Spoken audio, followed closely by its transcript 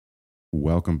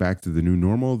Welcome back to the new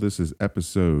normal. This is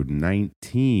episode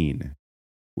 19.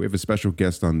 We have a special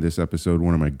guest on this episode,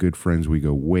 one of my good friends. We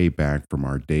go way back from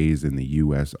our days in the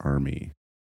U.S. Army,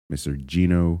 Mr.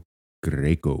 Gino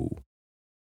Griego.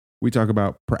 We talk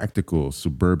about practical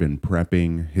suburban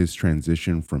prepping, his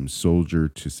transition from soldier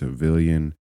to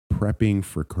civilian, prepping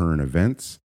for current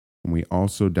events. And we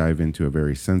also dive into a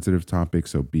very sensitive topic,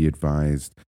 so be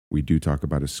advised. We do talk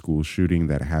about a school shooting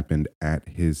that happened at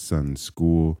his son's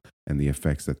school and the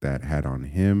effects that that had on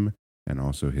him and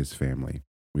also his family.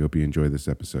 We hope you enjoy this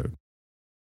episode.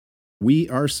 We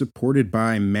are supported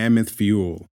by Mammoth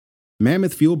Fuel.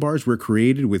 Mammoth Fuel bars were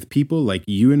created with people like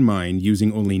you in mind,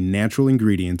 using only natural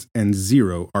ingredients and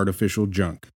zero artificial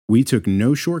junk. We took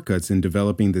no shortcuts in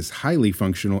developing this highly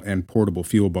functional and portable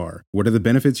fuel bar. What are the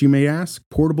benefits, you may ask?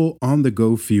 Portable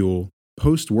on-the-go fuel,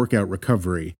 post-workout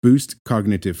recovery, boost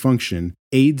cognitive function,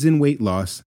 aids in weight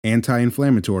loss,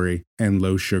 anti-inflammatory, and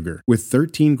low sugar. With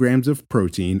 13 grams of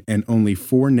protein and only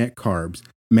 4 net carbs,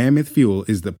 Mammoth Fuel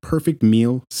is the perfect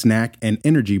meal, snack, and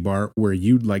energy bar where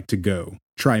you'd like to go.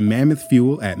 Try Mammoth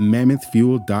Fuel at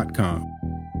mammothfuel.com.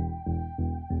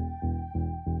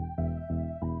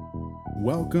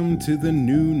 Welcome to the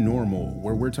new normal,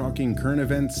 where we're talking current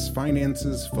events,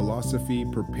 finances, philosophy,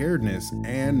 preparedness,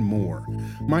 and more.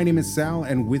 My name is Sal,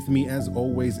 and with me, as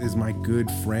always, is my good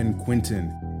friend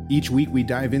Quentin. Each week, we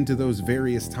dive into those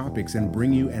various topics and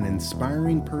bring you an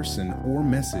inspiring person or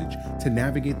message to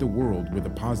navigate the world with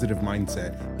a positive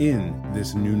mindset in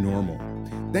this new normal.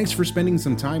 Thanks for spending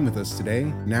some time with us today.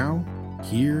 Now,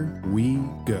 here we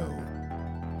go.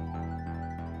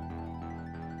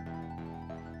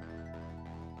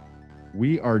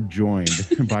 We are joined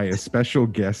by a special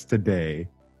guest today,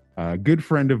 a good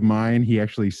friend of mine. He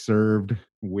actually served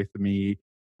with me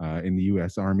in the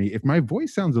U.S. Army. If my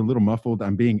voice sounds a little muffled,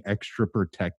 I'm being extra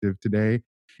protective today.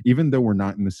 Even though we're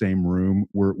not in the same room,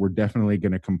 we're definitely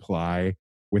going to comply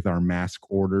with our mask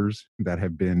orders that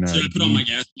have been. Should I put on my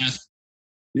gas mask?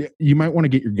 Yeah, you might want to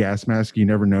get your gas mask. You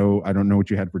never know. I don't know what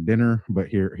you had for dinner, but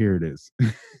here it is.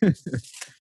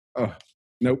 Oh,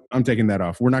 nope, I'm taking that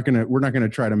off. We're not gonna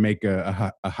try to make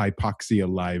a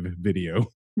hypoxia live video.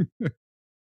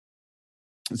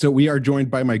 So we are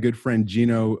joined by my good friend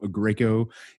Gino Griego.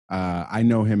 I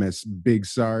know him as Big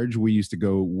Sarge. We used to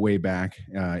go way back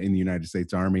in the United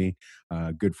States Army.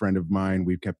 Good friend of mine.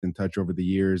 We've kept in touch over the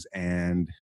years, and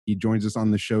he joins us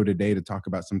on the show today to talk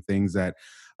about some things that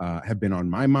have been on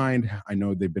my mind. I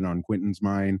know they've been on Quentin's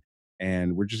mind,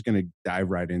 and we're just going to dive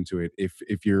right into it.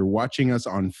 If you're watching us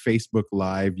on Facebook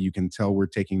Live, you can tell we're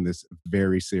taking this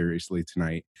very seriously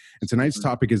tonight. And tonight's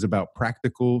topic is about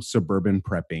practical suburban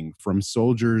prepping, from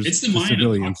soldiers It's the to Mayan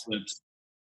civilians. apocalypse.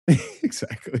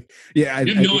 Exactly. Yeah, I have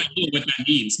no idea what that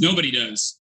means. Nobody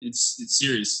does. It's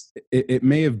serious. It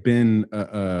may have been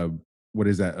what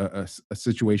is that? A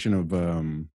situation of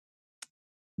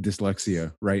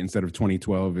dyslexia, right? Instead of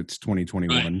 2012, it's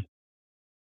 2021. Right.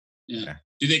 Yeah.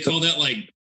 Do they call that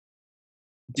like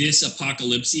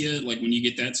dysapocalypsia? Like when you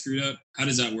get that screwed up? How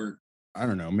does that work? I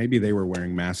don't know. Maybe they were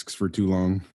wearing masks for too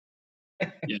long.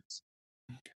 Yes.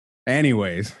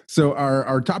 Anyways, so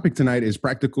our topic tonight is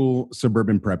practical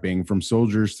suburban prepping, from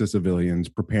soldiers to civilians,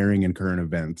 preparing in current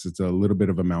events. It's a little bit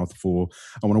of a mouthful.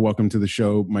 I want to welcome to the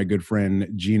show my good friend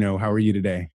Gino. How are you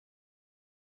today?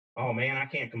 Oh man, I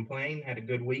can't complain. Had a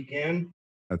good weekend.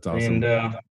 That's awesome.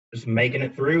 And just making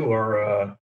it through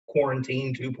our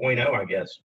quarantine 2.0, I guess.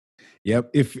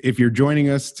 Yep. If you're joining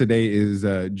us, today is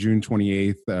June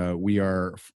 28th. We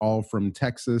are all from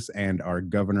Texas, and our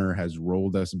governor has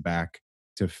rolled us back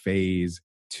to phase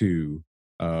 2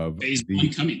 of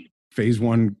phase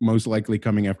 1, most likely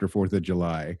coming after 4th of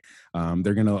July.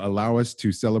 They're going to allow us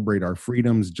to celebrate our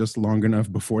freedoms just long enough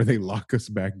before they lock us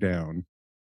back down.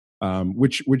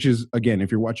 Which is, again,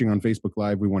 if you're watching on Facebook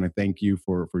Live, we want to thank you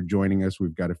for joining us.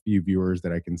 We've got a few viewers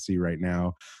that I can see right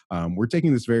now. We're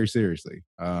taking this very seriously.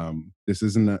 This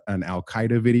isn't an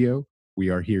Al-Qaeda video. We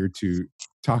are here to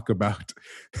talk about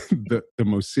the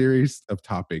most serious of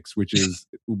topics, which is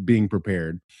being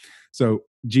prepared. So,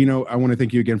 Gino, I want to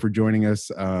thank you again for joining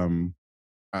us.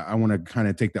 I want to kind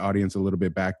of take the audience a little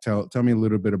bit back. Tell me a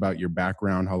little bit about your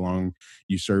background, how long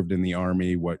you served in the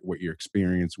Army, what your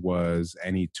experience was,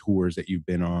 any tours that you've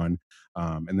been on,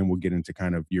 and then we'll get into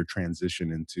kind of your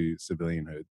transition into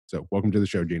civilianhood. So welcome to the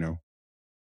show, Gino.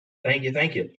 Thank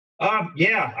you.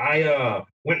 Yeah, I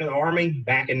went to the Army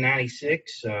back in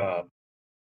 96,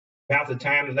 about the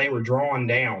time that they were drawing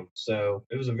down. So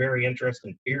it was a very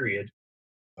interesting period.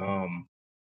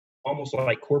 Almost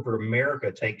like corporate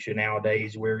America takes you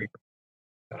nowadays, where you're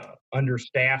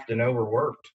understaffed and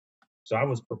overworked. So I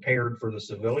was prepared for the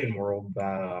civilian world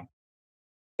by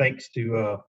thanks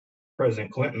to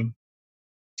President Clinton.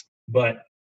 But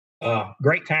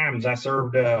great times. I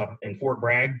served in Fort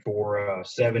Bragg for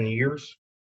 7 years.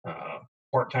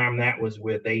 Part-time, that was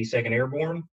with 82nd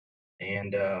Airborne.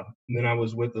 And then I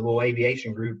was with the little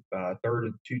aviation group, 3rd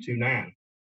of 229,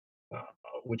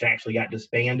 which actually got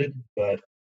disbanded, but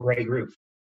great group.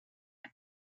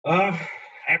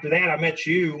 After that, I met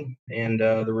you and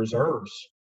the reserves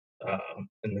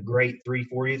in the great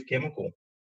 340th Chemical,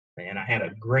 and I had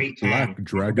a great time. Black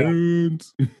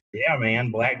Dragons. Yeah,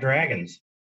 man, Black Dragons.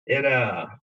 It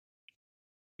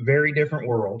very different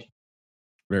world.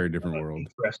 Very different world.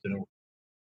 Interesting.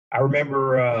 I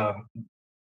remember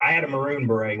I had a maroon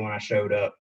beret when I showed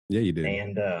up. Yeah, you did.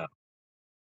 And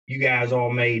you guys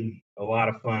all made a lot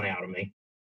of fun out of me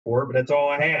for it, but that's all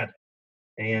I had.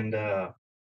 And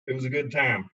it was a good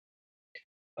time.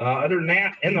 Other than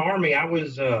that, in the Army, I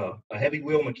was a heavy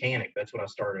wheel mechanic. That's what I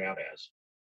started out as,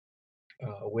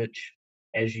 which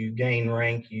as you gain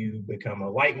rank, you become a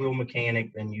light wheel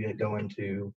mechanic, then you go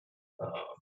into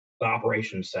the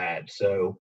operations side.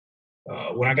 So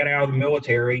when I got out of the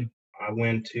military, I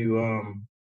went to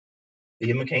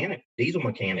be a mechanic, diesel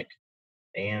mechanic.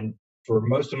 And for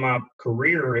most of my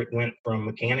career, it went from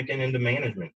mechanicing into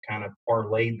management, kind of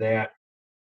parlayed that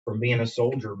from being a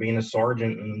soldier, being a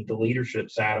sergeant, and the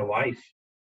leadership side of life.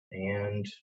 And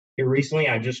here recently,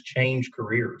 I just changed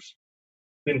careers.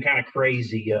 It's been kind of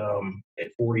crazy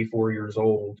at 44 years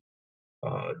old,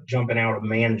 jumping out of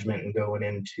management and going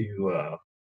into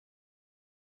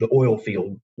the oil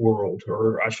field world,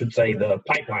 or I should say the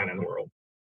pipelining world.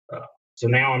 So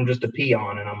now I'm just a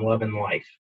peon and I'm loving life.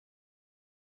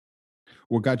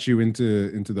 What got you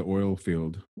into the oil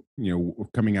field? You know,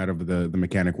 coming out of the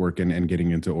mechanic work and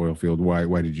getting into oil field.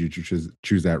 Why did you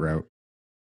choose that route?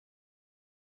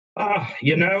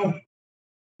 You know,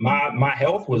 my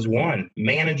health was one.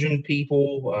 Managing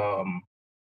people,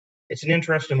 it's an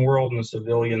interesting world in the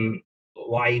civilian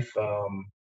life.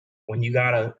 When you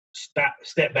gotta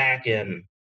step back and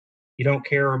you don't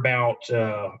care about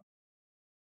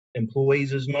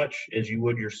employees as much as you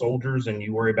would your soldiers, and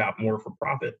you worry about more for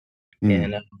profit.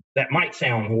 And that might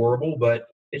sound horrible, but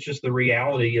it's just the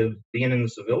reality of being in the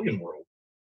civilian world.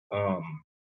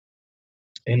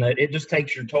 And it just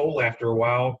takes your toll after a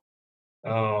while.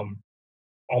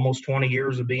 Almost 20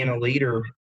 years of being a leader,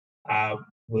 I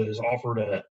was offered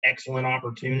an excellent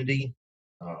opportunity,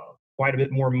 quite a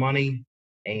bit more money,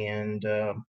 and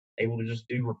able to just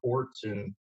do reports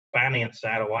and finance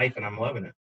side of life, and I'm loving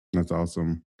it. That's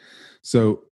awesome.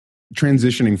 So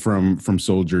transitioning from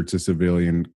soldier to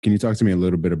civilian, can you talk to me a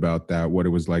little bit about that? What it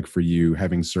was like for you,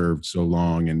 having served so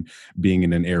long and being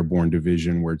in an airborne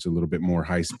division where it's a little bit more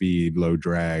high speed, low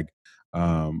drag.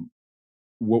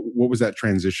 What was that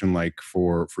transition like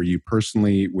for you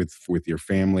personally, with your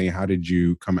family? How did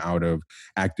you come out of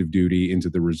active duty into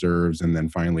the reserves and then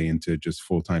finally into just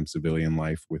full-time civilian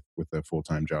life with a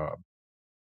full-time job?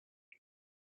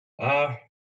 Uh,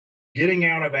 Getting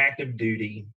out of active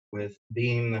duty with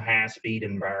being in the high speed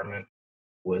environment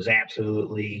was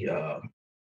absolutely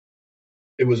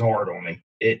it was hard on me.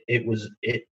 It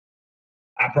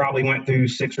I probably went through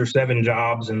 6 or 7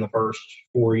 jobs in the first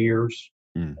 4 years,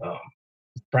 Mm.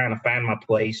 trying to find my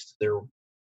place.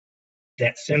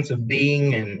 That sense of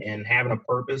being and having a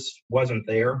purpose wasn't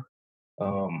there.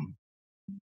 Um,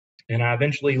 and I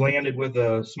eventually landed with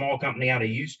a small company out of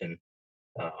Houston,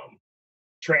 um,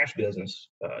 trash business,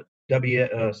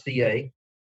 WCA.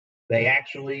 They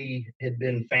actually had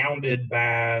been founded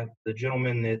by the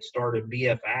gentleman that started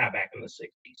BFI back in the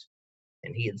 60s,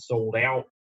 and he had sold out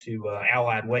to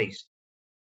Allied Waste.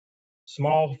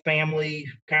 Small family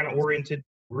kind of oriented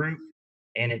group,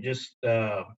 and it just,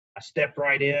 I stepped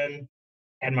right in,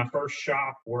 had my first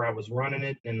shop where I was running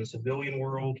it in the civilian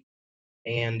world,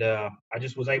 and I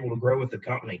just was able to grow with the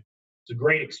company. It's a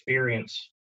great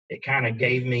experience. It kind of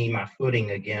gave me my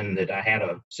footing again, that I had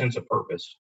a sense of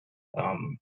purpose.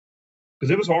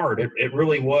 Because it was hard. It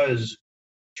really was,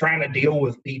 trying to deal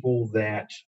with people that,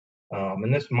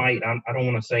 and this might, I don't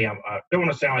want to say, I don't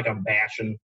want to sound like I'm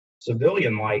bashing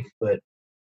civilian life, but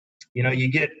you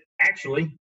get, actually,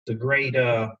 it's a great,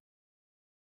 I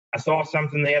saw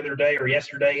something the other day or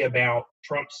yesterday about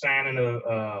Trump signing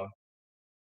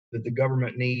that the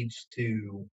government needs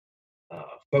to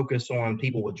focus on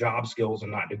people with job skills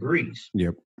and not degrees.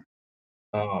 Yep.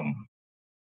 And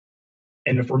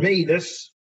for me,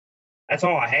 that's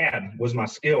all I had was my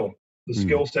skill, the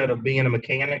skill set of being a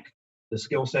mechanic, the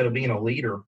skill set of being a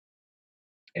leader,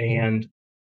 and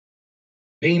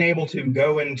being able to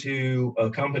go into a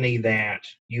company that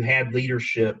you had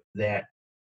leadership that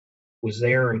was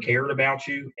there and cared about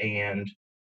you, and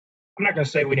I'm not going to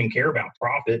say we didn't care about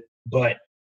profit, but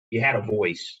you had a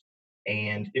voice,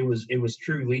 and it was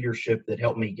true leadership that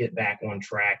helped me get back on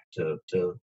track to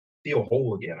feel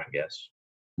whole again, I guess.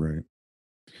 Right.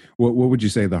 What would you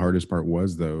say the hardest part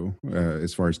was, though,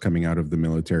 as far as coming out of the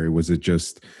military? Was it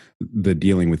just the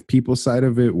dealing with people side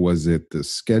of it? Was it the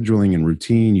scheduling and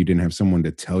routine? You didn't have someone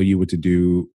to tell you what to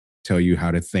do, tell you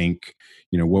how to think.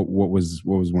 What was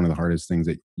one of the hardest things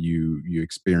that you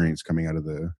experienced coming out of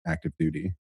the active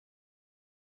duty?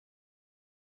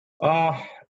 Uh,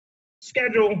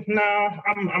 Schedule, no,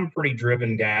 I'm a pretty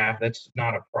driven guy. That's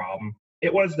not a problem.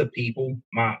 It was the people,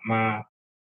 my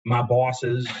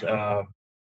bosses,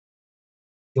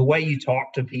 the way you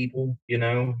talk to people,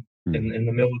 Hmm. in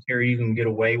the military, you can get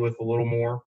away with a little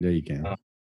more. Yeah, you can. Uh,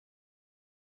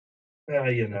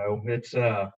 it's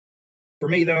for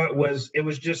me though, it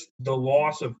was just the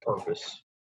loss of purpose,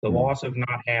 the Hmm. loss of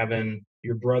not having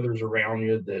your brothers around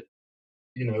you that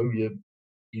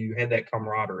you had that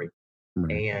camaraderie,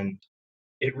 Right. and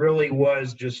it really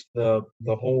was just the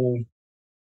whole.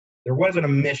 There wasn't a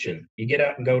mission. You get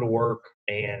up and go to work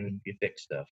and you fix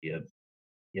stuff. You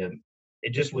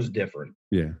it just was different.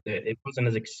 Yeah. It wasn't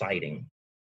as exciting.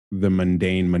 The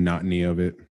mundane monotony of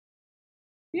it.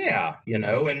 Yeah, and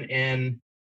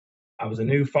I was a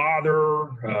new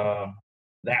father.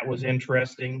 That was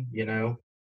interesting.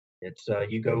 It's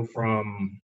you go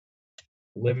from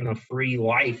living a free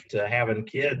life to having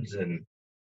kids, and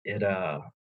it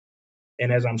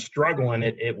and as I'm struggling,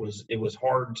 it was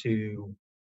hard to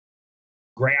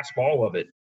grasp all of it.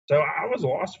 So I was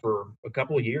lost for a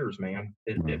couple of years, man.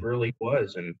 It Wow. really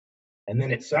was, and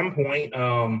then at some point,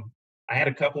 I had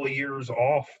a couple of years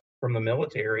off from the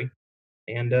military,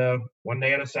 and one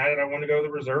day I decided I wanted to go to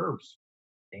the reserves,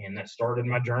 and that started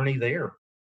my journey there,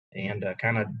 and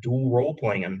kind of dual role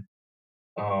playing.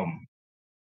 Um,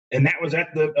 and that was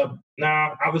at the no,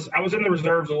 I was in the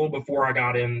reserves a little before I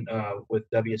got in with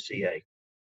WCA,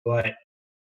 but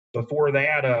before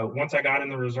that, once I got in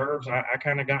the reserves, I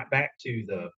kind of got back to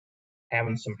the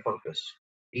having some purpose.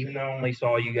 Even though I only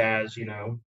saw you guys,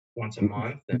 once a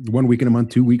month. And 1 week in a month,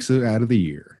 2 weeks out of the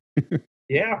year.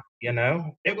 yeah,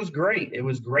 it was great. It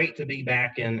was great to be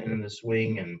back in the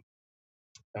swing and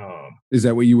Is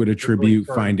that what you would really attribute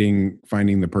start.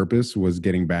 finding the purpose was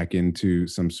getting back into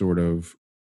some sort of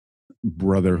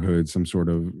brotherhood, some sort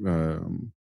of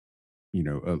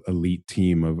elite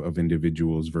team of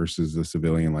individuals versus the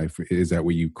civilian life? Is that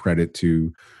what you credit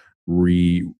to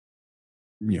re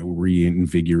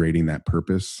reinvigorating that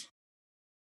purpose?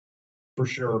 For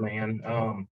sure, man.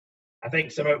 I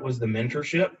think some of it was the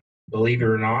mentorship. Believe it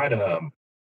or not,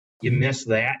 you missed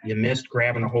that. You missed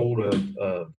grabbing a hold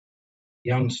of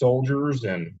young soldiers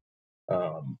and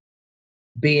um,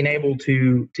 being able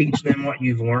to teach them what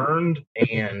you've learned,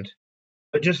 and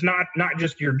but just not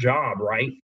just your job,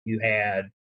 right? You had,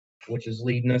 which is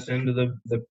leading us into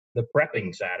the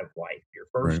prepping side of life, your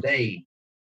Right. first aid,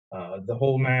 the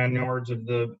whole 9 yards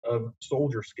of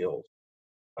soldier skills.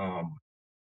 Um,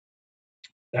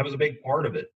 that was a big part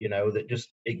of it, that just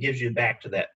it gives you back to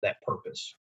that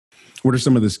purpose. What are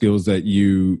some of the skills that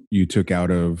you took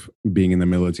out of being in the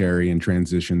military and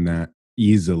transition that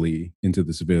easily into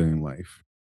the civilian life?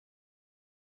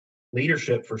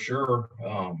 Leadership for sure.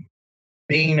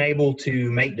 Being able to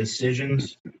make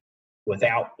decisions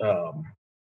without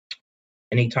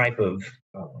any type of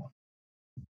uh,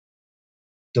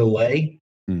 delay.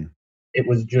 Mm, It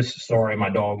was just sorry, my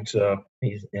dog's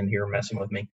he's in here messing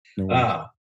with me. no worries. Uh,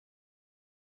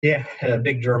 yeah, a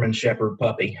big German Shepherd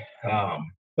puppy.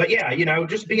 But yeah,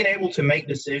 just being able to make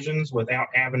decisions without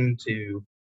having to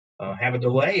have a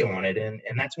delay on it, and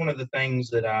that's one of the things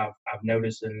that I've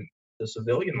noticed in the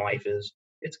civilian life is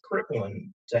it's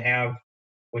crippling to have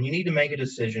when you need to make a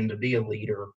decision to be a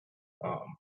leader. Um,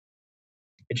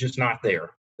 it's just not there.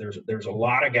 There's a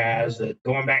lot of guys that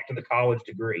going back to the college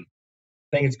degree.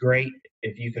 I think it's great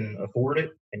if you can afford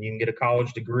it and you can get a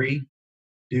college degree,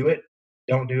 do it.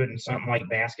 Don't do it in something like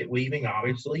basket weaving,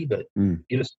 obviously, but Mm.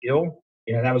 get a skill.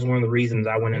 That was one of the reasons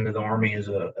I went into the army as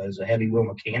a heavy wheel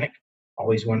mechanic.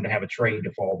 Always wanted to have a trade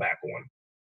to fall back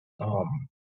on.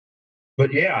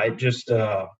 But yeah, it just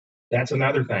that's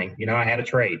another thing. I had a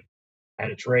trade. I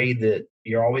had a trade that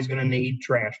you're always going to need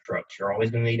trash trucks. You're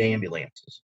always going to need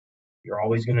ambulances. You're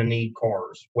always going to need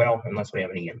cars. Well, unless we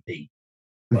have an EMP.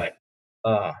 But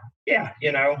uh, yeah,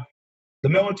 the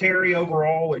military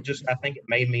overall, I think it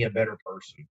made me a better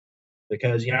person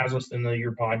because, I was listening to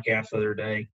your podcast the other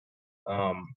day.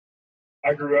 Um,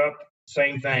 I grew up,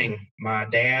 same thing. My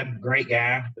dad, great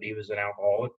guy, but he was an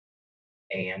alcoholic.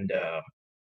 And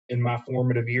in my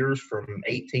formative years from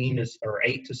 18 to or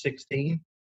 8 to 16,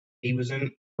 he was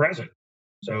in prison.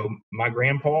 So my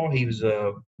grandpa, he was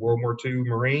a World War II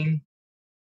Marine,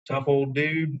 tough old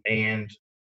dude, and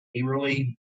he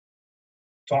really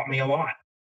taught me a lot.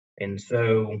 And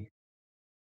so,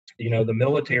 the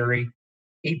military,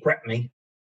 he prepped me.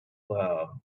 Uh,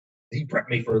 he prepped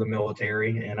me for the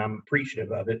military, and I'm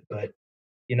appreciative of it. But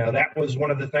that was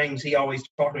one of the things he always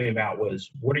talked to me about was,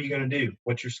 what are you going to do?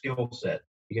 What's your skill set?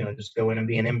 You're going to just go in and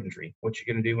be an infantry. What you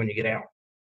going to do when you get out?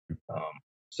 Um,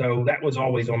 so that was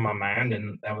always on my mind,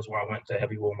 and that was why I went to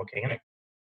heavy wheel mechanic.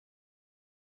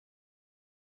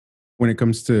 When it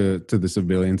comes to the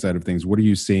civilian side of things, what are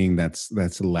you seeing that's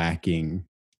lacking,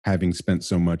 having spent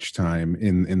so much time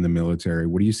in the military?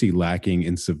 What do you see lacking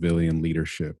in civilian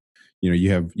leadership?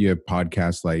 You have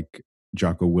podcasts like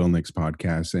Jocko Willnick's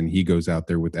podcast, and he goes out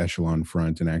there with Echelon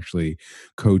Front and actually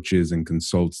coaches and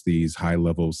consults these high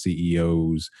level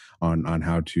CEOs on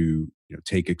how to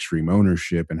take extreme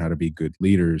ownership and how to be good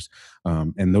leaders.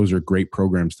 And those are great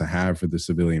programs to have for the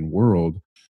civilian world.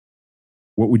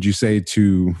 What would you say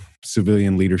to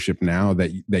civilian leadership now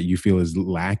that you feel is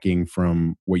lacking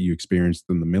from what you experienced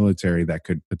in the military that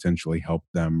could potentially help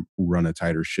them run a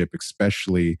tighter ship,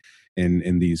 especially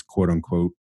in these quote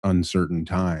unquote uncertain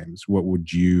times? What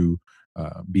would you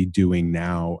be doing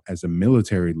now as a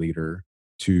military leader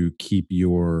to keep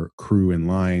your crew in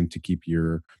line, to keep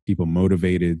your people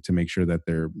motivated, to make sure that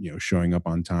they're showing up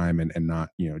on time and not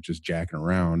just jacking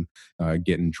around,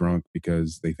 getting drunk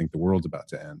because they think the world's about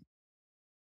to end?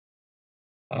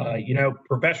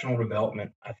 Professional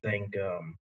development, I think,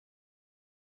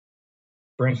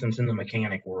 for instance, in the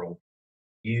mechanic world,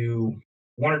 you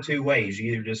one or two ways.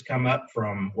 You either just come up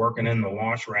from working in the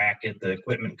wash rack at the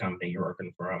equipment company you're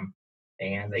working from,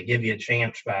 and they give you a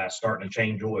chance by starting to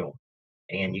change oil,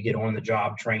 and you get on the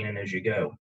job training as you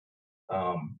go.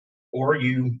 Or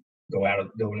you go in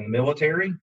the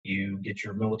military, you get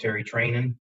your military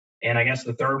training, and I guess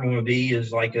the third one would be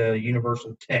is like a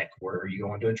universal tech, where you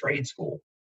go into a trade school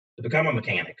to become a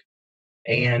mechanic.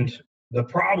 And the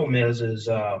problem is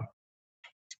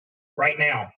right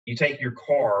now you take your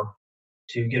car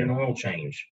to get an oil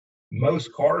change.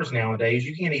 Most cars nowadays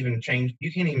you can't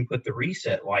even put the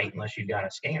reset light unless you've got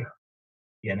a scanner,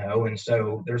 and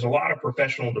so there's a lot of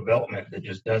professional development that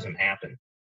just doesn't happen.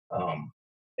 Um,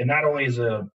 and not only is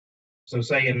a so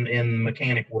say in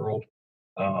mechanic world,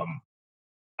 um,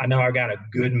 I know I got a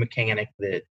good mechanic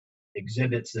that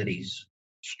exhibits that he's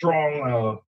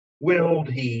strong willed.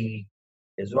 He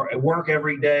is at work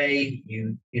every day.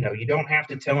 You don't have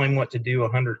to tell him what to do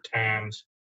 100 times.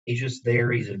 He's just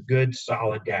there. He's a good,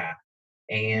 solid guy.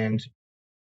 And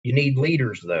you need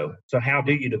leaders though. So how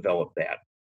do you develop that?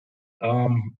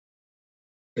 Um,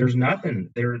 there's nothing.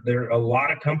 There a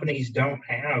lot of companies don't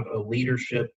have a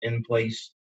leadership in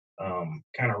place.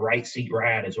 Kind of right seat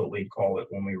ride is what we'd call it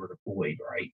when we were deployed,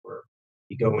 right? Where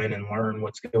you go in and learn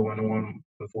what's going on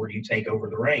before you take over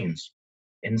the reins.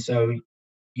 And so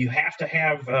you have to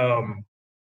have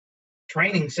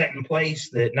training set in place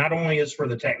that not only is for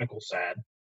the technical side,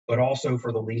 but also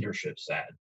for the leadership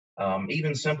side.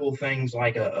 Even simple things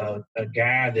like a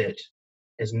guy that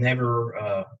has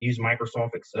never used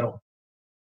Microsoft Excel,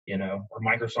 or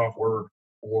Microsoft Word,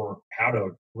 or how to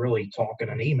really talk in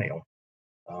an email.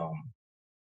 Um,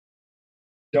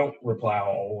 don't reply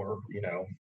all, or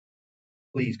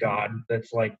please God.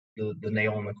 That's like the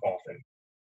nail in the coffin.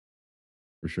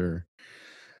 For sure.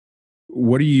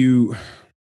 What are you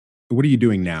what are you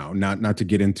doing now? Not to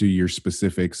get into your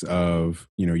specifics of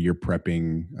your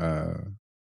prepping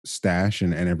stash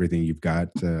and everything you've got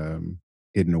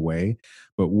hidden away,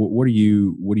 but what are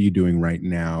you doing right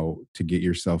now to get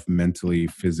yourself mentally,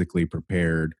 physically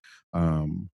prepared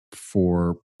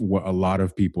for what a lot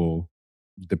of people,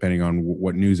 depending on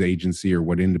what news agency or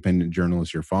what independent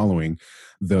journalist you're following,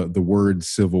 the word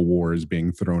civil war is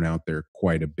being thrown out there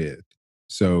quite a bit.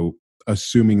 So,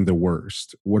 assuming the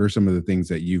worst, what are some of the things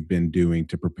that you've been doing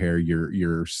to prepare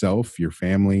yourself, your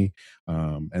family,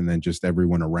 and then just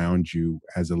everyone around you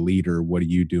as a leader? What are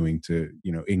you doing to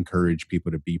encourage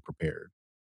people to be prepared?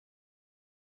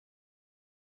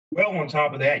 Well, on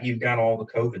top of that, you've got all the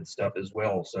COVID stuff as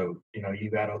well. So, you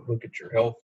got to look at your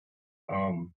health.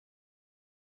 Um,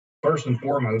 First and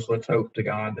foremost, let's hope to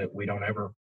God that we don't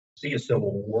ever see a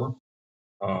civil war.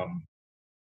 Um,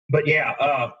 but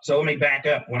yeah, so let me back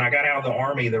up. When I got out of the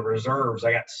Army, the reserves,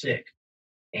 I got sick,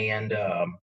 and I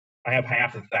have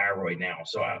half a thyroid now.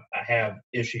 So I have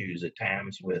issues at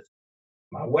times with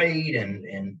my weight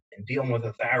and dealing with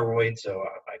a thyroid. So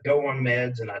I go on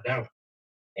meds and I don't.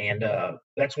 And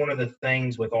that's one of the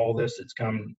things with all this that's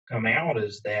come out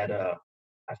is that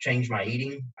I've changed my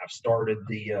eating. I've started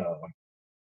the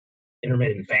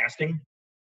intermittent fasting.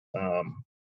 Um,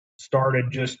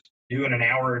 started just doing an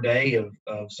hour a day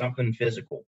of something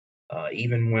physical,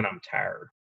 even when I'm tired.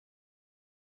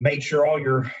 Made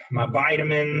sure my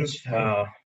vitamins,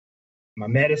 my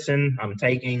medicine I'm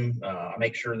taking, I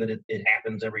make sure that it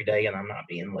happens every day and I'm not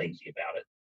being lazy about it.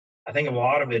 I think a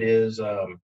lot of it is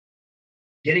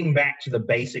getting back to the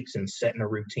basics and setting a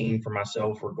routine for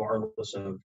myself, regardless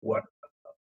of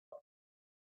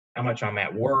how much I'm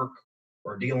at work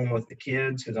or dealing with the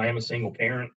kids, because I am a single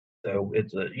parent. So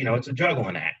it's a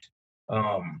juggling act.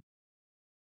 Um,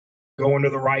 Going to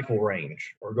the rifle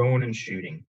range or going and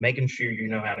shooting, making sure you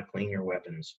know how to clean your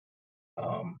weapons,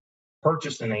 um,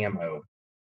 purchasing ammo,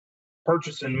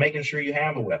 making sure you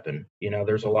have a weapon.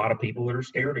 There's a lot of people that are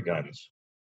scared of guns.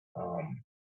 Um,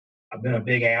 I've been a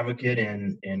big advocate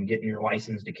in getting your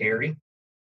license to carry.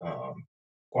 Um,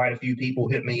 Quite a few people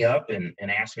hit me up and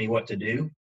asked me what to do.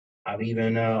 I've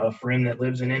even a friend that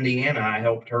lives in Indiana. I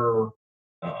helped her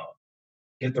uh,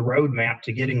 get the roadmap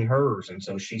to getting hers, and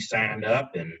so she signed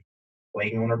up and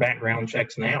waiting on her background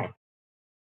checks now.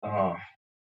 Uh,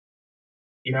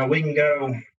 we can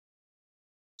go.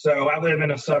 So I live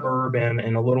in a suburb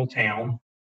in a little town.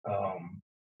 Um,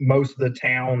 Most of the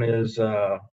town is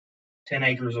 10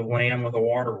 acres of land with a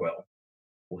water well.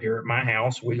 Well, here at my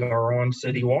house, we are on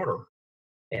city water.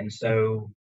 And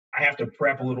so I have to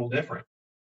prep a little different.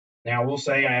 Now, I will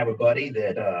say I have a buddy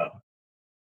that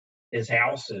his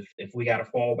house, if we got to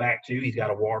fall back to, he's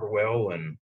got a water well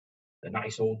and a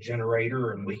nice old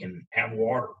generator, and we can have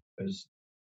water. Because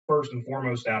first and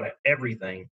foremost, out of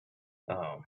everything,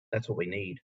 that's what we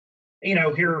need.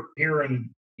 Here in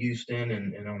Houston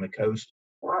and on the coast,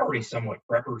 we're already somewhat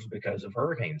preppers because of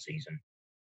hurricane season.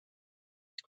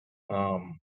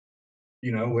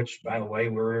 Which, by the way,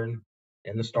 we're in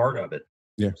the start of it.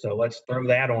 Yeah. So let's throw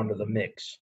that onto the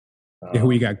mix. Yeah,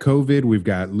 we got COVID, we've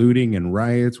got looting and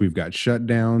riots, we've got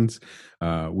shutdowns,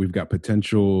 we've got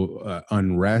potential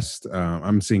unrest.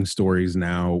 I'm seeing stories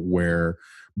now where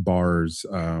bars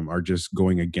are just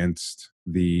going against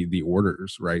the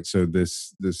orders, right? So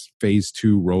this phase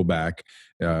 2 rollback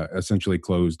essentially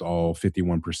closed all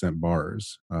 51%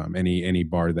 bars. Any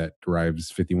bar that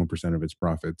derives 51% of its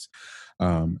profits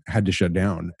had to shut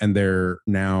down, and they're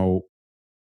now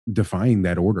defying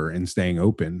that order and staying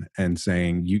open and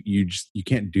saying you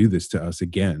can't do this to us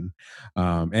again.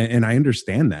 And I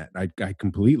understand that. I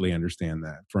completely understand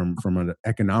that from an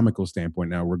economical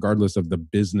standpoint. Now, regardless of the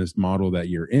business model that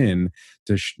you're in,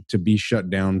 to be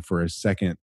shut down for a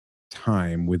second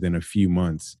time within a few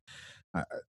months,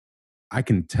 I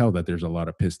can tell that there's a lot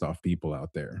of pissed off people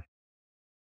out there.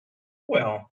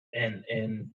 Well,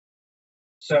 and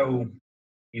so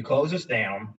you close us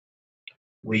down.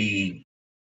 We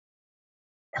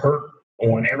hurt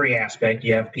on every aspect.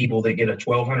 You have people that get a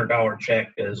 $1,200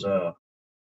 check as I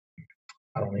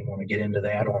don't even want to get into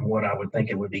that on what I would think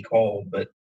it would be called, but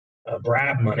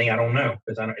bribe money. I don't know,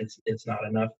 because it's not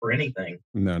enough for anything.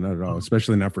 No, not at all.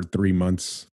 Especially not for 3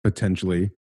 months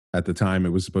potentially. At the time, it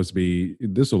was supposed to be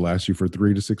this will last you for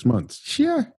 3 to 6 months.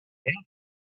 Yeah.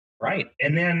 Right.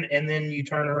 And then you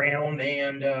turn around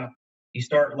and you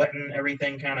start letting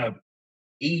everything kind of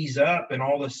ease up, and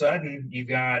all of a sudden you've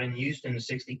got in Houston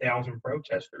 60,000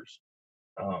 protesters,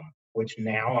 which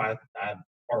now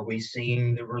are we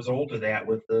seeing the result of that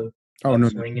with the Oh no,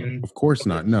 swinging? of course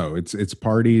not. No, it's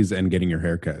parties and getting your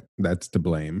hair cut. That's to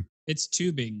blame. It's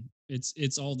tubing.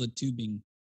 It's all the tubing.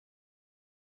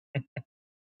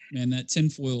 Man, that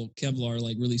tinfoil Kevlar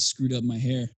like really screwed up my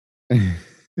hair.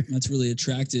 That's really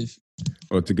attractive.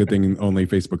 Well, it's a good thing only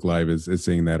Facebook Live is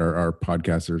seeing that. Our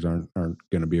podcasters aren't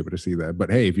going to be able to see that.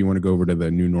 But hey, if you want to go over to the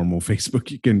New Normal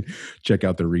Facebook, you can check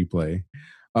out the replay.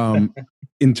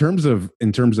 In terms of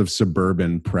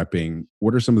suburban prepping,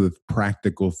 what are some of the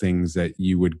practical things that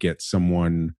you would get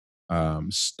someone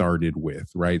started with?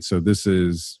 Right. So this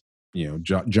is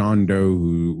John Doe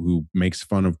who makes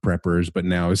fun of preppers, but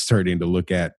now is starting to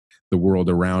look at the world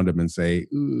around him and say,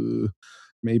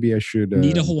 maybe I should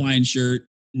need a Hawaiian shirt,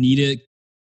 need a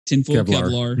tinfoil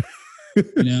Kevlar,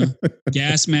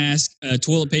 gas mask, a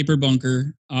toilet paper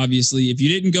bunker. Obviously, if you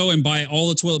didn't go and buy all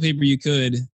the toilet paper you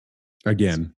could,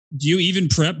 again, do you even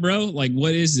prep, bro? Like,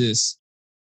 what is this?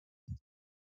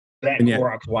 That and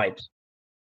Clorox wipes.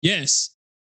 Yes.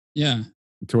 Yeah.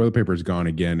 Toilet paper is gone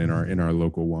again in our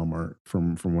local Walmart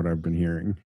from what I've been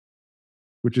hearing,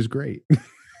 which is great.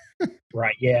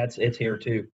 Right. Yeah, it's here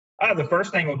too. The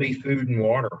first thing will be food and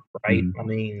water, right? Mm-hmm. I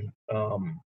mean,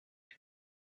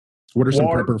 what are some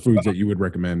prepper foods that you would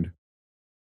recommend?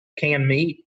 Canned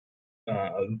meat,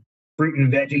 fruit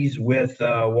and veggies with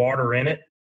water in it,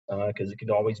 because it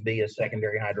could always be a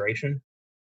secondary hydration.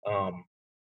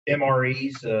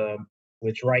 MREs,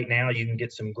 which right now you can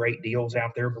get some great deals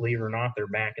out there. Believe it or not, they're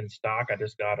back in stock. I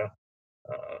just got a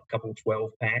couple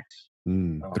 12 packs.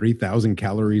 3,000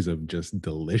 calories of just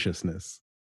deliciousness.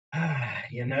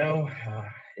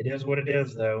 It is what it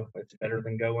is, though. It's better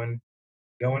than going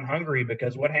hungry,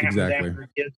 because what happens Exactly. after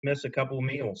kids miss a couple of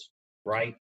meals,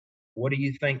 right? What do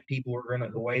you think people are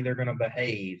the way they're gonna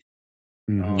behave?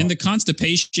 And the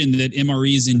constipation that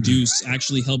MREs induce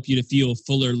actually help you to feel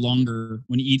fuller longer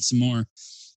when you eat some more.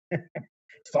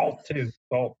 Salt too,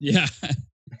 salt. Yeah.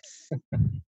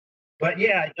 But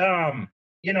yeah,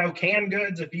 canned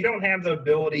goods, if you don't have the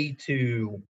ability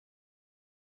to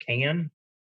can,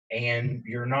 and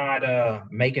you're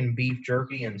not making beef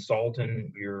jerky and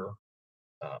salting your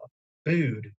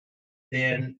food,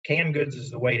 then canned goods is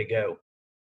the way to go.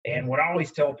 And what I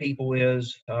always tell people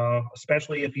is,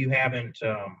 especially if you haven't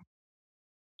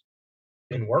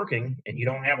been working and you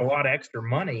don't have a lot of extra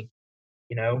money,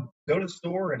 go to the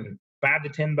store and $5 to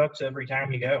 $10 every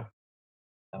time you go.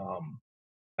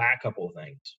 Buy a couple of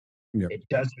things. Yep. It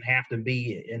doesn't have to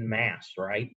be in mass,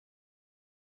 right?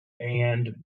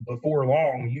 And before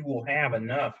long, you will have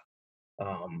enough.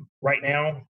 Right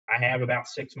now, I have about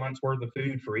 6 months worth of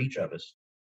food for each of us.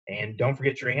 And don't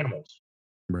forget your animals.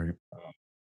 Right.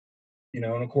 And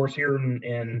of course, here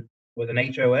in with an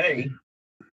HOA,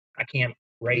 I can't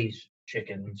raise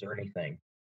chickens or anything.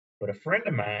 But a friend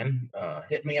of mine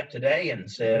hit me up today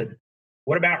and said,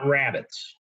 "What about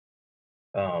rabbits?"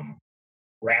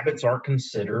 Rabbits are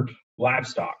considered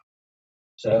livestock.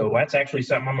 So that's actually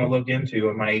something I'm going to look into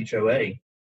in my HOA,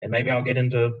 and maybe I'll get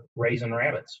into raising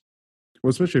rabbits. Well,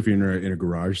 especially if you're in a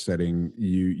garage setting,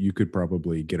 you could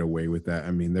probably get away with that.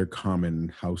 I mean, they're common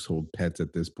household pets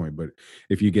at this point, but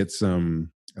if you get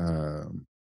some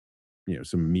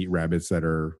some meat rabbits that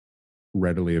are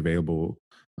readily available,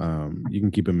 you can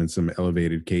keep them in some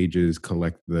elevated cages,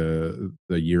 collect the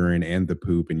urine and the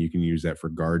poop, and you can use that for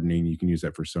gardening. You can use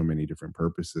that for so many different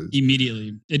purposes.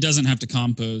 Immediately, it doesn't have to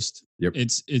compost. Yep,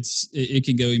 it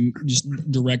can go just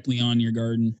directly on your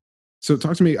garden. So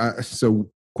talk to me.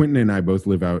 So Quentin and I both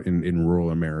live out in rural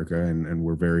America, and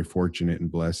we're very fortunate and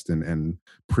blessed and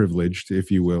privileged, if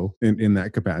you will, in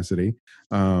that capacity.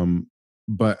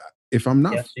 But if I'm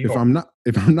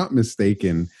not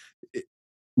mistaken,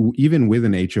 even with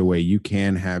an HOA, you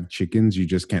can have chickens. You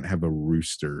just can't have a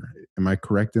rooster. Am I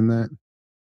correct in that?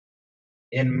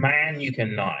 In mine, you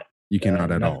cannot. You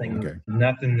cannot at all. Okay.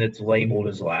 Nothing that's labeled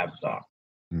as livestock.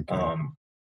 Okay.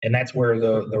 And that's where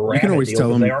the rabbit. You can always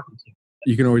tell them.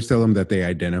 You can always tell them that they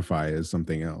identify as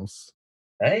something else.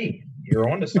 Hey, you're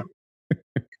onto something.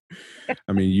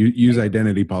 I mean, you use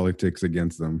identity politics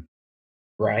against them.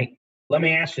 Right. Let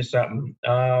me ask you something.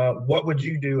 What would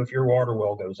you do if your water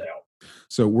well goes out?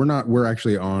 So we're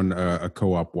actually on a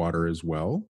co-op water as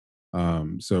well.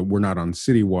 So we're not on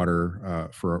city water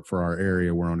for our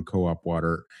area. We're on co-op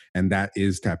water, and that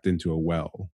is tapped into a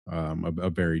well,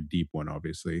 a very deep one,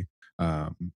 obviously.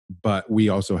 But we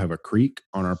also have a creek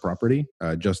on our property,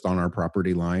 just on our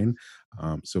property line.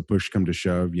 So push come to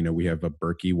shove, we have a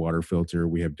Berkey water filter.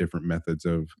 We have different methods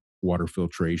of water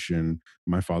filtration.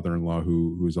 My father-in-law,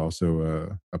 who's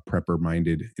also a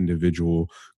prepper-minded individual,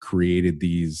 created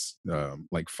these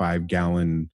like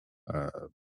 5-gallon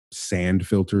sand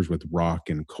filters with rock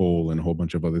and coal and a whole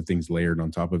bunch of other things layered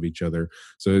on top of each other.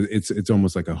 So it's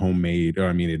almost like a homemade.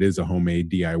 I mean, it is a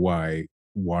homemade DIY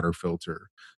water filter.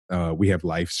 We have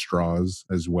life straws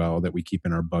as well that we keep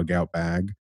in our bug out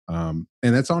bag. And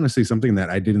that's honestly something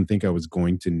that I didn't think I was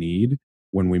going to need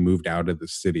when we moved out of the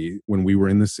city. When we were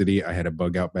in the city, I had a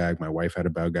bug out bag. My wife had a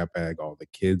bug out bag. All the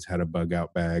kids had a bug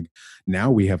out bag. Now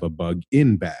we have a bug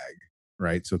in bag,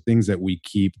 right? So things that we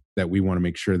keep that we want to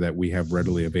make sure that we have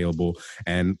readily available.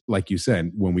 And like you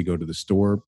said, when we go to the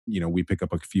store, we pick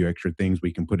up a few extra things.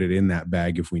 We can put it in that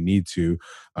bag if we need to.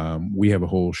 We have a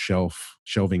whole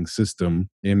shelving system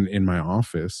in my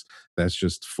office that's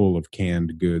just full of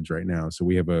canned goods right now. So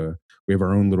we have our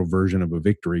own little version of a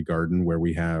victory garden where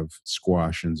we have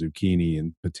squash and zucchini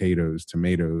and potatoes,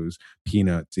 tomatoes,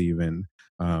 peanuts even.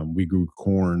 We grew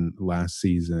corn last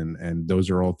season, and those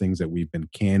are all things that we've been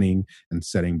canning and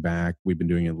setting back. We've been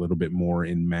doing a little bit more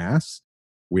in mass.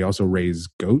 We also raise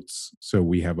goats, so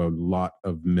we have a lot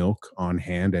of milk on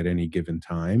hand at any given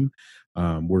time.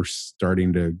 We're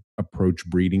starting to approach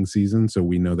breeding season, so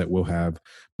we know that we'll have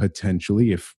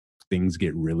potentially, if things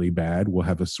get really bad, we'll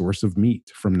have a source of meat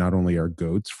from not only our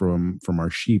goats, from our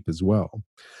sheep as well.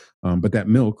 But that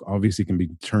milk obviously can be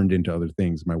turned into other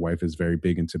things. My wife is very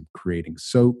big into creating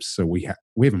soaps, so we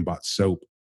haven't bought soap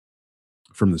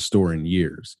from the store in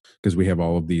years because we have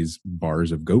all of these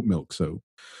bars of goat milk soap.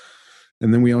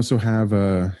 And then we also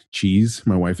have cheese.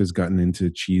 My wife has gotten into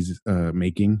cheese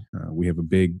making. We have a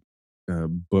big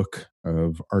book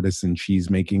of artisan cheese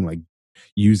making, like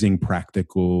using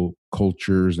practical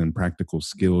cultures and practical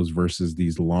skills versus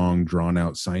these long, drawn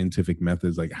out scientific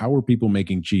methods. Like, how were people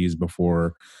making cheese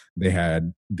before they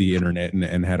had the internet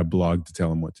and had a blog to tell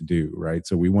them what to do? Right.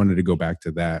 So we wanted to go back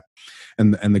to that.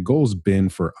 And the goal's been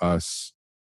for us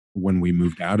when we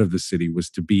moved out of the city was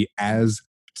to be as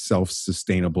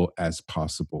self-sustainable as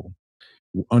possible,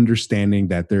 understanding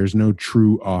that there's no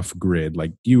true off grid.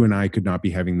 Like, you and I could not be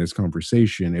having this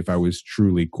conversation if I was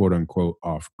truly quote unquote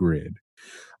off grid.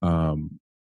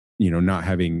 Not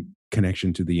having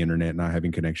connection to the internet, not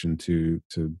having connection to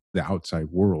the outside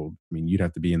world. I mean, you'd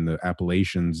have to be in the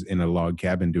Appalachians in a log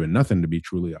cabin doing nothing to be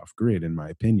truly off grid, in my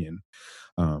opinion.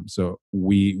 So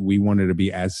we wanted to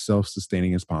be as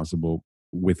self-sustaining as possible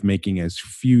with making as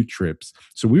few trips.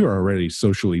 So we were already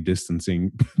socially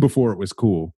distancing before it was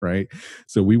cool, right?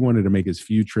 So we wanted to make as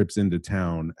few trips into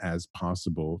town as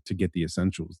possible to get the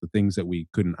essentials, the things that we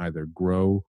couldn't either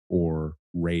grow or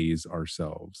raise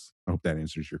ourselves. I hope that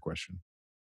answers your question.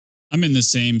 I'm in the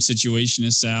same situation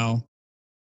as Sal.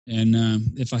 And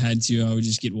if I had to, I would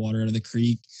just get water out of the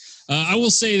creek. I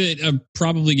will say that I'm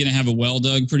probably going to have a well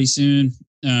dug pretty soon.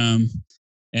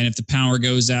 And if the power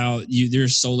goes out,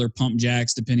 there's solar pump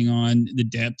jacks depending on the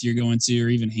depth you're going to, or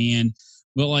even hand.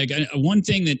 But like one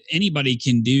thing that anybody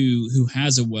can do who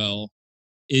has a well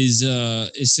is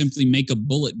simply make a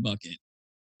bullet bucket.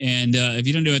 And if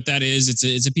you don't know what that is,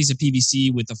 it's a piece of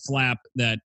PVC with a flap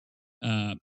that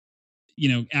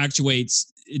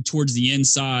actuates towards the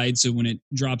inside. So when it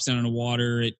drops down in the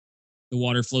water, the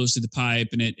water flows through the pipe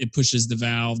and it pushes the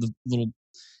valve, the little,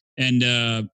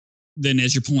 and then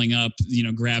as you're pulling up,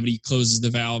 gravity closes the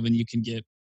valve and you can get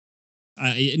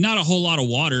not a whole lot of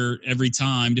water every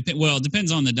time. It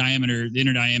depends on the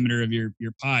inner diameter of your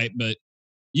pipe, but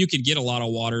you could get a lot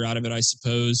of water out of it, I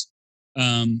suppose.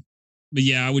 But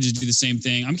yeah, I would just do the same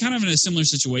thing. I'm kind of in a similar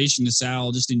situation to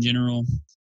Sal, just in general,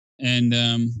 and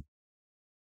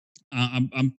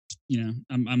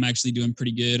I'm actually doing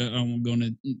pretty good. I won't go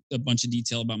into a bunch of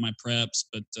detail about my preps,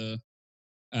 but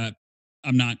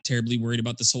I'm not terribly worried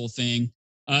about this whole thing.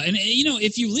 And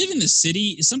if you live in the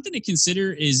city, something to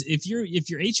consider is if your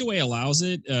HOA allows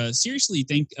it, seriously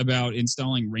think about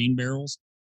installing rain barrels.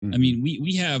 Mm-hmm. I mean,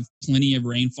 we have plenty of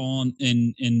rainfall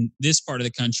in this part of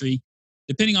the country.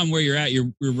 Depending on where you're at,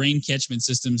 your rain catchment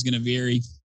system is going to vary.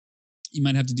 You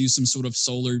might have to do some sort of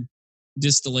solar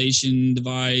distillation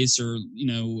device, or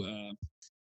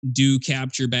dew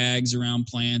capture bags around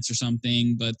plants or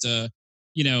something. But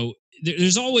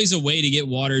there's always a way to get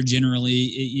water. Generally,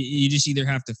 you just either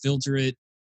have to filter it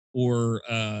or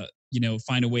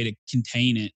find a way to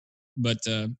contain it. But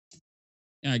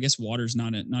yeah, I guess water's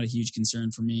not a huge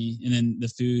concern for me. And then the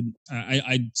food,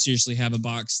 I seriously have a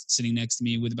box sitting next to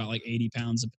me with about like 80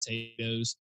 pounds of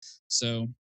potatoes. So,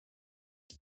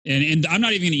 and I'm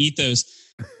not even going to eat those.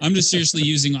 I'm just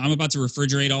seriously I'm about to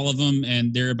refrigerate all of them,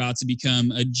 and they're about to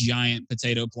become a giant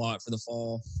potato plot for the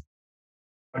fall.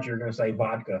 I thought you were going to say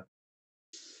vodka.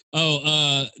 Oh,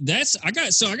 I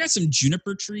got some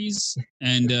juniper trees,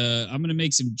 and I'm going to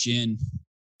make some gin.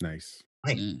 Nice.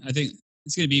 So I think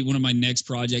it's going to be one of my next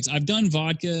projects. I've done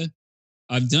vodka.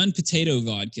 I've done potato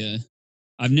vodka.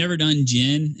 I've never done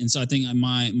gin. And so I think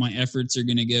my efforts are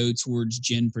going to go towards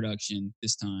gin production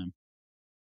this time.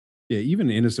 Yeah, even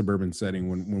in a suburban setting,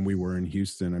 when we were in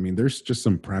Houston, I mean, there's just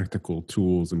some practical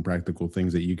tools and practical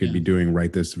things that you could be doing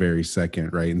right this very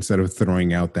second, right? Instead of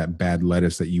throwing out that bad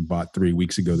lettuce that you bought 3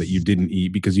 weeks ago that you didn't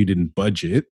eat because you didn't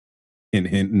budget, hint,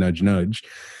 hint, nudge, nudge.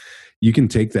 You can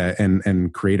take that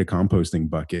and create a composting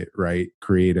bucket, right?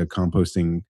 Create a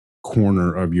composting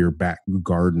corner of your back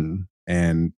garden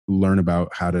and learn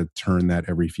about how to turn that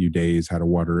every few days, how to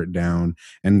water it down,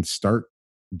 and start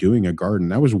doing a garden.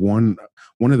 That was one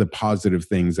of the positive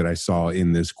things that I saw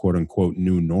in this quote unquote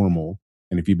new normal.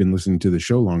 And if you've been listening to the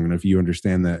show long enough, you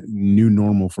understand that new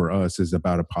normal for us is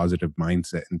about a positive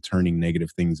mindset and turning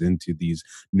negative things into these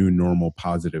new normal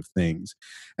positive things.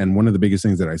 And one of the biggest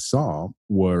things that I saw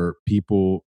were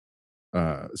people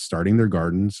starting their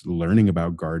gardens, learning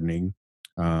about gardening.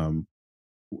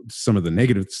 Some of the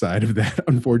negative side of that,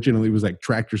 unfortunately, was like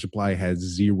Tractor Supply has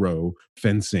zero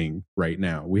fencing right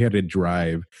now. We had to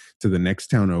drive to the next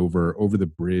town over the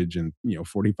bridge, and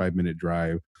 45-minute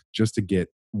drive just to get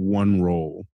one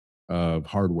roll of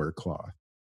hardware cloth,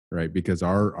 right? Because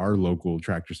our local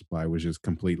Tractor Supply was just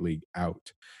completely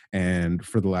out. And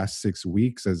for the last 6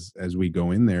 weeks, as we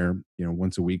go in there,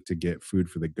 once a week to get food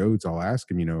for the goats, I'll ask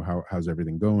them, how's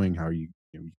everything going? How are you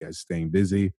guys staying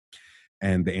busy?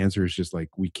 And the answer is just like,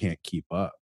 we can't keep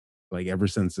up. like ever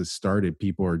since this started,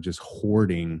 people are just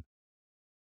hoarding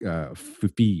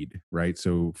feed, right?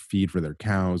 So feed for their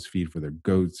cows, feed for their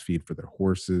goats, feed for their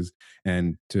horses.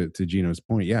 And to Gino's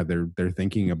point, yeah, they're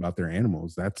thinking about their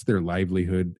animals. That's their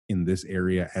livelihood in this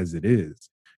area as it is.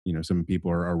 You know, some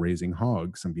people are raising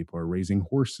hogs, some people are raising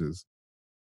horses.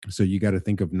 So you got to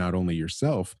think of not only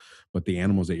yourself but the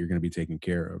animals that you're going to be taking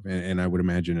care of. And I would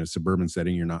imagine in a suburban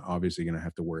setting you're not obviously going to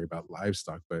have to worry about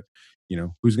livestock, but you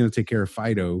know, who's going to take care of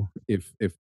Fido if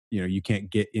you know you can't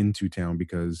get into town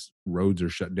because roads are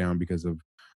shut down because of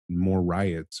more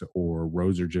riots, or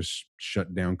roads are just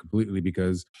shut down completely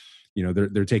because you know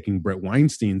they're taking Brett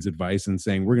Weinstein's advice and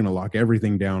saying we're going to lock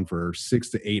everything down for 6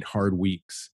 to 8 hard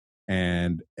weeks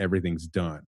and everything's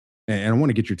done. And I want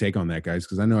to get your take on that, guys,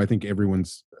 because I think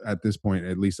everyone's at this point,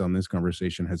 at least on this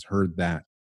conversation, has heard that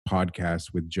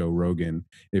podcast with Joe Rogan.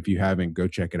 If you haven't, go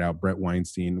check it out. Brett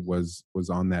Weinstein was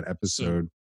on that So episode,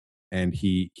 and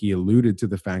he alluded to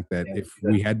the fact that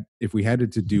Yeah, if we had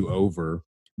it to do over,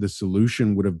 the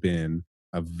solution would have been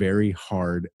a very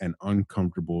hard and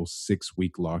uncomfortable 6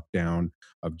 week lockdown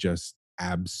of just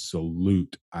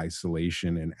absolute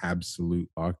isolation and absolute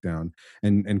lockdown.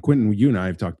 And Quentin, you and I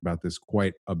have talked about this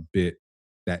quite a bit,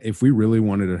 that if we really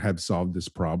wanted to have solved this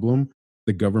problem,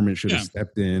 the government should have yeah,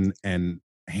 stepped in and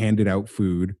handed out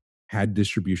food, had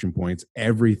distribution points.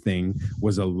 Everything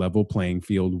was a level playing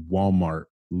field. Walmart,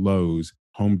 Lowe's,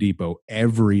 Home Depot,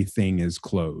 everything is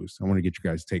closed. I want to get you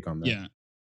guys' take on that. yeah.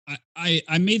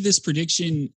 I made this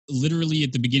prediction literally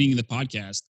at the beginning of the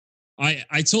podcast.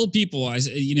 I told people, I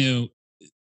said, you know,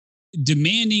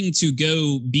 demanding to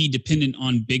go be dependent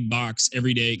on big box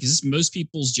every day, because it's most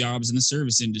people's jobs in the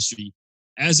service industry,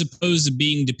 as opposed to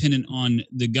being dependent on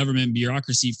the government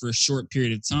bureaucracy for a short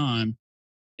period of time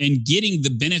and getting the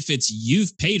benefits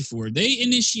you've paid for. They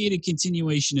initiated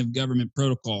continuation of government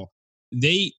protocol.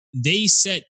 They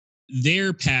set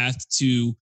their path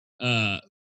to uh,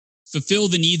 fulfill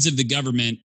the needs of the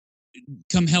government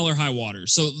come hell or high water.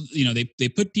 So, you know, they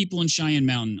put people in Cheyenne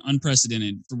Mountain,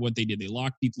 unprecedented for what they did. They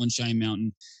locked people in Cheyenne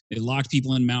Mountain. They locked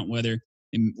people in Mount Weather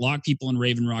and locked people in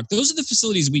Raven Rock. Those are the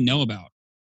facilities we know about.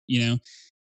 You know,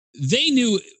 they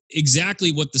knew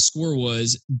exactly what the score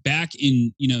was back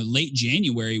in, you know, late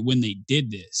January when they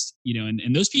did this, you know,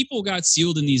 and those people got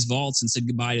sealed in these vaults and said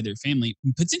goodbye to their family,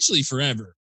 potentially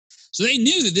forever. So they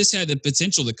knew that this had the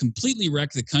potential to completely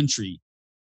wreck the country,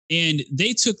 and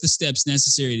they took the steps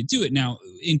necessary to do it. Now,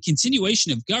 in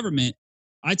continuation of government,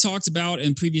 I talked about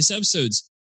in previous episodes,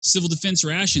 civil defense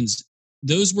rations.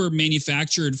 Those were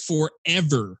manufactured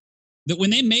forever. That when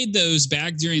they made those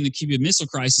back during the Cuban Missile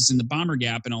Crisis and the bomber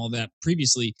gap and all of that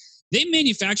previously, they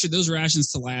manufactured those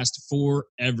rations to last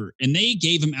forever. And they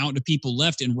gave them out to people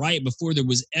left and right before there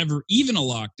was ever even a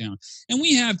lockdown. And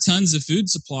we have tons of food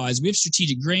supplies. We have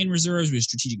strategic grain reserves. We have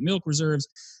strategic milk reserves.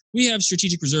 We have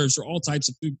strategic reserves for all types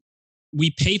of food. We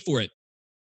pay for it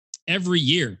every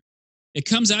year. It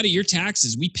comes out of your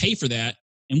taxes. We pay for that,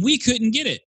 and we couldn't get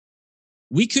it.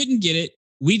 We couldn't get it.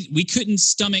 We couldn't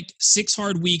stomach 6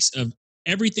 hard weeks of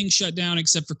everything shut down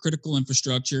except for critical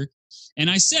infrastructure. And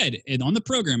I said, and on the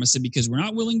program, I said, because we're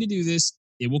not willing to do this,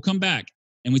 it will come back.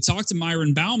 And we talked to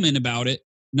Myron Bauman about it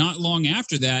not long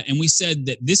after that, and we said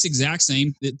that this exact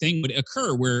same thing would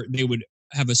occur, where they would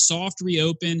have a soft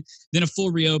reopen, then a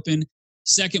full reopen.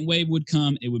 Second wave would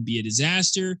come. It would be a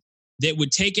disaster that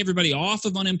would take everybody off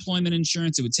of unemployment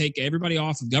insurance. It would take everybody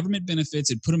off of government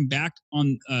benefits. It'd put them back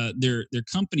on their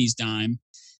company's dime.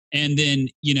 And then,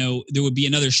 you know, there would be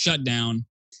another shutdown,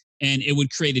 and it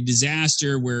would create a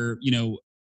disaster where, you know,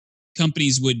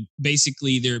 companies would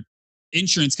basically, their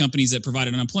insurance companies that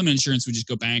provided unemployment insurance would just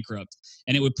go bankrupt.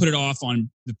 And it would put it off on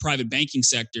the private banking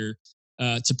sector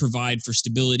to provide for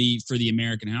stability for the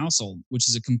American household, which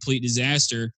is a complete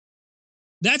disaster.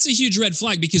 That's a huge red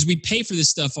flag because we pay for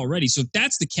this stuff already. So if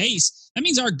that's the case, that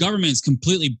means our government is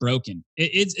completely broken.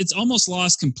 It's almost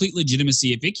lost complete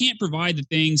legitimacy. If it can't provide the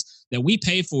things that we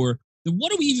pay for, then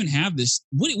what do we even have this?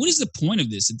 What is the point of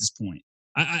this at this point?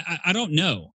 I don't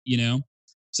know, you know?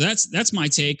 So that's my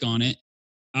take on it.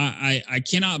 I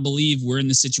cannot believe we're in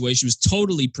this situation. It was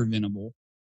totally preventable.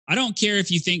 I don't care if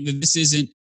you think that this isn't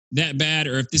that bad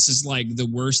or if this is like the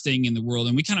worst thing in the world.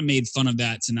 And we kind of made fun of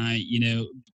that tonight, you know,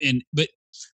 but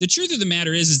the truth of the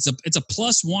matter is it's a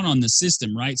 +1 on the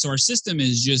system, right? So our system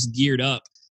is just geared up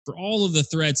for all of the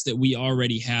threats that we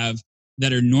already have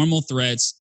that are normal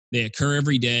threats. They occur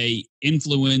every day.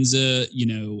 Influenza, you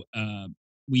know,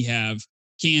 we have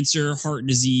cancer, heart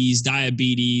disease,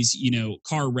 diabetes, you know,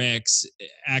 car wrecks,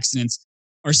 accidents.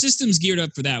 Our system's geared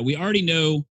up for that. We already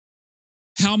know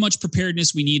how much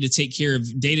preparedness we need to take care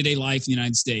of day-to-day life in the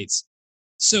United States.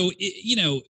 So, you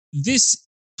know, this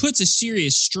puts a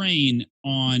serious strain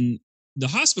on the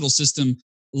hospital system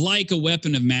like a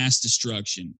weapon of mass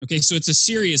destruction. Okay, so it's a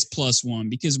serious +1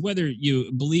 because whether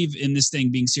you believe in this thing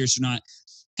being serious or not,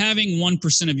 having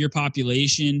 1% of your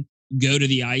population go to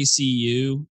the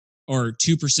ICU or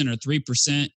 2% or 3%,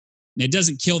 and it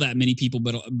doesn't kill that many people,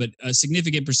 but a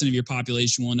significant percent of your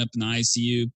population will end up in the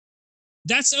ICU.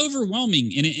 That's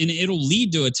overwhelming, and it'll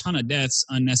lead to a ton of deaths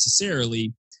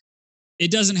unnecessarily.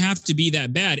 It doesn't have to be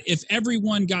that bad. If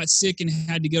everyone got sick and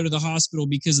had to go to the hospital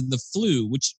because of the flu,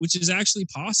 which is actually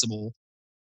possible,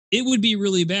 it would be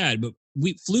really bad. But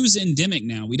flu's endemic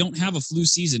now. We don't have a flu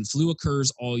season. Flu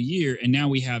occurs all year, and now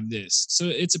we have this. So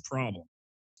it's a problem.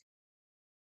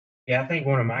 Yeah, I think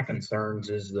one of my concerns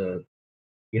is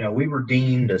we were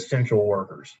deemed essential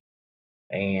workers,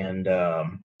 and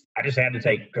I just had to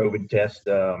take a COVID test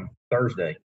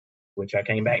Thursday, which I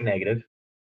came back negative.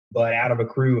 But out of a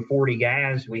crew of 40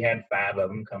 guys, we had 5 of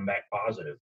them come back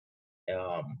positive.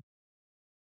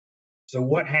 So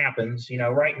what happens?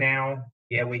 Right now,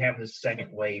 yeah, we have this second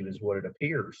wave, is what it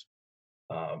appears.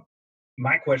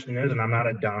 My question is, and I'm not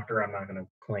a doctor, I'm not going to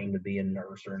claim to be a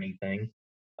nurse or anything.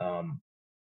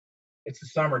 It's the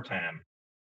summertime.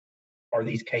 Are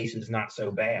these cases not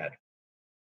so bad?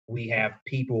 We have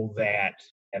people that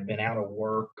have been out of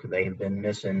work. They've been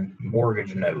missing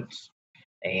mortgage notes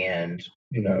and,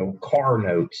 car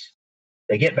notes.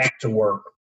 They get back to work.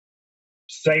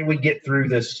 Say we get through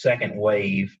this second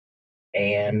wave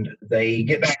and they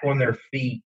get back on their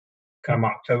feet come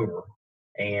October,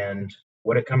 and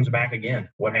what it comes back again,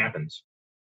 what happens?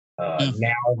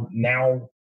 Now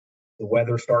the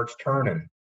weather starts turning,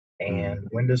 and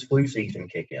when does flu season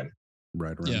kick in?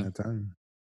 Right around that time.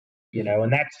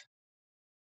 And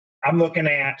I'm looking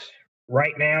at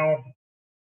right now,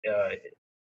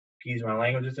 excuse my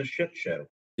language, it's a shit show.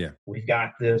 Yeah. We've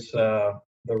got this,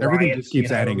 everything riots, just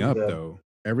keeps adding up, though.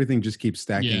 Everything just keeps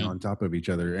stacking on top of each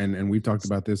other. And we've talked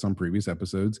about this on previous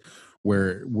episodes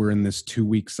where we're in this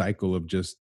 2-week cycle of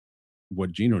just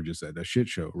what Gino just said, a shit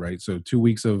show, right? So 2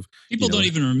 weeks of people don't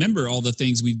even remember all the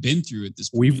things we've been through at this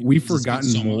point. We've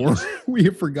forgotten more. We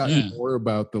have forgotten more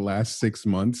about the last 6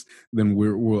 months than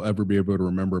we'll ever be able to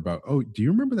remember about. Oh, do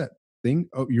you remember that thing?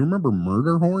 Oh, you remember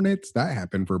murder hornets? That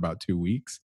happened for about 2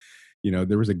 weeks.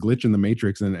 There was a glitch in the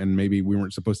matrix, and maybe we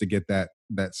weren't supposed to get that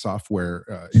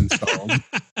software installed.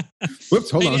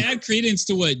 Whoops, hold on. To add credence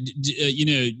to what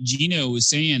Gino was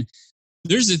saying,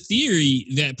 there's a theory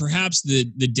that perhaps the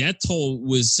death toll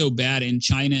was so bad in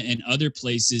China and other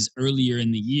places earlier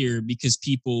in the year because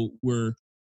people were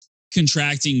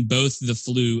contracting both the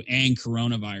flu and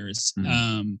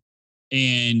coronavirus,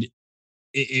 and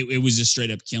it was just straight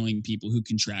up killing people who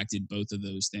contracted both of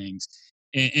those things.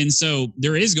 And so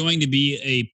there is going to be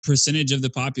a percentage of the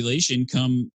population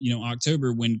come,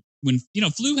 October when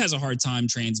flu has a hard time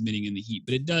transmitting in the heat,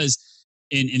 but it does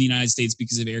in the United States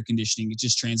because of air conditioning. It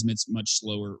just transmits much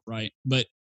slower, right? But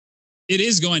it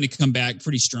is going to come back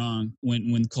pretty strong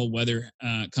when cold weather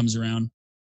comes around.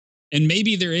 And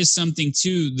maybe there is something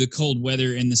to the cold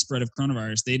weather and the spread of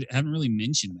coronavirus. They haven't really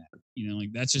mentioned that.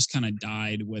 That's just kind of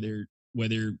died, whether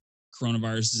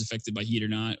coronavirus is affected by heat or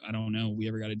not. I don't know. We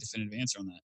ever got a definitive answer on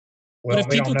that. Well, but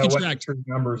if we don't know what the true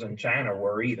numbers in China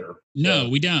were either. No,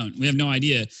 we don't. We have no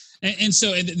idea. And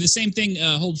so the same thing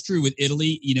holds true with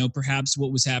Italy. Perhaps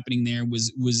what was happening there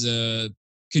was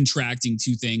contracting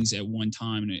 2 things at one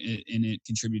time, and it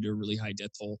contributed to a really high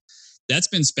death toll. That's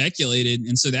been speculated,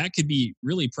 and so that could be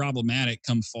really problematic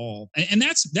come fall. And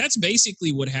that's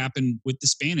basically what happened with the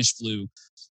Spanish flu,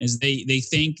 is they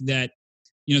think that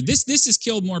this has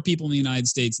killed more people in the United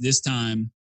States this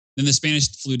time than the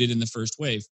Spanish flu did in the first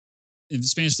wave. The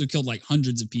Spanish flu killed like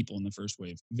hundreds of people in the first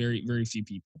wave, very, very few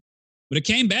people. But it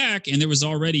came back, and there was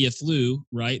already a flu,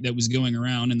 right, that was going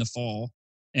around in the fall,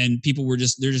 and people they're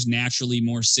just naturally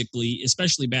more sickly,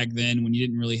 especially back then when you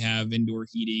didn't really have indoor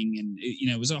heating, and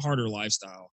it was a harder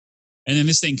lifestyle. And then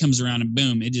this thing comes around, and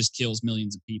boom, it just kills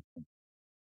millions of people.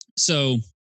 So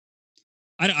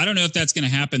I don't know if that's going to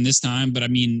happen this time, but I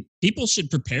mean, people should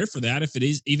prepare for that if it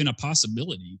is even a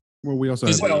possibility. Well, we also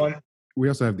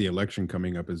have the election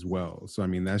coming up as well. So, I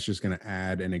mean, that's just going to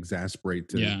add and exacerbate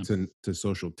to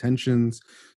social tensions,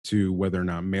 to whether or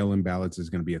not mail-in ballots is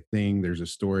going to be a thing. There's a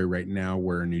story right now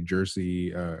where in New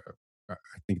Jersey, I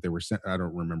think they were sent, I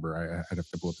don't remember. I had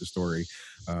to pull up the story.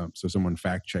 So someone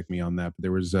fact check me on that. But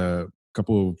there was a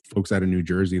couple of folks out of New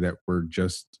Jersey that were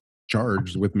just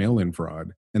charged with mail-in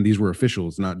fraud. And these were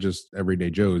officials, not just everyday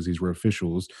Joes. These were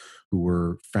officials who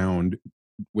were found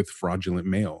with fraudulent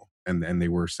mail. And they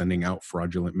were sending out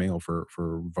fraudulent mail for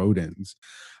vote-ins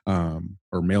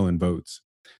or mail-in votes.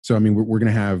 So, I mean, we're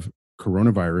going to have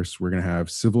coronavirus, we're going to have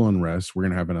civil unrest, we're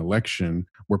going to have an election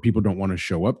where people don't want to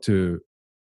show up to,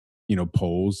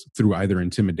 polls through either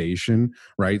intimidation,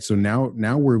 right? So now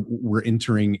we're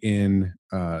entering in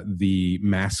the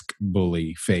mask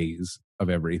bully phase of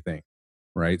everything,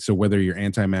 right? So whether you're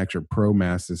anti-mask or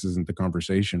pro-mask, this isn't the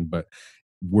conversation, but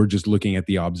we're just looking at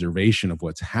the observation of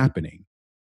what's happening.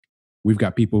 We've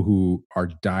got people who are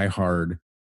diehard,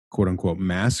 quote unquote,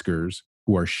 maskers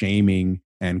who are shaming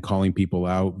and calling people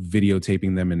out,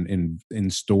 videotaping them in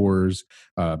stores,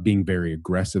 being very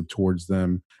aggressive towards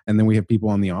them. And then we have people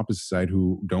on the opposite side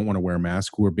who don't want to wear a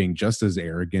mask, who are being just as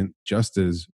arrogant, just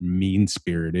as mean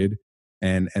spirited.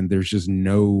 And there's just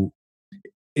no,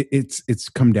 it's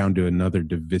come down to another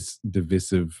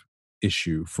divisive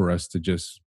issue for us to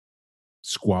just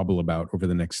squabble about over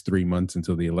the next 3 months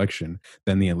until the election.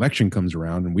 Then the election comes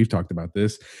around, and we've talked about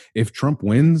this. If Trump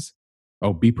wins,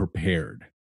 oh, be prepared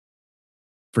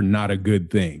for not a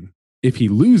good thing. If he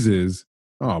loses,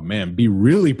 oh man, be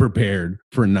really prepared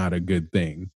for not a good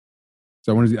thing.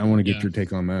 So I want to get your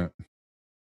take on that.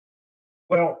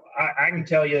 Well, I can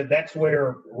tell you that's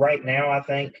where right now I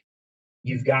think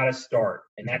you've got to start,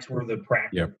 and that's where the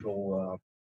practical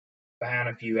buying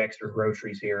a few extra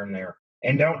groceries here and there,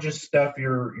 and don't just stuff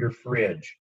your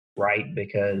fridge, right?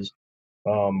 Because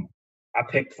I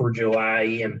picked for July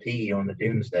EMP on the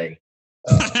doomsday.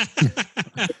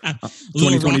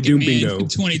 2020 doom bingo.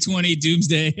 2020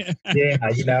 doomsday. Yeah,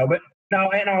 but no,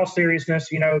 in all seriousness,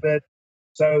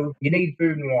 so you need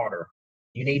food and water.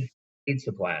 You need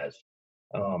supplies.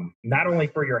 Not only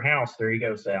for your house, there you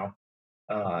go, Sal.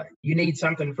 You need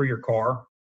something for your car.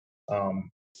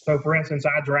 So for instance,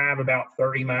 I drive about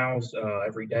 30 miles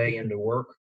every day into work,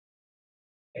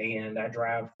 and I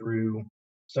drive through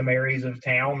some areas of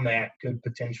town that could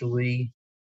potentially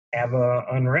have a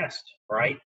unrest,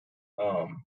 right?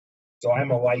 So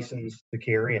I'm a license to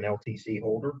carry, an LTC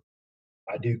holder.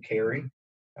 I do carry.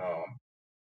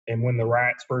 And when the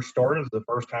riots first started, it was the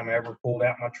first time I ever pulled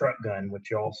out my truck gun, which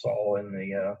y'all saw in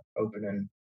the opening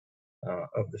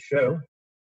of the show.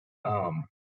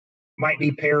 Might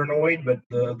be paranoid, but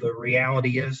the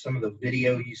reality is some of the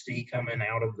video you see coming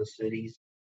out of the cities.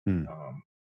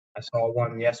 I saw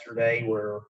one yesterday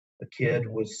where a kid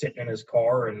was sitting in his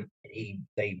car and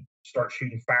they start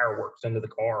shooting fireworks into the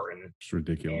car, and it's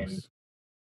ridiculous.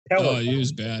 It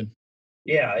was bad.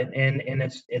 Yeah, and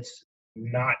it's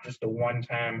not just a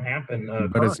one-time happen,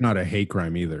 but it's not a hate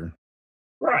crime either,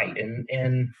 right? And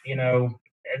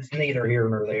it's neither here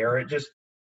nor there. It just,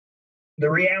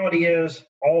 the reality is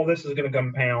all this is going to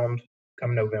compound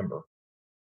come November,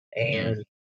 and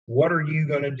what are you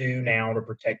going to do now to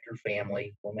protect your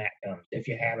family when that comes, if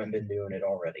you haven't been doing it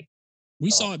already? We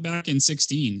saw it back in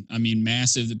 2016. I mean,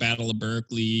 massive, the Battle of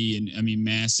Berkeley, and I mean,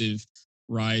 massive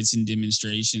riots and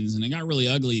demonstrations, and it got really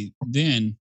ugly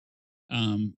then.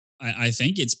 I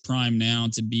think it's prime now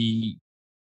to be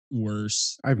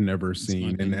worse. I've never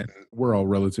seen, and we're all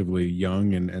relatively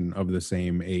young and of the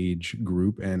same age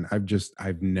group, and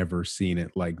I've never seen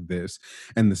it like this.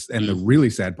 And the really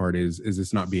sad part is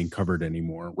it's not being covered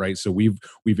anymore, right? So we've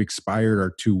expired our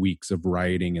 2 weeks of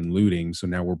rioting and looting, so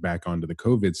now we're back onto the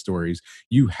COVID stories.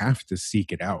 You have to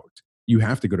seek it out. You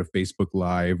have to go to Facebook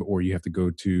Live, or you have to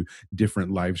go to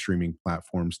different live streaming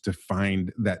platforms to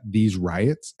find that these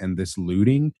riots and this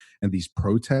looting and these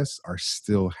protests are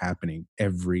still happening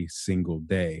every single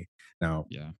day. Now,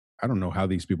 I don't know how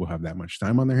these people have that much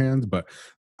time on their hands, but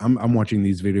I'm watching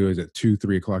these videos at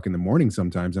 2-3 o'clock in the morning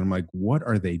sometimes, and I'm like, what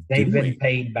are they doing? They've been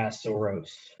paid by Soros.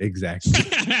 Exactly.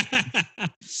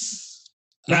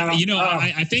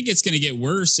 I think it's going to get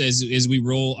worse as we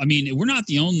roll. I mean, we're not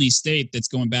the only state that's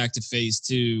going back to phase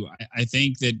 2. I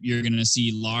think that you're going to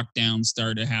see lockdowns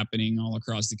start happening all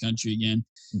across the country again.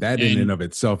 That in and of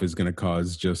itself is going to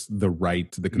cause just the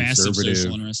right, the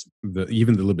conservative,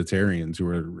 even the libertarians who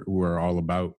are all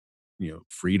about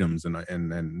freedoms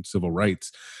and civil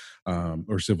rights,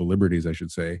 or civil liberties, I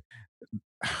should say.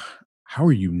 How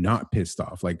are you not pissed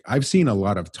off? Like, I've seen a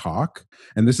lot of talk,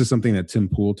 and this is something that Tim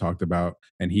Pool talked about,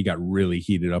 and he got really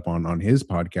heated up on his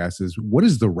podcast, is what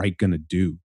is the right going to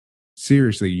do?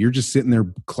 Seriously, you're just sitting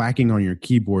there clacking on your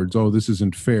keyboards. Oh, this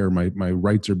isn't fair. My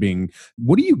rights are being,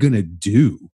 what are you going to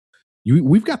do?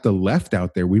 We've got the left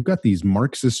out there. We've got these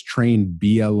Marxist trained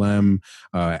BLM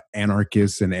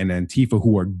anarchists and Antifa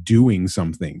who are doing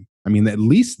something. I mean, at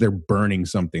least they're burning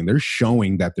something. They're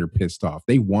showing that they're pissed off.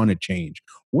 They want to change.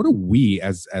 What are we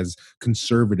as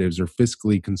conservatives or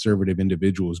fiscally conservative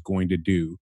individuals going to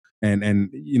do? And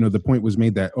the point was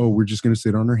made that, we're just going to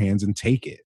sit on our hands and take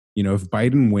it. If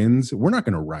Biden wins, we're not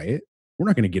going to riot. We're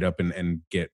not going to get up and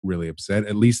get really upset.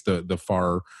 At least the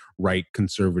far right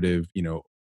conservative,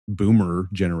 boomer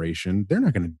generation, they're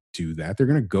not going to do that. They're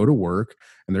going to go to work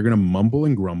and they're going to mumble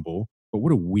and grumble. But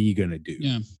what are we going to do?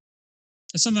 Yeah.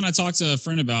 That's something I talked to a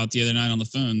friend about the other night on the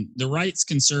phone. The right's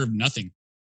conserved nothing.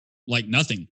 Like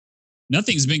nothing.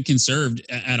 Nothing's been conserved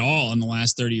at all in the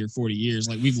last 30 or 40 years.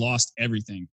 Like we've lost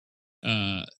everything.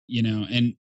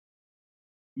 And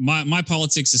my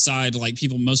politics aside, like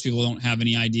most people don't have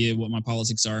any idea what my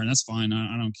politics are, and that's fine.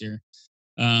 I don't care.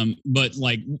 But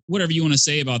like whatever you want to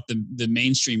say about the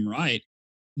mainstream right,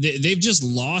 they've just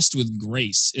lost with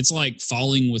grace. It's like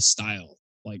falling with style,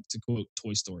 like to quote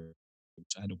Toy Story,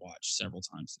 which I had to watch several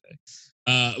times today.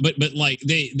 But like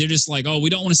they're just like, oh, we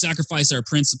don't want to sacrifice our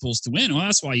principles to win. Well,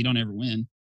 that's why you don't ever win.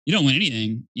 You don't win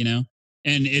anything,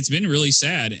 And it's been really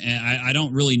sad, and I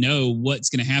don't really know what's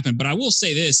going to happen. But I will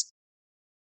say this: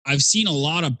 I've seen a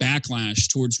lot of backlash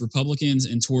towards Republicans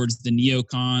and towards the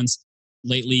neocons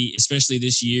lately, especially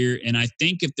this year. And I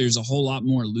think if there's a whole lot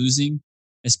more losing,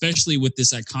 especially with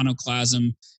this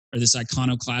iconoclasm or this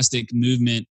iconoclastic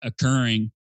movement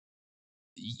occurring,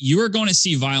 you are going to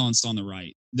see violence on the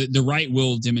right. The right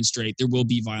will demonstrate there will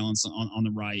be violence on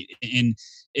the right. And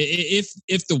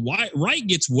if the right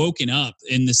gets woken up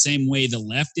in the same way the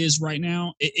left is right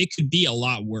now, it could be a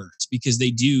lot worse because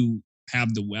they do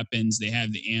have the weapons, they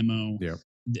have the ammo. Yeah.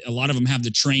 A lot of them have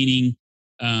the training.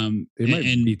 It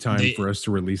might be time for us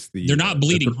to release they're not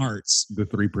bleeding hearts. The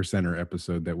 3%er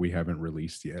episode that we haven't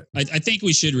released yet. I think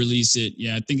we should release it.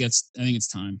 Yeah, I think it's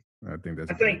time. I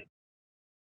think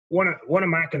one of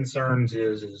my concerns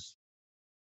is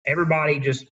everybody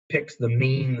just picks the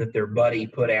meme that their buddy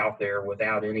put out there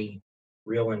without any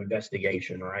real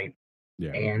investigation, right?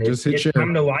 Yeah. And it's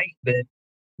come to light that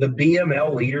the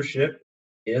BML leadership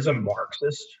is a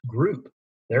Marxist group.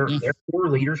 Their core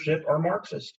leadership are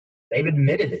Marxist. They've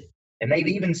admitted it. And they've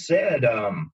even said,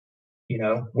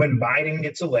 when Biden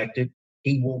gets elected,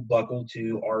 he will buckle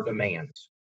to our demands.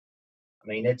 I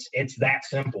mean, it's that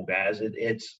simple, guys.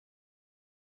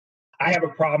 I have a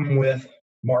problem with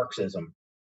Marxism.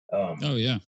 As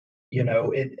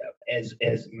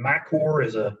my core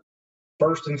is a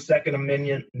First and Second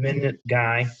Amendment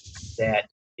guy that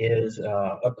is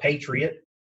a patriot,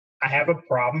 I have a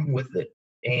problem with it.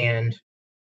 And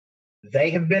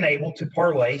they have been able to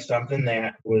parlay something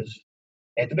that was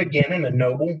at the beginning a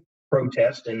noble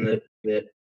protest, and that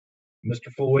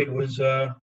Mr. Floyd was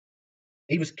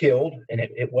he was killed, and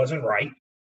it wasn't right.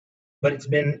 But it's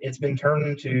been turned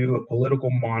into a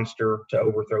political monster to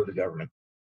overthrow the government.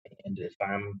 And if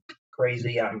I'm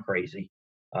crazy, I'm crazy.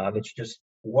 That's just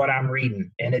what I'm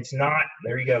reading. And it's not,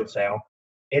 there you go, Sal.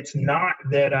 It's not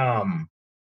that I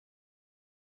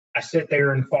sit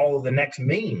there and follow the next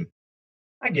meme.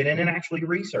 I get in and actually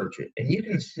research it. And you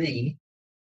can see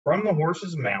from the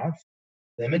horse's mouth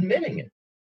them admitting it.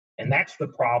 And that's the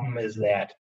problem, is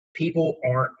that people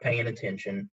aren't paying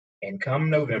attention. And come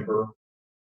November,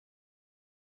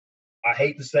 I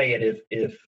hate to say it,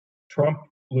 if Trump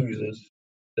loses,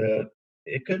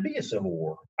 it could be a civil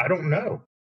war. I don't know.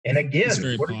 And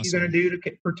again, what are you going to do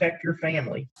to protect your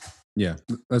family? Yeah,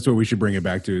 that's what we should bring it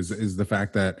back to is the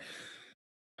fact that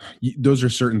those are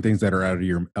certain things that are out of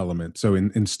your element. So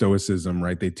in Stoicism,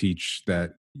 right, they teach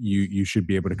that you should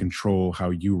be able to control how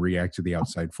you react to the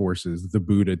outside forces. The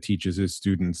Buddha teaches his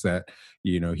students that,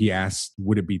 he asks,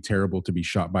 would it be terrible to be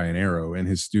shot by an arrow? And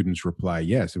his students reply,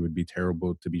 yes, it would be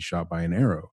terrible to be shot by an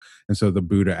arrow. And so the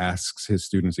Buddha asks his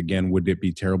students again, would it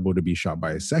be terrible to be shot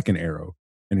by a second arrow?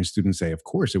 And his students say, of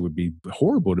course, it would be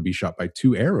horrible to be shot by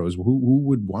two arrows. Who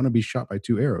would want to be shot by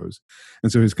two arrows?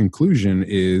 And so his conclusion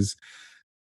is,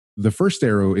 the first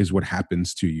arrow is what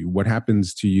happens to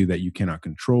you that you cannot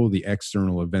control, the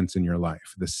external events in your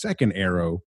life. The second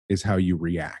arrow is how you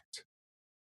react,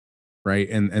 right?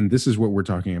 And this is what we're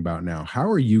talking about now. How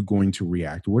are you going to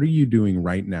react? What are you doing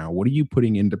right now? What are you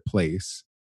putting into place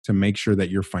to make sure that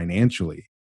you're financially,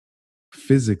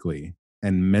 physically,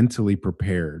 and mentally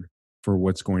prepared for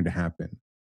what's going to happen?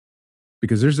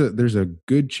 Because there's a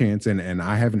good chance, and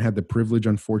I haven't had the privilege,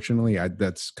 unfortunately.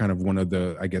 That's kind of one of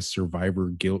the, I guess, survivor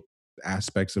guilt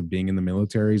aspects of being in the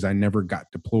military. Is I never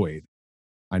got deployed.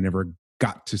 I never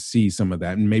got to see some of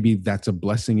that, and maybe that's a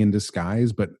blessing in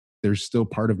disguise. But there's still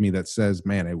part of me that says,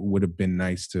 man, it would have been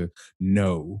nice to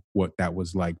know what that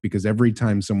was like. Because every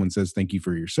time someone says thank you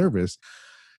for your service,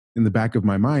 in the back of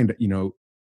my mind,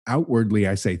 outwardly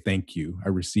I say thank you. I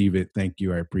receive it. Thank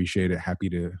you. I appreciate it. Happy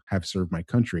to have served my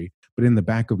country. But in the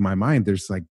back of my mind, there's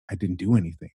like, I didn't do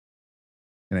anything.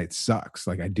 And it sucks.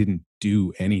 Like, I didn't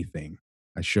do anything.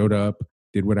 I showed up,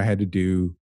 did what I had to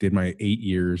do, did my 8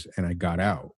 years, and I got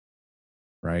out.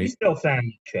 Right? You still sign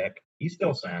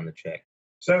the check.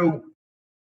 So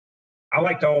I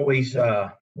like to always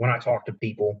when I talk to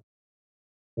people,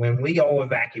 when we all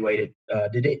evacuated,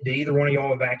 did either one of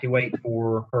y'all evacuate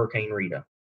for Hurricane Rita?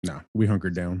 No, we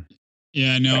hunkered down.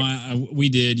 Yeah, no, Okay. we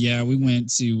did. Yeah, we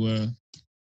went to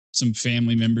some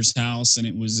family member's house, and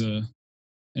it was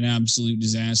an absolute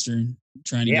disaster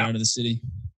trying to get Yeah. out of the city.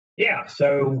 Yeah.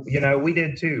 So, we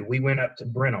did too. We went up to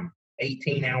Brenham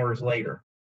 18 hours later.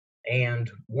 And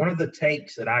one of the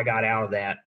takes that I got out of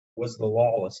that was the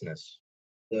lawlessness,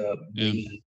 the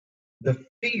Yeah. the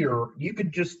fear. You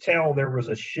could just tell there was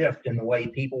a shift in the way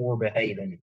people were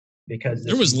behaving because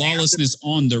There was lawlessness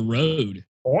on the road.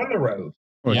 on the road.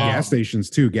 Well, Yeah. gas stations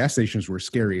too. Gas stations were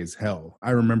scary as hell.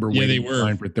 I remember Yeah, they waiting in were.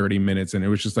 line for 30 minutes, and it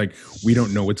was just like, we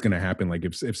don't know what's going to happen. Like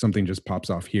if something just pops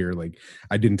off here, like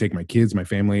I didn't take my kids, my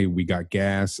family, we got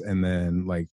gas, and then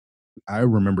like I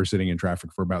remember sitting in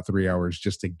traffic for about 3 hours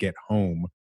just to get home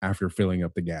after filling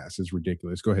up the gas. It's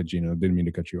ridiculous. Go ahead, Gino. Didn't mean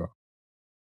to cut you off.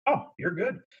 Oh, you're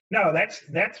good. No,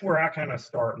 that's where I kind of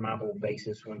start my whole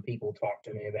basis when people talk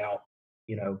to me about,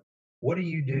 what do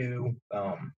you do?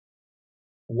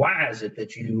 Why is it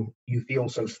that you feel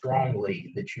so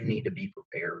strongly that you need to be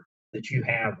prepared, that you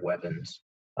have weapons?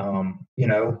 And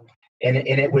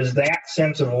it was that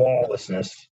sense of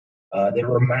lawlessness that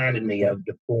reminded me of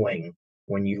deploying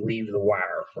when you leave the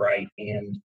wire, right?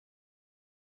 And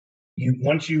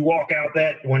once you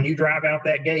when you drive out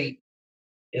that gate,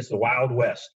 it's the Wild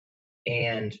West.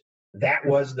 And that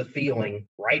was the feeling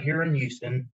right here in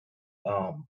Houston.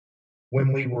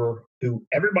 When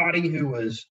everybody who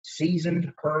was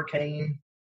seasoned hurricane,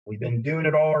 we've been doing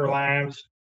it all our lives.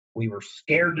 We were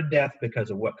scared to death because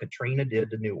of what Katrina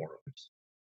did to New Orleans.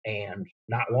 And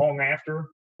not long after,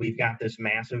 we've got this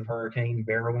massive hurricane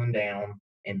barreling down,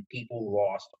 and people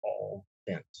lost all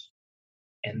sense.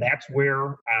 And that's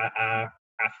where I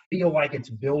feel like it's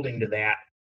building to that.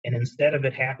 And instead of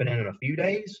it happening in a few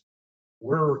days,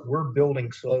 we're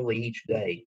building slowly each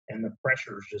day, and the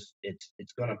pressure's just it's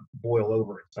going to boil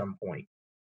over at some point.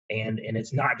 And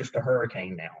it's not just a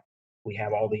hurricane now. We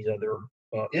have all these other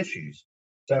issues.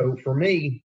 So for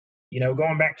me,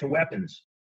 going back to weapons,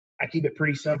 I keep it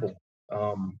pretty simple.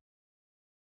 I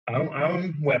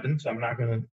own weapons. I'm not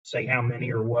going to say how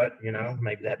many or what.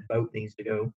 Maybe that boat needs to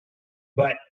go,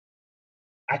 but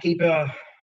I keep a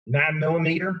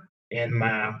 9mm in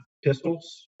my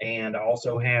pistols, and I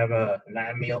also have a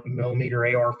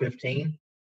 9mm AR-15,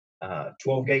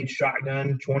 12 gauge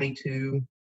shotgun, 22,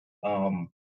 and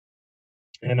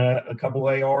a couple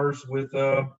ARs with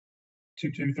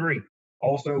 223.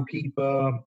 Also keep,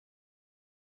 I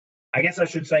guess I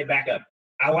should say back up.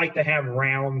 I like to have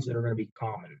rounds that are going to be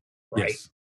common, right? Yes.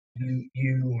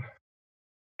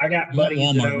 I got buddies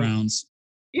Walmart rounds.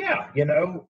 Yeah,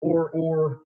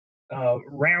 or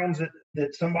rounds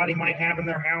that somebody might have in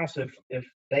their house if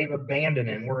they've abandoned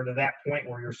and we're to that point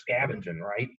where you're scavenging,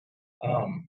 right?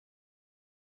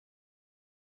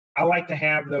 I like to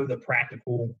have though the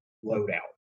practical loadout.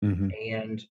 Mm-hmm.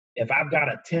 And if I've got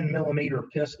a 10mm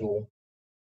pistol,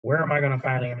 where am I going to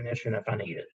find ammunition if I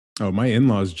need it? Oh, my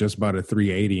in-laws just bought a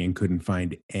 380 and couldn't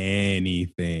find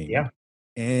anything. Yeah.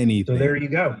 Anything. So there you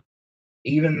go.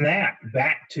 Even that,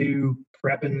 back to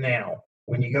prepping now.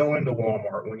 When you go into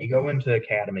Walmart, when you go into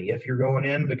Academy, if you're going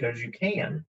in because you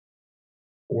can,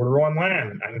 order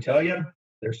online. I can tell you,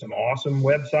 there's some awesome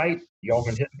websites. Y'all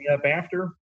can hit me up after.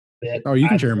 Oh, you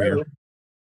can share them here.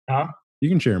 Huh? You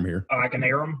can share them here. I can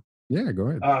air them. Yeah, go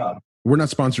ahead. We're not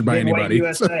sponsored by Midway anybody.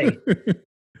 USA.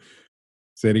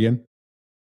 Say it again.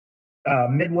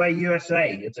 Midway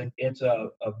USA. It's a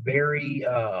very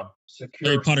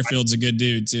secure. Larry Potterfield's a good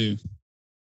dude too.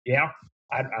 Yeah,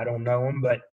 I don't know him,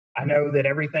 but I know that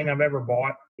everything I've ever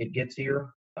bought, it gets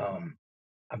here.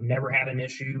 I've never had an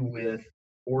issue with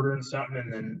ordering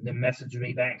something and then messaging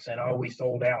me back saying, "Oh, we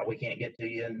sold out. We can't get to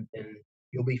you, and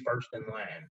you'll be first in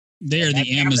line." They are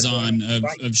the Amazon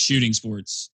of shooting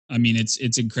sports. I mean,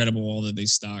 it's incredible all that they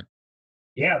stock.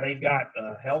 Yeah, they've got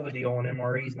a hell of a deal on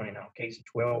MREs right now. Case of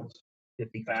 12s,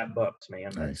 $55,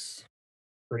 man. Nice.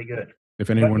 Pretty good. If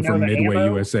anyone from Midway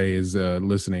USA is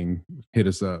listening, hit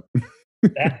us up.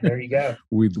 There you go.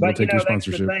 We'll take your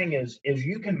sponsorship. That's the thing is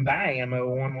you can buy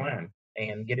ammo online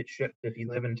and get it shipped if you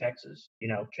live in Texas.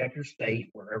 Check your state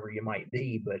wherever you might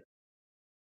be. But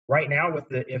right now,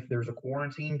 if there's a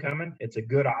quarantine coming, it's a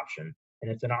good option, and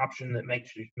it's an option that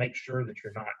makes sure that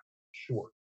you're not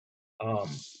short.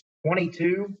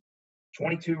 22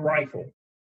 rifle,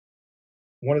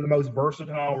 one of the most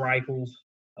versatile rifles,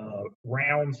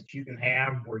 rounds that you can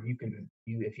have where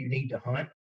if you need to hunt.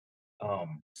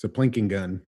 It's a plinking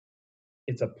gun.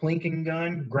 It's a plinking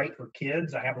gun, great for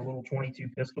kids. I have a little 22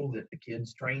 pistol that the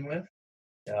kids train with.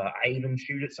 I even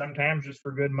shoot it sometimes just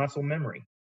for good muscle memory,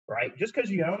 right? Just because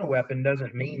you own a weapon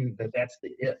doesn't mean that that's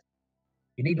the it.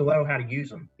 You need to know how to use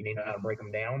them. You need to know how to break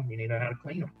them down. You need to know how to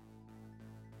clean them.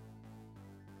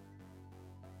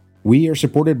 We are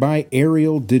supported by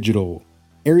Aerial Digital.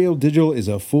 Aerial Digital is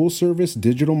a full-service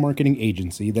digital marketing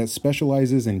agency that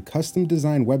specializes in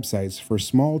custom-designed websites for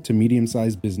small to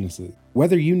medium-sized businesses.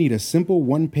 Whether you need a simple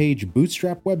one-page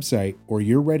bootstrap website or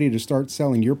you're ready to start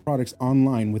selling your products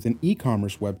online with an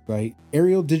e-commerce website,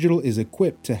 Aerial Digital is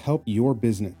equipped to help your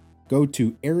business. Go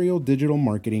to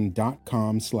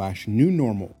aerialdigitalmarketing.com/new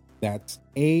normal. That's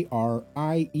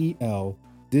ARIEL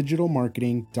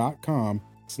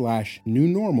digitalmarketing.com/new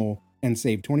normal and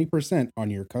save 20% on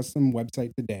your custom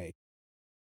website today.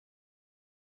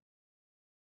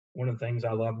 One of the things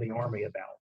I love the Army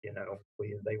about, they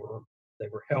were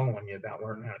hell on you about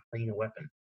learning how to clean a weapon.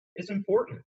 It's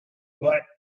important, but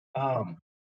are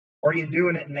you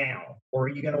doing it now, or are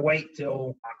you going to wait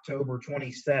till October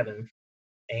 27th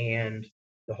and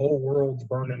the whole world's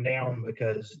burning down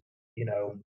because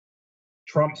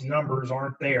Trump's numbers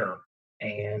aren't there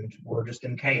and we're just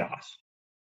in chaos?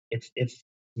 It's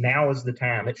now is the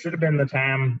time. It should have been the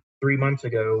time 3 months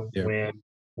ago when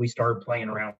we started playing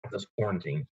around with this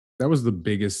quarantine. That was the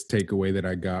biggest takeaway that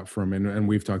I got from, and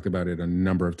we've talked about it a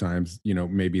number of times.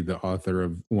 Maybe the author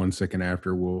of 1 Second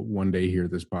After will one day hear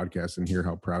this podcast and hear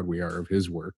how proud we are of his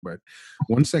work. But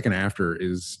 1 Second After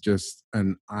is just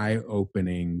an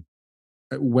eye-opening,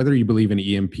 whether you believe in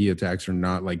EMP attacks or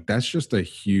not, like that's just a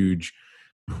huge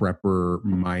prepper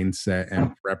mindset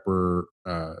and prepper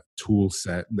tool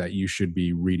set that you should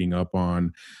be reading up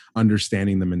on,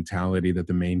 understanding the mentality that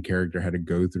the main character had to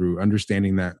go through,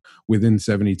 understanding that within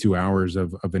 72 hours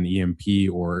of an EMP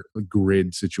or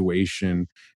grid situation,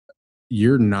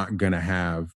 you're not going to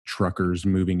have truckers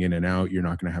moving in and out. You're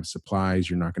not going to have supplies.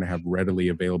 You're not going to have readily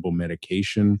available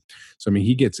medication. So, I mean,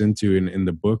 he gets into in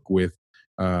the book with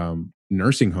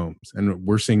nursing homes, and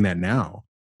we're seeing that now.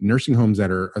 Nursing homes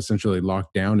that are essentially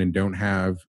locked down and don't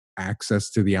have access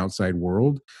to the outside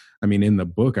world. I mean, in the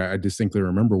book, I distinctly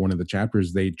remember one of the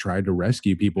chapters, they tried to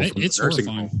rescue people from the nursing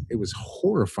home. It was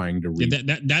horrifying to read.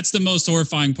 Yeah, that's the most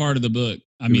horrifying part of the book.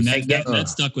 I mean, that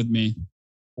stuck with me.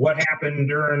 What happened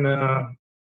during our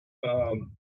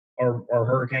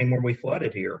hurricane where we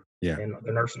flooded here? Yeah. In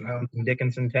the nursing homes in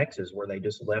Dickinson, Texas, where they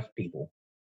just left people.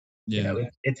 Yeah.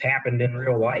 It's happened in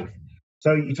real life.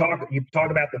 So you talk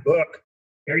about the book.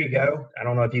 Here you go. I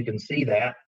don't know if you can see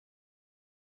that.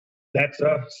 That's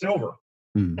silver.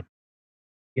 Hmm.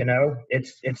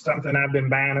 It's something I've been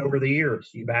buying over the years.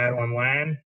 You buy it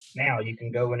online. Now you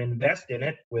can go and invest in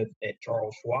it at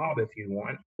Charles Schwab if you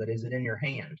want, but is it in your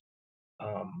hand?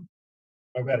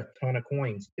 I've got a ton of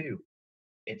coins too.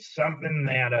 It's something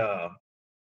that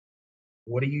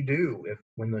what do you do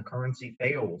when the currency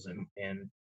fails and you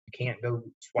can't go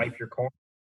swipe your card?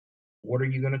 What are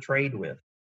you going to trade with?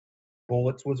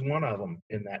 Bullets was one of them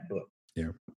in that book.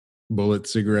 Yeah.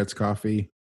 Bullets, cigarettes, coffee,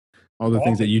 all the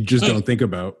things that you just don't think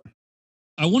about.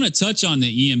 I want to touch on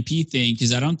the EMP thing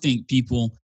because I don't think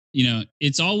people,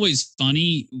 it's always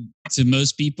funny to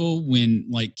most people when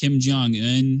like Kim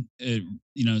Jong-un,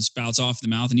 spouts off the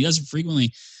mouth, and he does it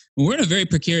frequently. We're in a very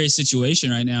precarious situation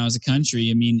right now as a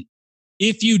country. I mean,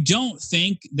 if you don't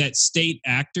think that state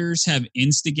actors have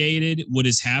instigated what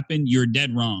has happened, you're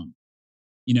dead wrong.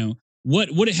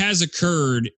 What has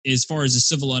occurred as far as the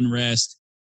civil unrest,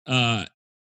 and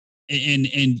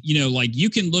like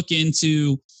you can look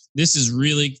into, this is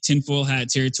really tinfoil hat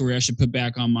territory. I should put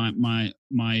back on my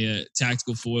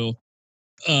tactical foil.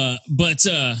 But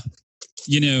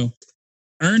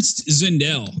Ernst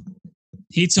Zundel,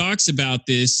 he talks about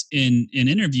this in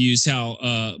interviews,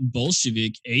 how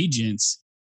Bolshevik agents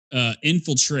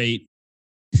infiltrate.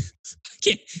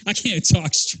 I can't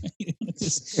talk straight on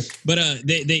this, but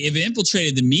they have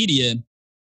infiltrated the media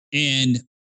and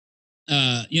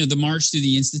the march through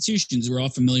the institutions. We're all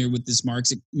familiar with this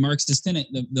Marxist tenet,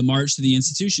 the march to the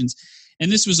institutions,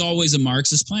 and this was always a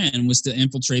Marxist plan, was to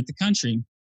infiltrate the country.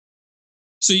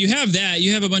 So you have that.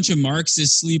 You have a bunch of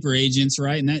Marxist sleeper agents,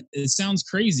 right? And that it sounds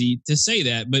crazy to say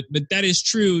that, but that is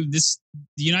true. The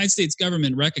United States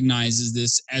government recognizes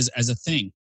this as a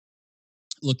thing.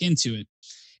 Look into it.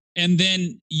 And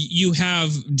then you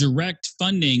have direct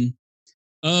funding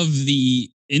of the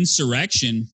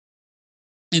insurrection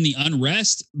and the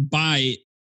unrest by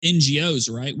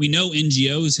NGOs, right? We know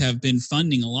NGOs have been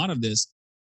funding a lot of this.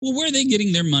 Well, where are they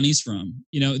getting their monies from?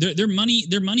 Their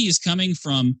money is coming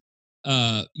from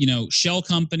shell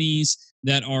companies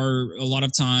that are a lot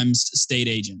of times state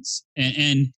agents,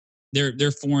 and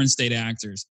they're foreign state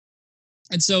actors.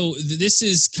 And so this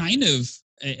is kind of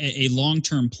a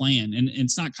long-term plan, and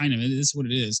it's not kind of, it is what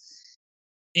it is.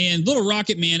 And Little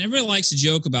Rocket Man, everybody likes to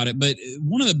joke about it, but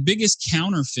one of the biggest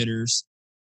counterfeiters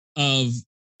of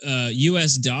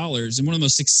U.S. dollars and one of the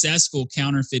most successful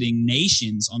counterfeiting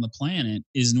nations on the planet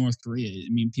is North Korea. I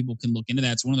mean, people can look into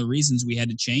that. It's one of the reasons we had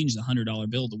to change the $100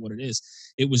 bill to what it is.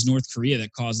 It was North Korea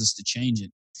that caused us to change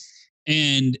it.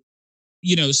 And,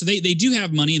 so they do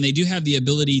have money and they do have the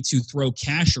ability to throw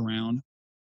cash around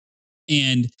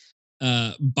and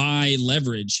buy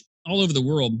leverage all over the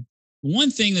world.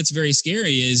 One thing that's very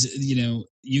scary is,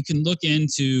 you can look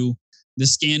into the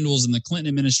scandals in the Clinton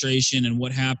administration and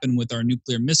what happened with our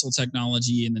nuclear missile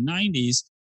technology in the 90s.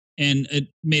 And it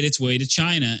made its way to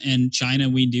China. And China,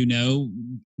 we do know,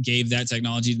 gave that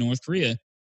technology to North Korea.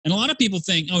 And a lot of people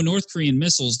think, oh, North Korean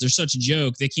missiles, they're such a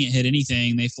joke. They can't hit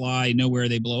anything. They fly nowhere.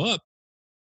 They blow up.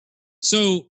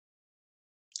 So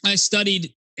I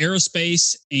studied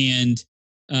aerospace and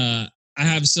I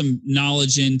have some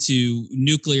knowledge into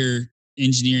nuclear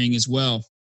engineering as well.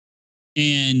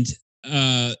 And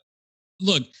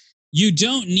look, you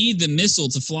don't need the missile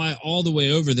to fly all the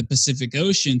way over the Pacific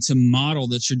Ocean to model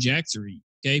the trajectory.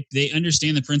 Okay. They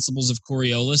understand the principles of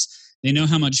Coriolis. They know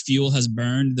how much fuel has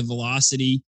burned, the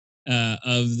velocity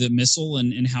of the missile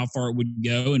and how far it would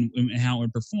go and how it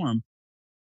would perform.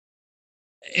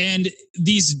 And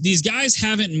these guys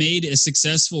haven't made a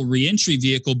successful reentry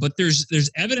vehicle, but there's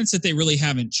evidence that they really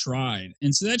haven't tried.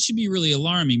 And so that should be really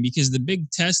alarming, because the big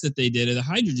test that they did of the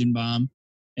hydrogen bomb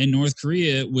in North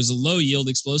Korea was a low yield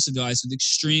explosive device with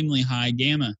extremely high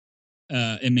gamma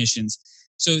emissions.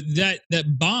 So that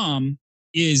bomb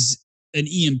is an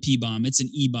EMP bomb. It's an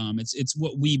E-bomb. It's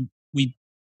what we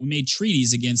made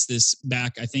treaties against this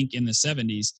back, I think, in the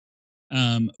 70s.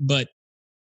 But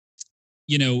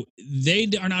they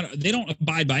don't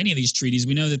abide by any of these treaties.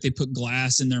 We know that they put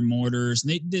glass in their mortars.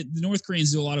 And the North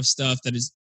Koreans do a lot of stuff that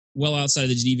is well outside of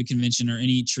the Geneva Convention or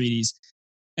any treaties.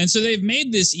 And so they've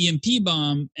made this EMP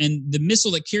bomb, and the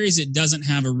missile that carries it doesn't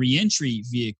have a reentry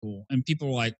vehicle. And people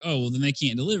are like, oh, well, then they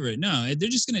can't deliver it. No, they're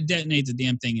just going to detonate the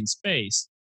damn thing in space.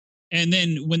 And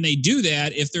then when they do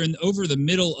that, if they're over the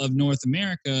middle of North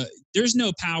America, there's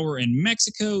no power in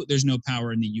Mexico. There's no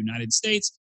power in the United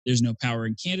States. There's no power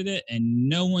in Canada, and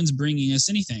no one's bringing us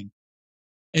anything,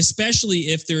 especially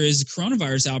if there is a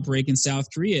coronavirus outbreak in South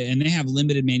Korea and they have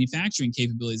limited manufacturing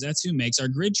capabilities. That's who makes our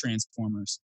grid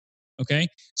transformers. Okay.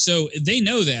 So they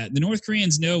know that. The North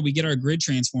Koreans know we get our grid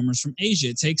transformers from Asia.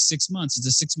 It takes 6 months.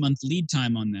 It's a 6-month lead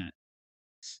time on that.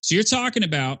 So you're talking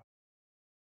about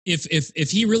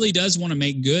if he really does want to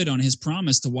make good on his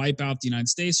promise to wipe out the United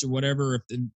States or whatever,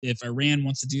 if Iran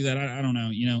wants to do that, I don't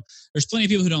know. There's plenty of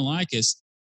people who don't like us.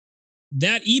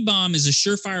 That E-bomb is a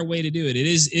surefire way to do it. It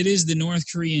is the North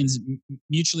Koreans'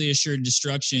 mutually assured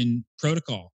destruction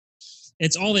protocol.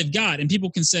 It's all they've got. And people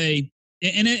can say,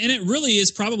 and it really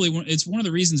is probably it's one of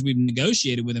the reasons we've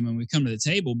negotiated with him when we come to the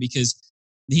table, because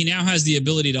he now has the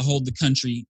ability to hold the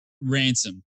country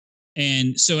ransom.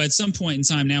 And so at some point in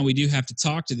time now, we do have to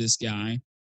talk to this guy.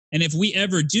 And if we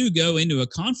ever do go into a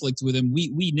conflict with him,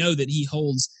 we know that he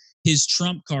holds his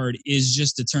trump card is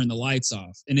just to turn the lights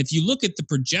off. And if you look at the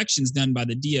projections done by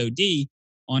the DOD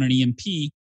on an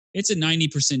EMP, it's a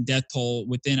 90% death toll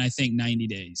within, I think, 90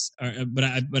 days.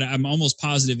 But I'm almost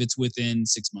positive it's within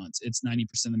 6 months. It's 90%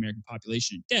 of the American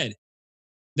population dead.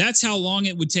 That's how long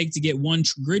it would take to get one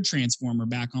grid transformer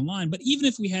back online. But even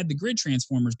if we had the grid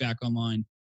transformers back online,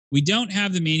 we don't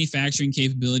have the manufacturing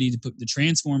capability to put the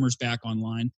transformers back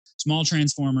online, small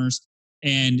transformers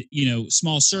and,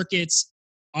 small circuits,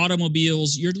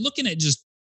 automobiles. You're looking at just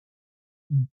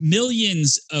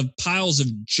millions of piles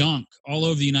of junk all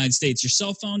over the United States. Your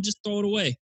cell phone, just throw it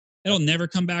away. It'll never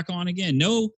come back on again.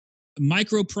 No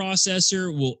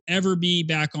microprocessor will ever be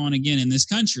back on again in this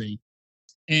country.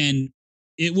 And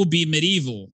it will be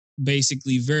medieval,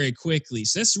 basically, very quickly.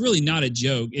 So that's really not a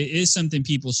joke. It is something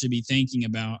people should be thinking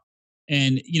about.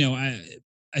 And,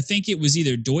 I think it was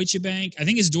either Deutsche Bank. I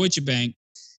think it's Deutsche Bank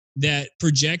that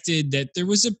projected that there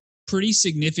was a pretty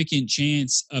significant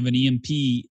chance of an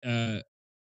EMP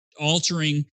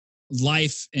altering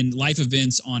life and life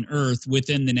events on Earth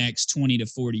within the next 20 to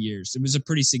 40 years. It was a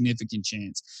pretty significant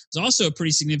chance. It's also a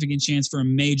pretty significant chance for a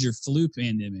major flu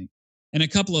pandemic and a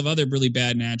couple of other really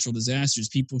bad natural disasters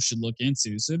people should look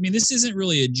into. So, this isn't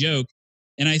really a joke.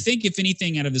 And I think, if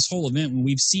anything, out of this whole event, when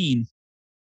we've seen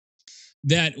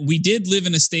that we did live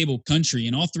in a stable country,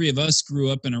 and all three of us grew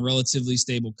up in a relatively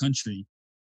stable country,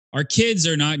 our kids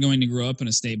are not going to grow up in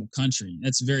a stable country.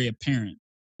 That's very apparent.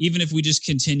 Even if we just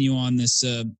continue on this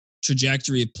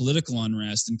trajectory of political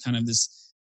unrest and kind of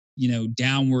this,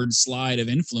 downward slide of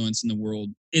influence in the world,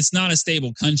 it's not a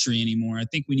stable country anymore. I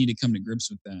think we need to come to grips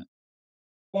with that.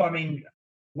 Well,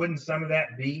 wouldn't some of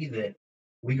that be that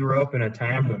we grew up in a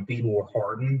time when people were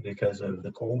hardened because of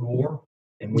the Cold War,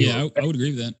 and I would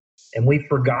agree with that. and we've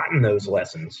forgotten those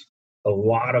lessons. A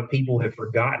lot of people have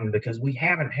forgotten because we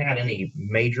haven't had any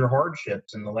major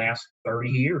hardships in the last 30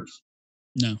 years.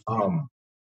 No.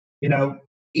 You know,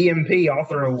 EMP, I'll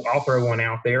throw one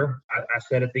out there. I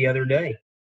said it the other day.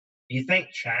 Do you think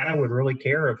China would really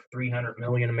care if 300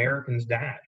 million Americans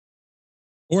died?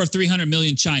 Or if 300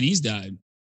 million Chinese died?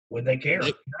 Would they care?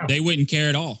 They, No. they wouldn't care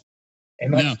at all.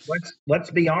 And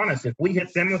let's be honest. If we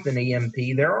hit them with an EMP,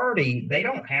 they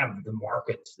don't have the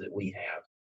markets that we have.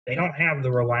 They don't have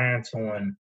the reliance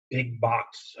on big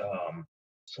box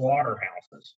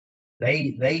slaughterhouses.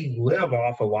 They live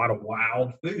off a lot of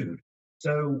wild food,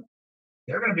 so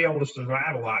they're going to be able to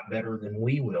survive a lot better than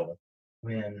we will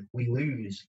when we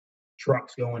lose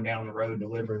trucks going down the road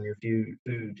delivering your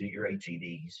food to your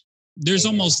HEDs. There's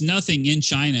almost nothing in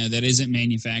China that isn't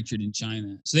manufactured in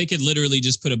China. So they could literally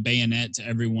just put a bayonet to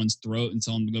everyone's throat and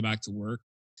tell them to go back to work,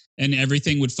 and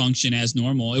everything would function as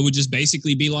normal. It would just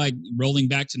basically be like rolling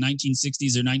back to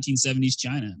 1960s or 1970s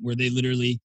China, where they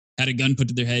literally had a gun put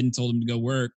to their head and told them to go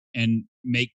work and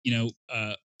make,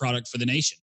 product for the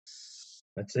nation.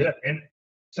 That's it. And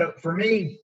so for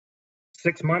me,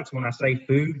 6 months, when I say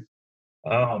food,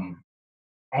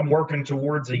 I'm working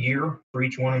towards a year for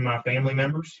each one of my family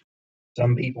members.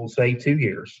 Some people say 2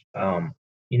 years.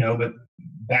 But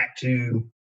back to,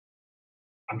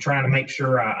 I'm trying to make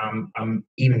sure I'm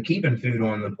even keeping food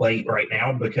on the plate right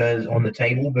now, because on the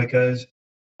table, because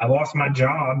I lost my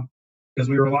job because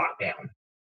we were locked down,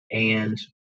 and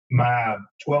my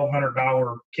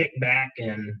 $1,200 kickback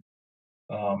and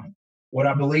what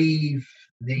I believe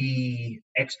the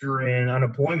extra in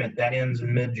unemployment that ends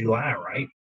in mid-July, right?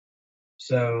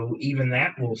 So even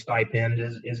that little stipend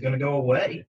is going to go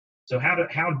away. So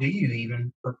how do you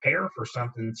even prepare for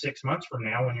something 6 months from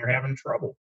now when you're having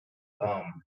trouble?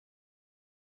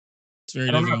 It's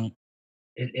very difficult.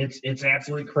 It's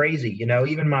absolutely crazy.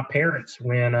 Even my parents,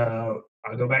 when I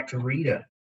go back to Rita,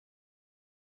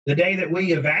 the day that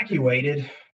we evacuated,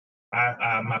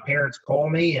 my parents call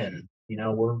me, and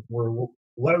we're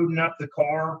loading up the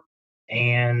car,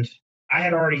 and I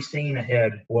had already seen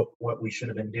ahead what we should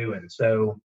have been doing.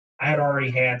 So I had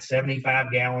already had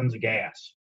 75 gallons of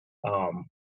gas from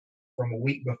a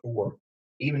week before,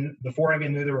 even before I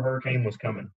even knew the hurricane was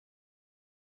coming.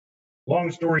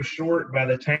 Long story short, by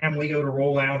the time we go to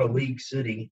roll out of League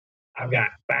City, I've got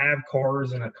 5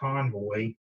 cars in a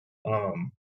convoy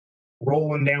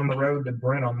rolling down the road to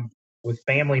Brenham with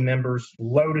family members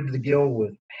loaded to the gill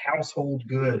with household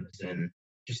goods and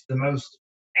just the most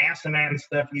asinine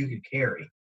stuff you could carry.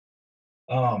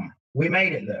 We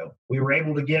made it, though. We were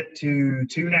able to get to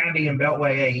 290 and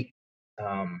Beltway 8.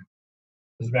 It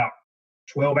was about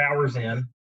 12 hours in.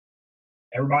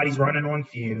 Everybody's running on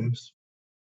fumes.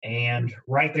 And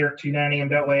right there at 290 and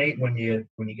Beltway 8, when you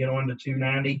get onto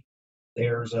 290,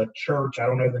 there's a church. I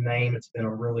don't know the name. It's been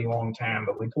a really long time.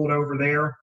 But we pulled over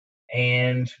there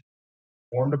and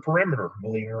formed a perimeter,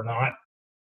 believe it or not.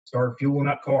 Started fueling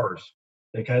up cars,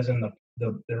 because in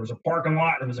there was a parking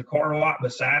lot. There was a car lot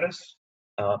beside us.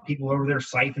 People over there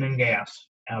siphoning gas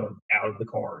out of the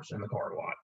cars in the car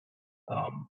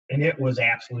lot. And it was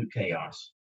absolute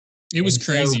chaos. It was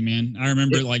crazy, man. I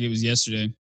remember it like it was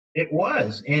yesterday. It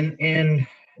was. And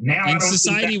now and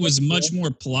society was much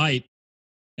more polite,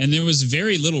 and there was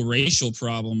very little racial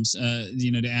problems,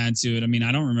 to add to it. I mean,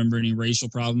 I don't remember any racial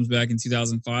problems back in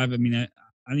 2005. I mean, I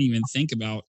didn't even think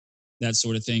about that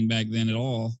sort of thing back then at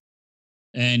all.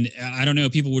 And I don't know,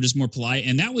 people were just more polite.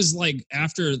 And that was like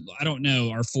after, I don't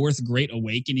know, our 4th great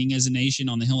awakening as a nation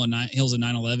on the hills of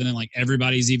 9/11, and like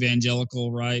everybody's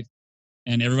evangelical, right?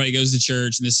 And everybody goes to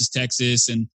church, and this is Texas,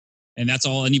 and that's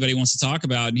all anybody wants to talk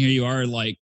about. And here you are,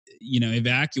 like,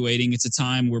 evacuating. It's a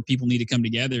time where people need to come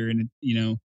together, and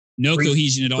no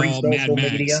cohesion at all. Mad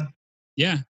Max. Media.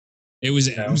 Yeah, it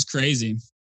was crazy.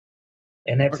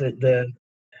 And that's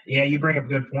you bring up a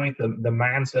good point. The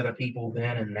mindset of people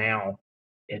then and now,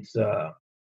 it's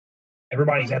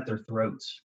everybody's at their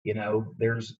throats.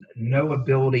 There's no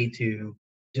ability to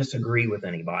disagree with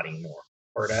anybody anymore,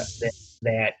 or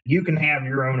that you can have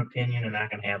your own opinion and I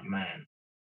can have mine.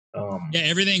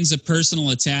 Everything's a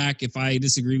personal attack. If I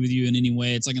disagree with you in any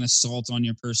way, it's like an assault on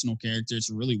your personal character. It's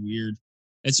really weird.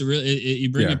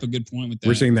 You bring up a good point with that.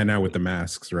 We're seeing that now with the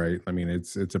masks, right? I mean,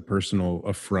 it's a personal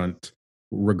affront,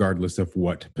 regardless of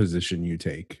what position you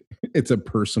take. It's a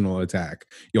personal attack.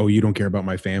 You don't care about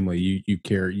my family. You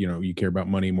care about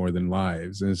money more than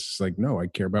lives. And it's just like, no, I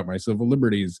care about my civil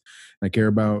liberties. I care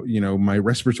about, my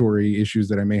respiratory issues,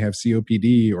 that I may have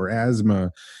COPD or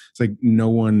asthma. It's like no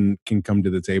one can come to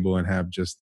the table and have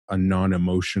just a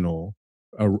non-emotional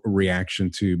a reaction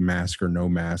to mask or no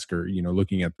mask, or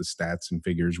looking at the stats and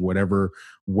figures, whatever,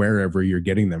 wherever you're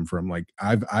getting them from. Like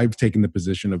I've taken the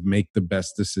position of make the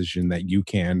best decision that you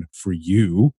can for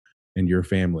you and your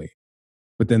family.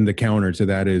 But then the counter to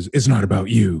that is, it's not about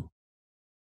you.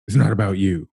 It's not about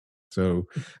you. So,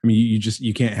 I mean,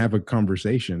 you can't have a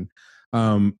conversation.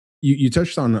 You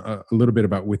touched on a little bit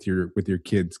about with your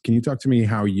kids. Can you talk to me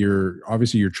how you're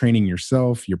training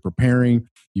yourself, you're preparing,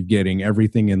 you're getting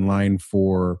everything in line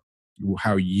for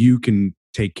how you can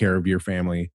take care of your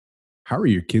family. How are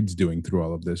your kids doing through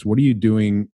all of this? What are you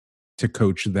doing to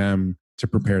coach them, to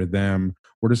prepare them?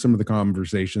 What are some of the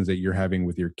conversations that you're having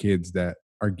with your kids that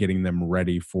are getting them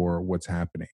ready for what's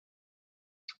happening?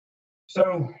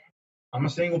 So I'm a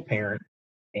single parent,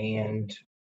 and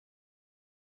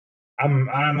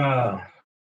I'm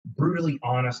brutally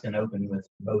honest and open with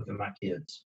both of my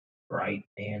kids, right?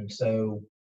 And so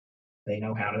they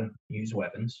know how to use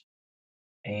weapons,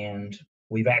 and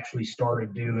we've actually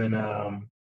started doing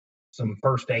some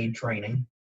first aid training.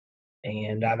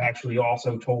 And I've actually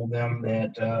also told them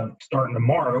that starting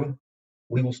tomorrow,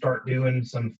 we will start doing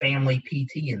some family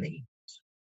PT in the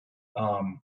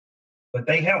um, but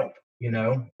they help,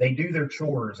 they do their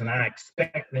chores, and I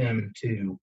expect them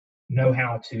to know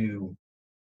how to.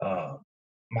 Uh,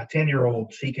 my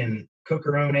 10-year-old, she can cook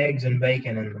her own eggs and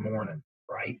bacon in the morning,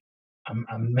 right?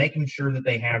 I'm making sure that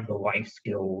they have the life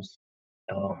skills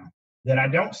um, that I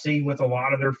don't see with a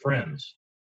lot of their friends.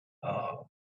 Uh,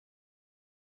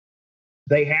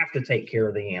 they have to take care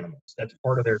of the animals. That's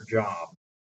part of their job,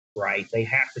 right? They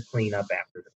have to clean up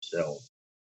after themselves.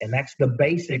 And that's the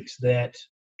basics that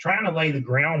trying to lay the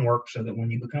groundwork so that when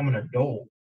you become an adult,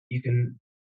 you can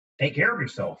take care of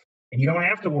yourself and you don't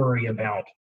have to worry about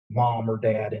mom or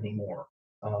dad anymore.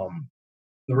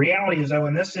 The reality is, though,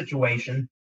 in this situation,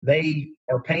 they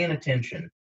are paying attention,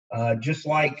 just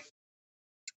like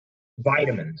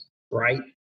vitamins, right?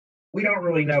 We don't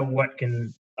really know what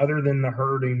can, other than the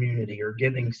herd immunity or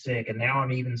getting sick. And now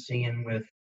I'm even seeing with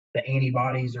the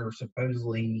antibodies are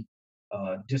supposedly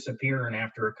disappearing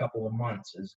after a couple of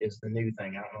months is the new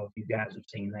thing. I don't know if you guys have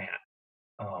seen that.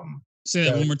 Say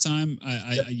that one more time.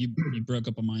 You broke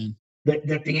up on my end.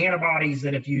 That the antibodies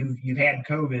that if you've had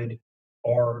COVID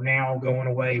are now going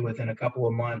away within a couple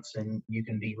of months, and you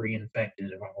can be reinfected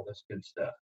and all this good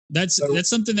stuff. That's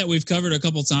something that we've covered a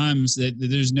couple times, that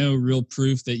there's no real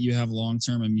proof that you have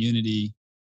long-term immunity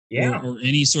or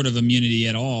any sort of immunity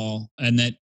at all. And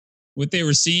that what they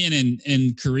were seeing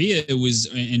in Korea, it was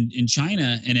in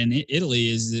China and in Italy,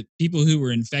 is that people who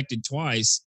were infected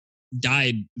twice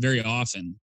died very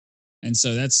often. And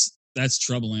so that's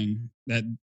troubling.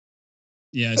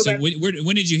 Yeah. So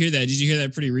when did you hear that? Did you hear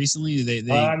that pretty recently? They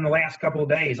in the last couple of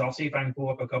days. I'll see if I can pull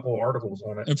up a couple of articles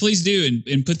on it. Please do,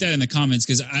 and put that in the comments,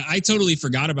 because I totally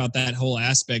forgot about that whole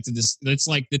aspect of this. That's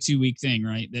like the 2-week thing,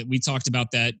 right? That we talked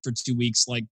about that for 2 weeks,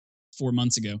 like 4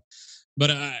 months ago.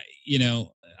 But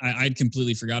I'd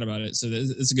completely forgot about it. So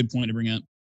that's a good point to bring up.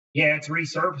 Yeah, it's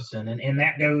resurfacing, and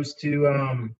that goes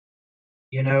to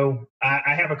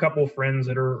I have a couple of friends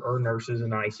that are nurses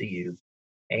in ICU,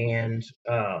 and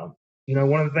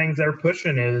one of the things they're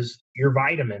pushing is your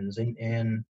vitamins,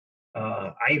 and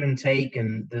I even take,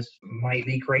 and this might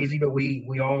be crazy, but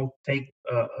we all take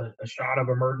a shot of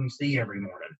Emergen-C every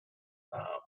morning,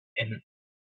 and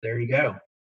there you go.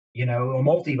 A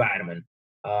multivitamin.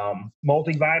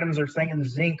 Multivitamins are saying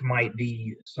zinc might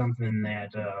be something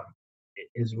that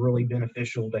is really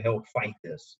beneficial to help fight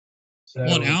this. So,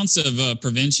 an ounce of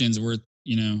prevention is worth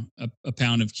a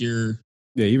pound of cure.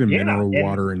 Yeah, even mineral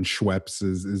water and Schweppes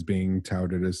is being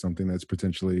touted as something that's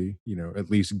potentially, at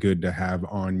least good to have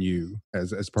on you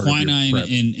as part quinine of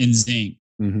your prep. and zinc.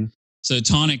 Mm-hmm. So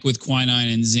tonic with quinine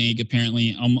and zinc,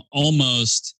 apparently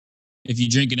almost, if you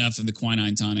drink enough of the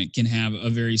quinine tonic, can have a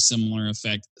very similar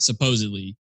effect,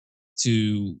 supposedly,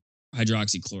 to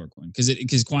hydroxychloroquine,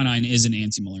 because quinine is an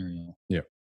anti-malarial. Yeah.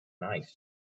 Nice.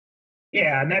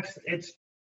 Yeah, and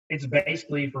it's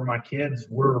basically for my kids.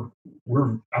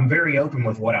 I'm very open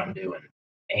with what I'm doing,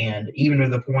 and even to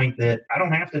the point that I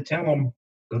don't have to tell them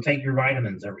go take your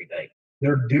vitamins every day.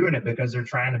 They're doing it because they're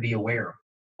trying to be aware.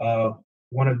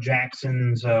 One of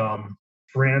Jackson's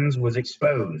friends was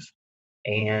exposed,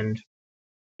 and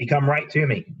he come right to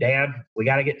me, Dad, we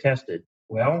got to get tested.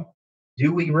 Well,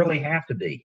 do we really have to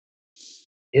be?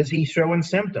 Is he showing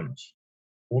symptoms?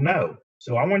 Well, no.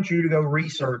 So I want you to go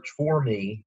research for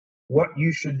me what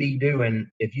you should be doing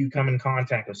if you come in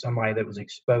contact with somebody that was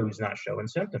exposed, not showing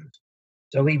symptoms.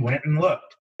 So he went and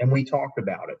looked, and we talked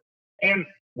about it. And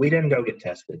we didn't go get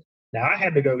tested. Now, I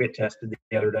had to go get tested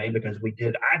the other day because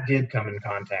I did come in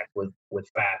contact with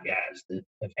 5 guys that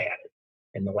have had it.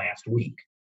 in the last week.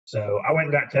 So I went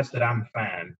and got tested. I'm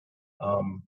fine.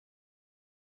 Um,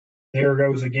 there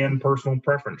goes again, personal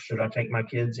preference. Should I take my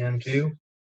kids in too?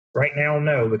 Right now,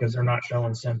 no, because they're not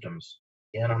showing symptoms.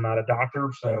 Again, I'm not a doctor,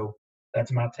 so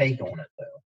that's my take on it,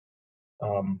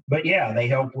 though. But yeah, they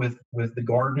help with the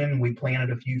gardening. We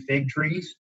planted a few fig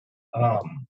trees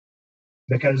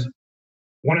because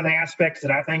one of the aspects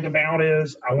that I think about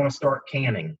is I want to start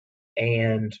canning.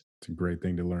 And it's a great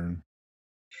thing to learn.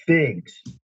 Figs,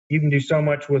 you can do so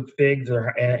much with figs,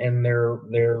 and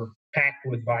they're packed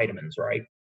with vitamins, right?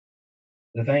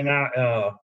 The thing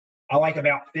I like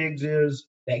about figs is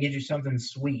that gives you something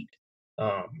sweet.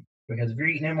 Because if you're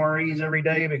eating MREs every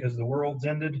day because the world's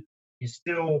ended, you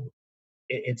still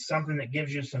it's something that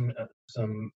gives you some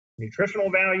nutritional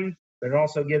value, but it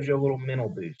also gives you a little mental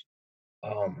boost.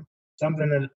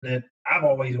 Something that I've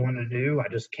always wanted to do, I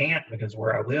just can't because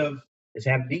where I live is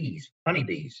have bees,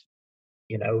 honeybees.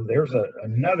 There's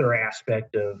another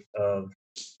aspect of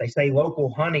they say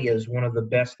local honey is one of the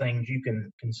best things you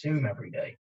can consume every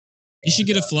day. You should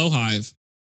get a flow hive.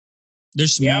 They're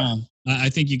small. Yeah. I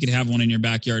think you could have one in your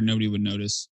backyard. Nobody would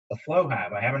notice. A flow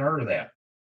hive. I haven't heard of that.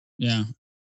 Yeah.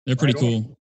 They're pretty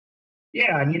cool.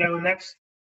 Yeah. And that's,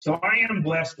 so I am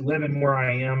blessed living where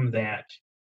I am that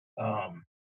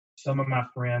some of my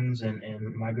friends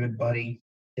and my good buddy,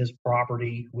 his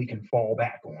property, we can fall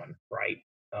back on, right?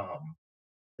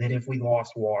 That if we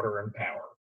lost water and power,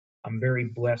 I'm very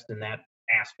blessed in that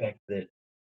aspect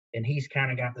and he's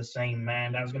kind of got the same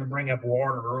mind. I was going to bring up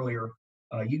water earlier.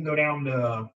 You can go down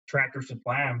to Tractor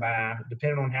Supply and buy,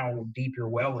 depending on how deep your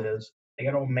well is, they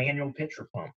got an old manual pitcher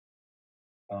pump.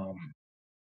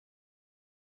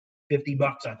 $50,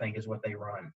 I think, is what they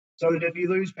run. So that if you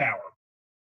lose power,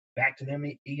 back to them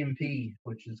EMP,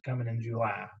 which is coming in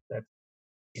July. That's,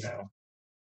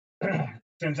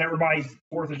 since everybody's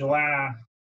 4th of July,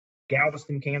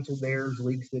 Galveston canceled theirs,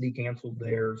 League City canceled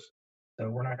theirs. So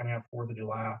we're not going to have 4th of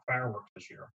July fireworks this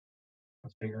year. I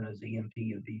was figuring as EMP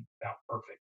would be about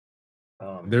perfect.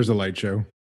 There's a light show.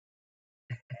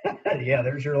 Yeah,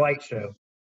 there's your light show.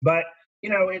 But,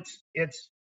 it's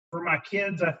for my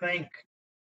kids, I think,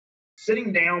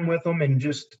 sitting down with them and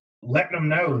just letting them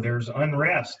know there's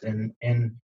unrest. And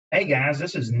hey, guys,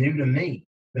 this is new to me.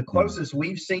 The closest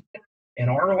we've seen it in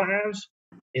our lives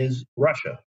is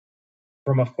Russia.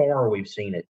 From afar, we've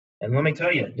seen it. And let me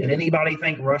tell you, did anybody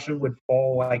think Russia would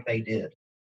fall like they did?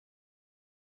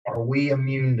 Are we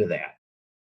immune to that?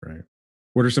 Right.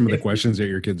 What are some of the questions that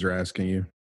your kids are asking you?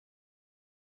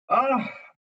 A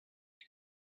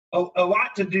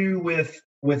lot to do with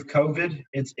COVID.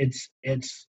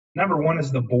 It's number one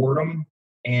is the boredom,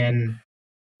 and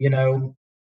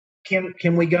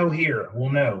can we go here? Well,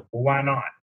 no. Well, why not?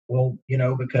 Well,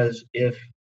 because if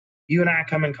you and I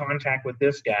come in contact with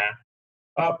this guy,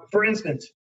 for instance,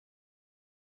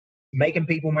 making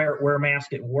people wear a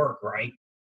mask at work, right?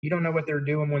 You don't know what they're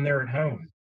doing when they're at home.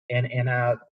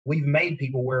 And we've made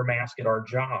people wear a mask at our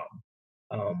job.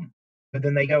 But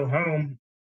then they go home,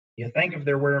 you think if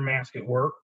they're wearing a mask at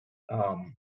work,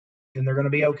 then they're going to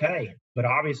be okay. But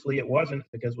obviously it wasn't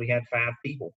because we had 5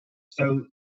 people. So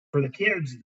for the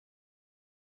kids,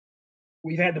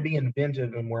 we've had to be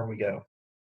inventive in where we go.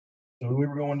 So we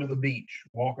were going to the beach,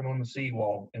 walking on the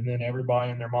seawall, and then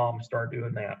everybody and their mom started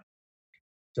doing that.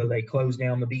 So they closed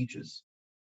down the beaches.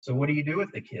 So what do you do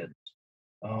with the kids?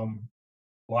 A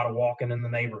lot of walking in the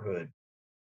neighborhood.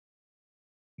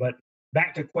 But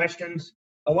back to questions,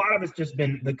 a lot of it's just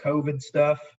been the COVID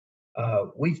stuff.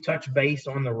 We've touched base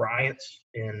on the riots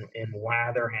and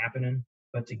why they're happening,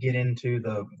 but to get into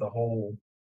the whole,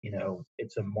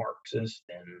 it's a Marxist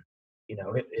and,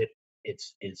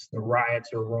 it's the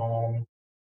riots are wrong.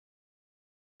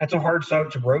 That's a hard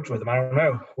subject to broach with them. I don't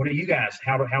know. What do you guys,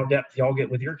 how depth y'all get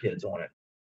with your kids on it?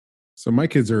 So my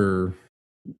kids are,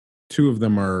 2 of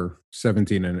them are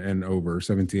 17 and over,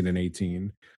 17 and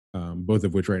 18, both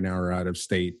of which right now are out of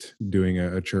state doing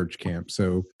a church camp.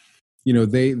 So,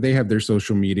 they have their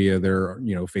social media, their,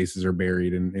 faces are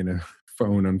buried in a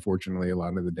phone, unfortunately, a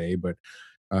lot of the day. But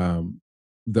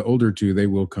the older 2, they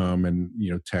will come and,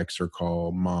 text or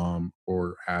call mom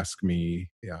or ask me,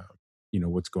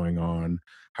 what's going on?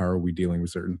 How are we dealing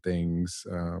with certain things?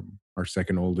 Our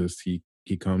second oldest, he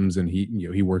comes and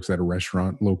he works at a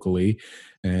restaurant locally,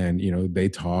 and they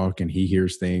talk and he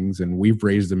hears things, and we've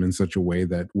raised them in such a way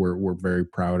that we're very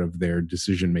proud of their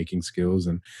decision making skills,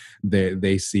 and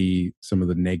they see some of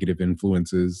the negative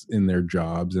influences in their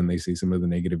jobs, and they see some of the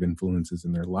negative influences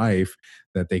in their life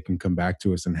that they can come back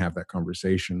to us and have that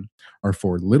conversation. Our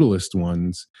 4 littlest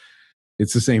ones,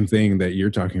 it's the same thing that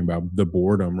you're talking about, the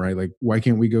boredom, right? Like, why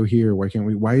can't we go here?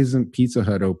 Why isn't Pizza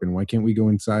Hut open? Why can't we go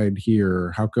inside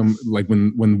here? How come, like,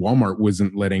 when Walmart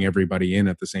wasn't letting everybody in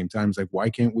at the same time, it's like,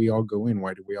 why can't we all go in?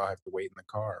 Why do we all have to wait in the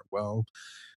car? Well,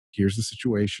 here's the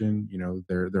situation.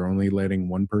 They're only letting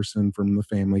one person from the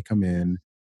family come in.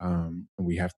 And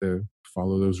we have to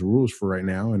follow those rules for right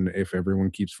now. And if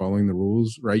everyone keeps following the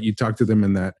rules, right, you talk to them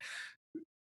in that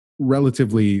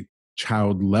relatively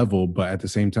child level, but at the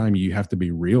same time, you have to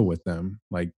be real with them.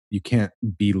 Like, you can't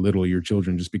belittle your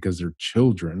children just because they're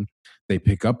children. They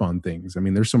pick up on things. I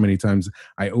mean, there's so many times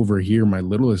I overhear my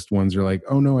littlest ones are like,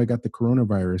 "Oh no, I got the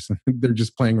coronavirus." They're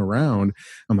just playing around.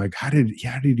 I'm like, how did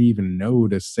he even know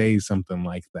to say something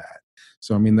like that?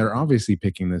 So I mean, they're obviously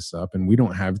picking this up, and we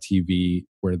don't have TV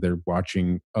where they're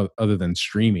watching other than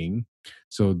streaming.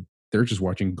 So they're just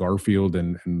watching Garfield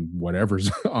and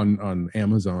whatever's on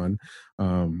Amazon.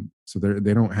 So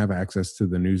they don't have access to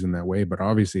the news in that way, but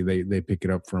obviously they pick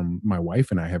it up from my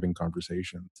wife and I having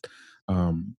conversations.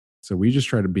 So we just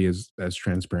try to be as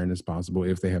transparent as possible.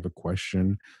 If they have a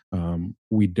question,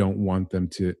 we don't want them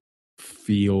to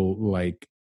feel like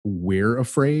we're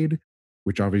afraid,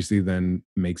 which obviously then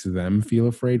makes them feel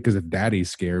afraid. Because if daddy's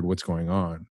scared, what's going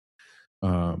on?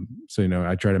 So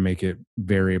I try to make it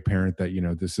very apparent that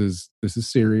this is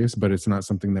serious, but it's not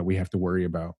something that we have to worry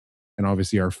about. And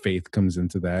obviously our faith comes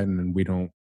into that, and then we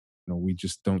don't, we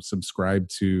just don't subscribe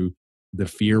to the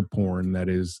fear porn that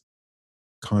is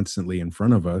constantly in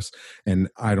front of us. And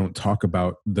I don't talk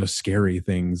about the scary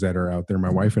things that are out there.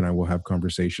 My wife and I will have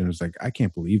conversations like, I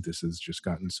can't believe this has just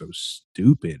gotten so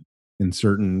stupid in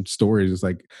certain stories. It's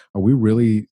like, are we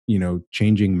really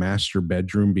changing master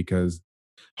bedroom because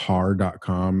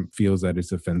har.com feels that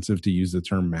it's offensive to use the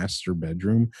term master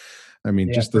bedroom? I mean,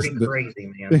 Yeah, just pretty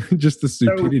crazy, man. just the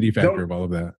stupidity factor of all of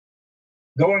that.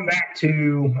 Going back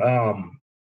to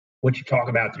what you talk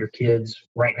about with your kids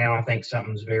right now, I think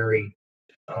something's very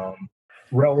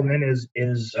relevant is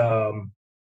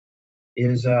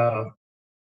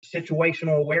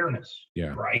situational awareness.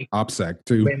 Yeah, right. OPSEC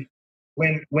too.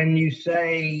 When you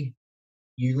say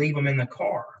you leave them in the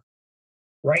car,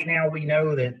 right now we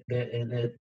know that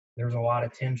there's a lot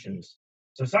of tensions.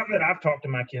 So something that I've talked to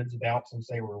my kids about since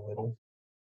they were little,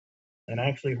 and I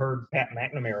actually heard Pat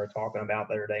McNamara talking about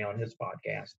the other day on his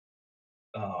podcast.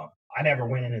 I never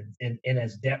went in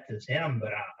as depth as him,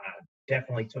 but I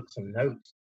definitely took some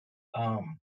notes.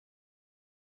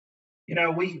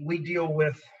 We deal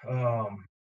with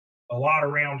a lot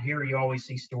around here. You always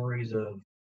see stories of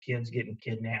kids getting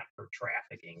kidnapped for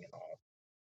trafficking and all.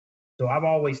 So I've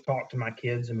always talked to my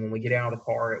kids, and when we get out of the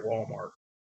car at Walmart,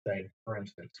 say, for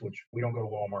instance, which we don't go to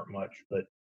Walmart much, but,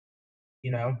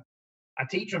 I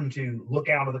teach them to look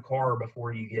out of the car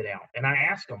before you get out. And I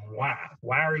ask them, why?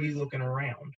 Why are you looking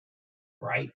around?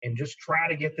 Right? And just try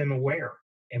to get them aware.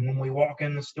 And when we walk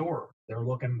in the store, they're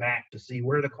looking back to see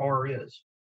where the car is.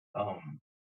 And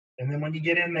then when you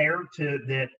get in there,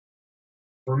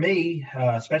 for me,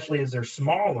 especially as they're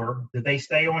smaller, that they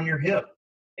stay on your hip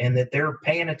and that they're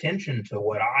paying attention to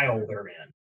what aisle they're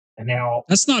in. And now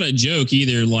that's not a joke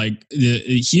either. Like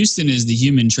Houston is the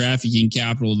human trafficking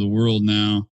capital of the world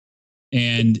now.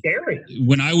 And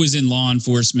when I was in law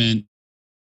enforcement,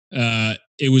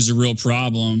 it was a real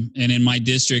problem. And in my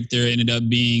district, there ended up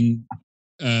being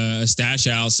a stash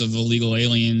house of illegal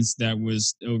aliens that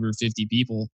was over 50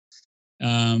 people.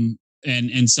 And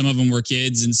some of them were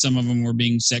kids and some of them were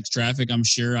being sex trafficked, I'm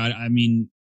sure. I mean,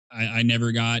 I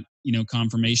never got,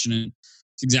 confirmation.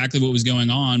 It's exactly what was going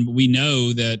on. But we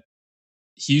know that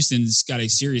Houston's got a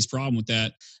serious problem with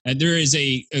that. And there is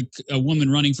a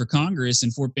woman running for Congress in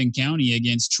Fort Bend County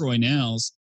against Troy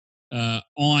Nels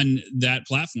on that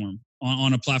platform,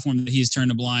 on a platform that he's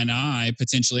turned a blind eye.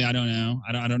 Potentially, I don't know.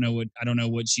 I don't know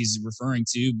what she's referring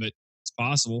to, but it's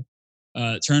possible.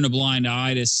 Turned a blind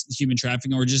eye to human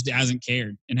trafficking, or just hasn't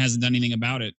cared and hasn't done anything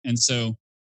about it. And so,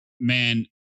 man,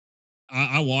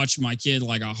 I watch my kid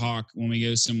like a hawk when we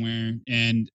go somewhere,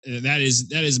 and that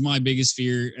is my biggest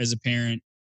fear as a parent.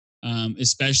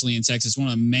 Especially in Texas. One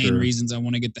of the main reasons I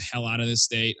want to get the hell out of this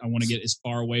state. I want to get as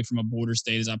far away from a border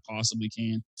state as I possibly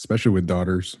can. Especially with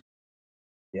daughters.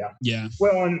 Yeah. Yeah.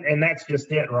 Well, and that's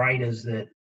just it, right? Is that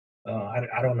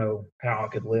I don't know how I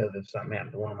could live if something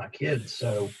happened to one of my kids.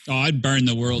 So I'd burn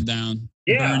the world down.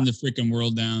 Yeah. Burn the freaking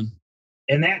world down.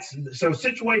 And that's so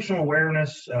situational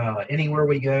awareness, anywhere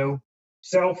we go.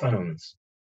 Cell phones.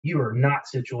 You are not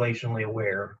situationally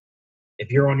aware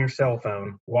if you're on your cell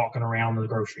phone walking around the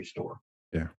grocery store.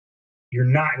 Yeah. You're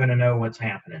not going to know what's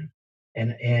happening.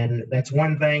 And that's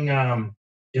one thing,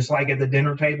 just like at the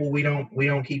dinner table, we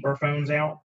don't keep our phones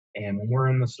out. And when we're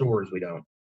in the stores, we don't.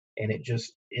 And it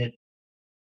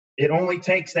it only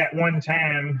takes that one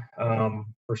time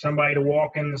for somebody to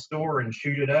walk in the store and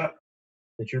shoot it up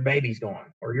that your baby's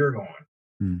gone or you're gone.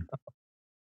 Hmm.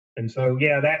 And so,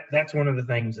 yeah, that's one of the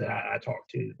things that I talk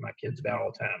to my kids about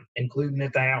all the time, including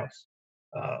at the house.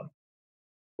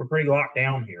 We're pretty locked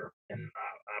down here, and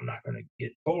I'm not going to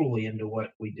get totally into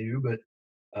what we do, but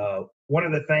one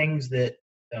of the things that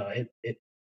it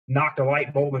knocked a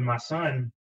light bulb in my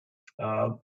son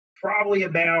probably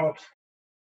about,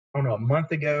 I don't know, a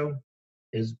month ago,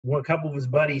 is a couple of his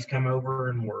buddies come over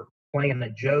and were playing a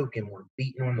joke and were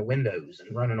beating on the windows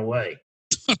and running away.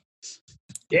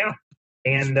 Yeah.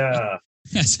 And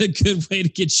that's a good way to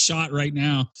get shot right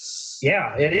now.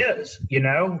 Yeah, it is,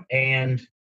 and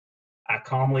I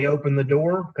calmly opened the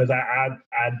door because I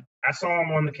saw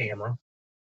him on the camera.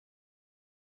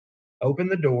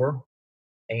 Opened the door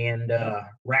and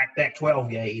racked that 12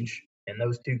 gauge, and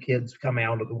those two kids come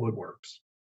out of the woodworks.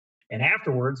 And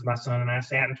afterwards, my son and I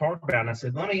sat and talked about it, and I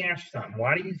said, let me ask you something.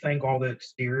 Why do you think all the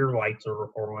exterior lights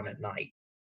are on at night?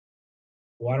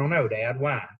 Well, I don't know, Dad.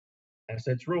 Why? I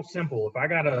said, it's real simple.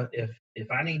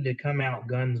 If I need to come out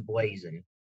guns blazing,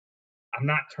 I'm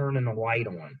not turning the light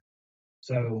on.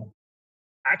 So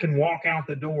I can walk out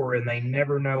the door and they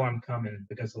never know I'm coming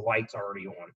because the light's already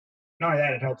on. Not only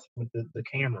that, it helps with the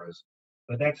cameras.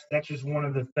 But that's just one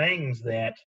of the things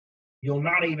that you'll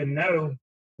not even know.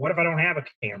 What if I don't have a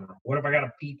camera? What if I got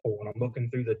a peephole and I'm looking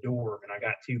through the door and I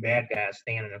got two bad guys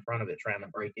standing in front of it trying to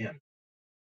break in?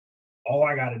 All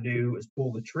I got to do is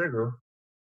pull the trigger.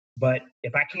 But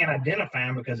if I can't identify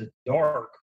them because it's dark,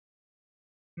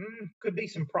 could be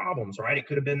some problems, right? It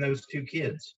could have been those two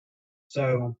kids.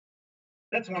 So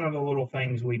that's one of the little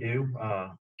things we do.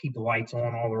 Keep the lights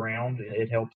on all around. It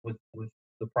helps with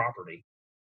the property.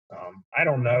 I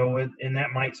don't know, and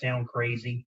that might sound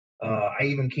crazy. I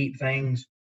even keep things.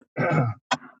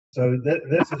 So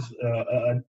this is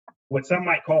what some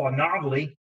might call a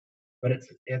novelty, but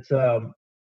it's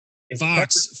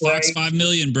Fox 5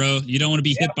 million, bro. You don't want to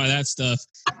be hit by that stuff.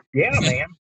 Yeah, man.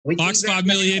 Fox 5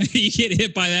 million, you get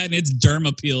hit by that and it's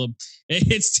derma peeled.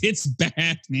 It's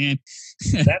bad, man.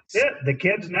 That's it. The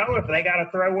kids know if they got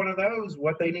to throw one of those,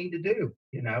 what they need to do.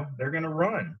 They're going to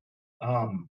run.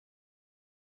 And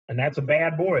that's a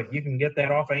bad boy. You can get that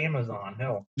off of Amazon.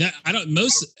 Hell.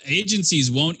 Most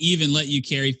agencies won't even let you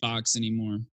carry Fox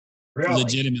anymore. Really?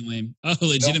 Legitimately. Oh,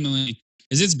 legitimately.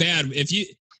 Because it's bad.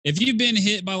 If you've been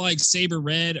hit by like Saber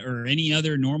Red or any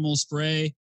other normal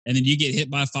spray, and then you get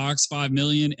hit by Fox 5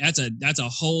 million, that's a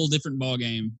whole different ball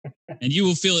game. And you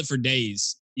will feel it for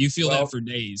days. You feel that for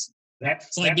days.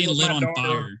 It's like being lit on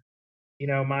fire.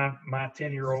 My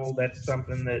 10-year-old, that's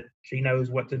something that she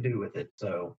knows what to do with it.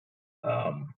 So,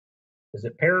 is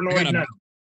it paranoid? No.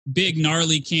 Big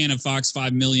gnarly can of Fox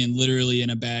 5 million literally in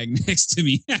a bag next to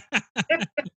me.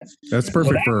 That's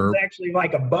perfect for actually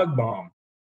like a bug bomb.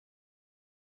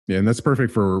 Yeah, and that's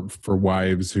perfect for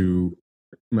wives who,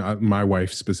 my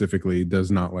wife specifically,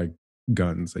 does not like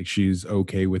guns. Like, she's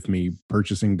okay with me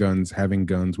purchasing guns, having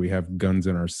guns. We have guns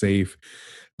in our safe,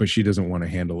 but she doesn't want to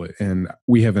handle it. And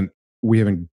we haven't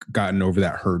gotten over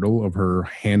that hurdle of her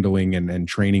handling and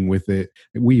training with it.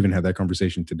 We even had that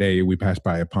conversation today. We passed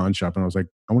by a pawn shop and I was like,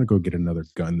 I want to go get another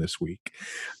gun this week.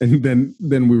 And then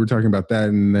we were talking about that.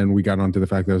 And then we got onto the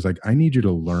fact that I was like, I need you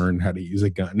to learn how to use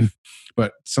a gun.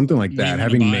 But something like that,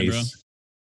 having mace,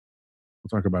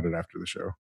 we'll talk about it after the show.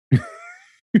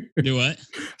 Do what?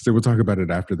 So we'll talk about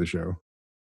it after the show.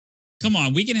 Come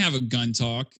on, we can have a gun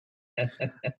talk.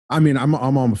 I mean, I'm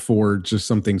on for just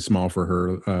something small for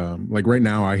her. Like right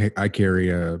now, I carry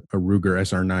a Ruger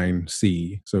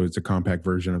SR9C, so it's a compact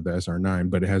version of the SR9,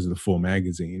 but it has the full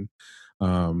magazine.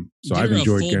 So I've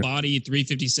enjoyed a full body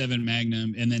 357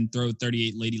 Magnum, and then throw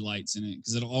 38 Lady Lights in it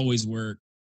because it'll always work.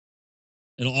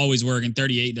 It'll always work, and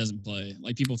 38 doesn't play.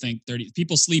 Like people think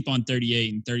people sleep on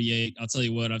 38, and 38. I'll tell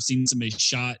you what, I've seen somebody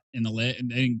shot in the leg, and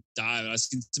they didn't die. But I've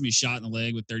seen somebody shot in the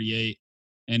leg with 38,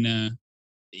 and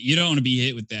you don't want to be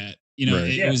hit with that.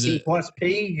 Right. It was P plus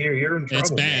P. You're in trouble.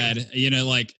 That's bad. Man.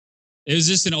 Like it was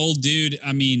just an old dude.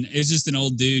 I mean, it was just an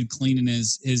old dude cleaning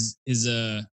his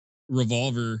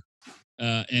revolver,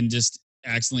 and just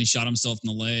accidentally shot himself in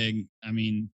the leg. I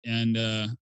mean, and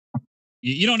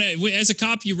you don't, as a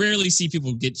cop, you rarely see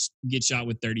people get shot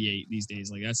with 38 these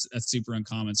days. Like that's super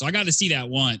uncommon. So I got to see that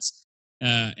once,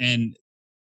 and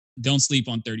don't sleep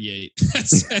on 38.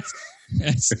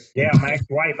 Yeah, my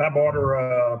ex-wife, I bought her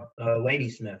a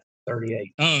Ladysmith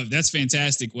 38. Oh, that's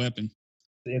fantastic weapon.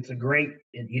 It's a great.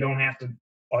 You don't have to.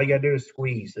 All you got to do is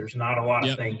squeeze. There's not a lot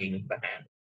of thinking behind.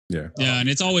 Yeah. Yeah, and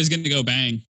it's always going to go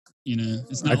bang.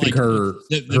 It's not I think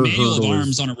like the manual of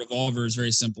arms on a revolver is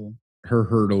very simple. her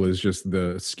hurdle is just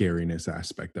the scariness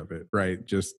aspect of it, right?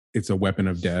 Just it's a weapon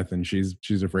of death, and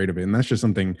she's afraid of it, and that's just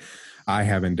something I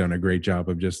haven't done a great job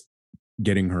of just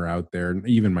getting her out there, and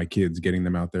even my kids, getting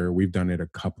them out there. We've done it a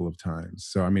couple of times.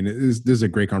 So, I mean, this is a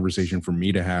great conversation for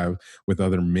me to have with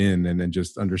other men, and then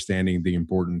just understanding the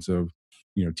importance of,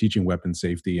 teaching weapon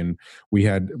safety. And we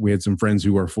had some friends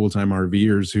who are full-time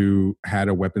RVers who had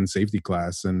a weapon safety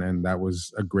class, and that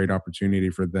was a great opportunity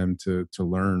for them to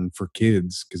learn, for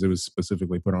kids, because it was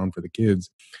specifically put on for the kids,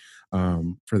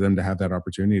 for them to have that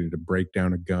opportunity to break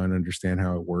down a gun, understand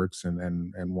how it works,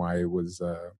 and why it was,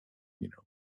 you know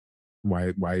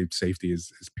why safety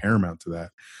is paramount to that.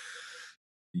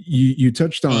 You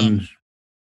touched on,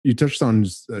 Um,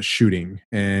 shooting,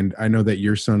 and I know that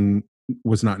your son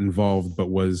was not involved, but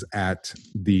was at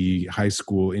the high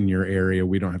school in your area.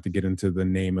 We don't have to get into the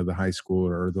name of the high school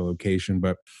or the location,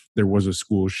 but there was a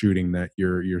school shooting that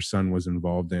your son was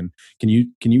involved in. Can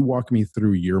you walk me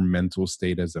through your mental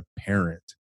state as a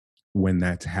parent when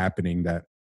that's happening? That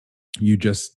you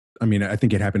just, I mean, I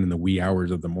think it happened in the wee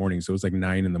hours of the morning, so it was like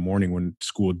 9 in the morning when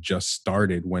school just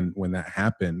started when that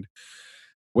happened.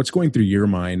 What's going through your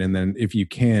mind? And then, if you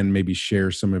can, maybe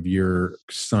share some of your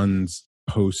son's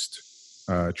post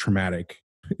traumatic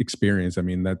experience. I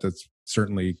mean, that's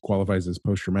certainly qualifies as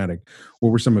post traumatic.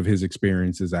 What were some of his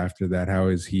experiences after that? How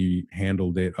has he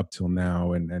handled it up till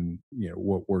now? And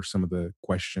what were some of the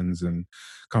questions and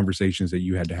conversations that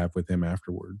you had to have with him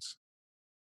afterwards?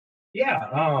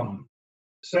 Yeah.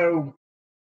 So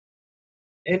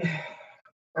in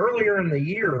earlier in the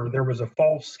year, there was a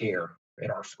false scare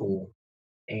at our school,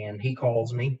 and he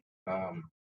calls me um,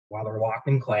 while they're locked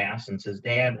in class and says,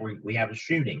 "Dad, we have a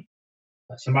shooting.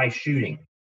 Somebody's shooting."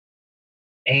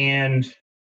 And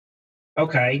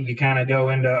okay, you kind of go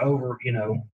into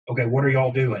okay, what are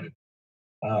y'all doing?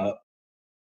 Uh,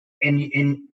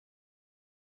 and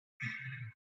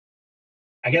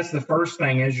I guess the first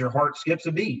thing is your heart skips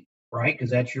a beat, right? Because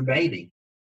that's your baby.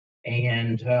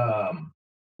 And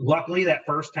luckily, that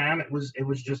first time it was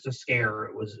just a scare.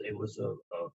 It was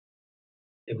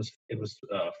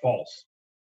false.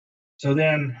 So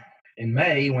then in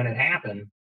May, when it happened,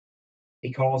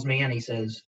 he calls me and he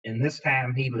says, and this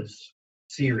time he was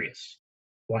serious,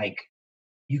 like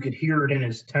you could hear it in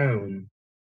his tone.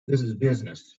 This is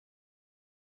business.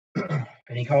 And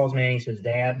he calls me and he says,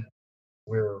 "Dad,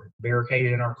 we're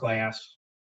barricaded in our class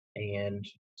and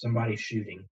somebody's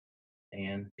shooting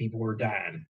and people are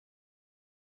dying."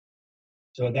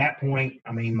 So at that point,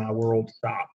 I mean, my world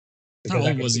stopped how because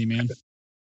old was he, man?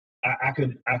 I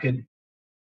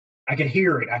could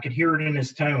hear it. I could hear it in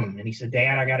his tone. And he said,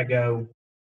 "Dad, I got to go.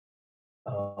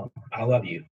 I love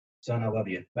you. Son, I love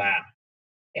you. Bye."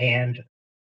 And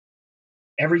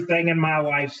everything in my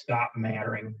life stopped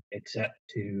mattering except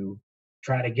to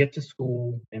try to get to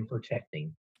school and protect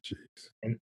him. Jeez.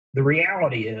 And the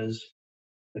reality is,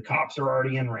 the cops are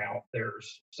already en route.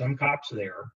 There's some cops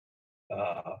there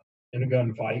uh, in a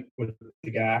gunfight with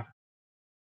the guy.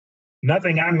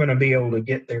 Nothing I'm going to be able to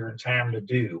get there in time to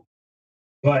do.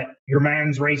 But your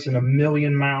mind's racing a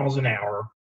million miles an hour.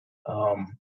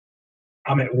 Um,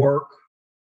 I'm at work.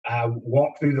 I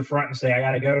walk through the front and say, "I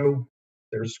got to go.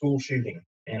 There's a school shooting."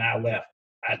 And I left.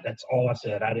 That's all I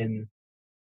said. I didn't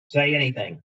say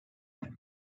anything.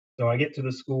 So I get to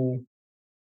the school.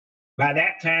 By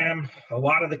that time,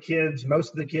 most of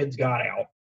the kids got out.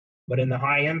 But in the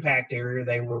high impact area,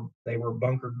 they were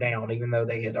bunkered down, even though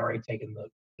they had already taken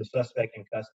the suspect in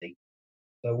custody.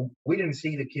 So we didn't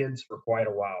see the kids for quite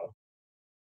a while.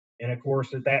 And of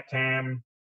course, at that time,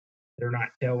 they're not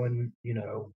telling,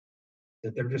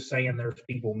 that they're just saying there's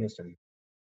people missing.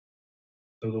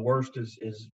 So the worst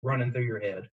is running through your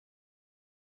head.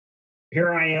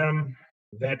 Here I am,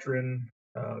 veteran,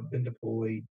 been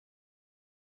deployed,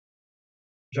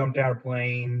 jumped out of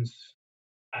planes.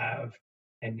 I've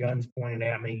had guns pointed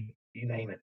at me, you name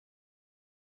it.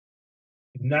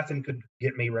 Nothing could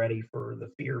get me ready for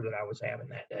the fear that I was having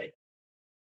that day.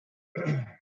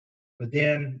 But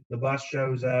then the bus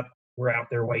shows up. We're out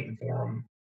there waiting for them,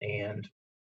 and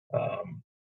um,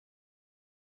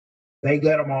 they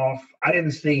get them off. I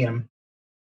didn't see them.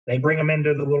 They bring them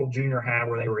into the little junior high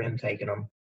where they were intaking them,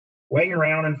 waiting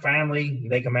around, and finally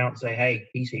they come out and say, "Hey,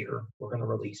 he's here. We're going to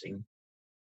release him."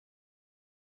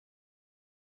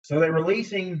 So they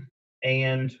release him,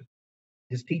 and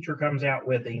his teacher comes out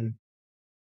with him.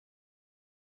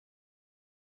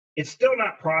 It's still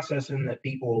not processing that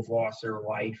people have lost their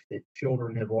life, that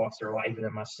children have lost their life, and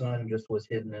that my son just was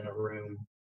hidden in a room,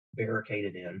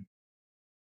 barricaded in.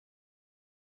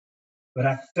 But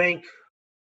I think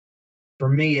for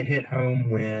me, it hit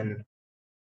home when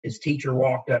his teacher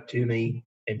walked up to me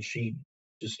and she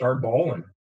just started bawling.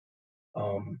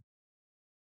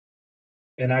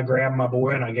 And I grabbed my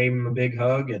boy and I gave him a big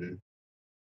hug and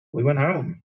we went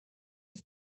home.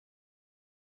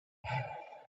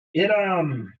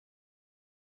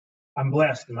 I'm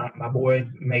blessed. My boy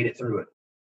made it through it.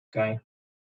 Okay.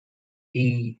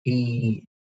 He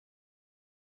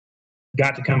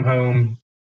got to come home,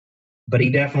 but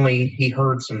he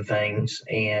heard some things.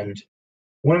 And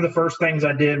one of the first things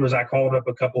I did was I called up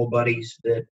a couple of buddies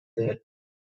that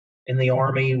in the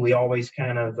Army, we always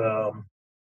kind of,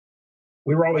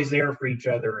 we were always there for each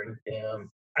other. And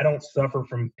I don't suffer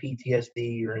from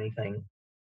PTSD or anything.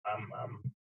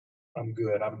 I'm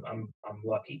good. I'm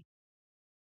lucky.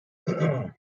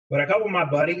 But a couple of my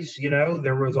buddies,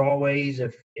 there was always,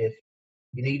 if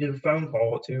you needed a phone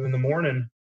call at 2 a.m,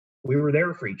 we were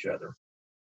there for each other.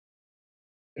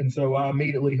 And so I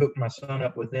immediately hooked my son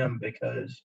up with them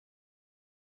because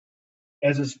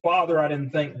as his father, I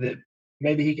didn't think that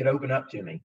maybe he could open up to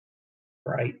me.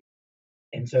 Right.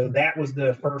 And so that was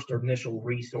the first initial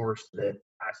resource that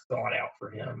I sought out for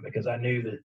him because I knew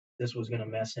that this was going to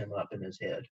mess him up in his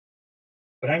head.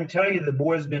 But I can tell you the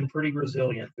boy's been pretty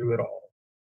resilient through it all.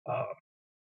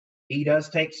 He does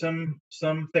take some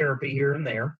therapy here and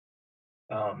there.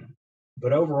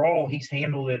 But overall, he's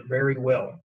handled it very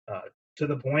well, to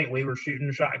the point we were shooting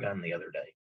a shotgun the other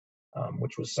day,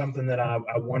 which was something that I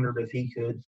wondered if he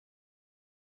could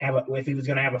if he was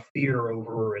going to have a fear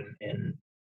over and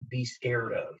be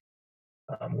scared of,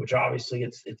 which obviously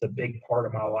it's a big part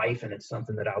of my life, and it's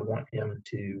something that I want him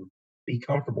to be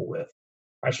comfortable with.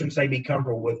 I shouldn't say be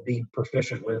comfortable with, be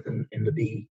proficient with, and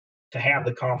to have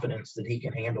the confidence that he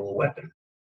can handle a weapon.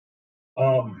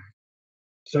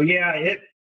 So yeah,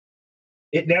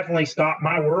 it definitely stopped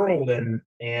my world, and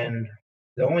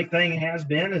the only thing has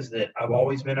been is that I've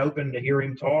always been open to hear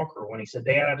him talk, or when he said,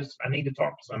 "Dad, I need to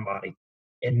talk to somebody,"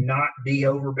 and not be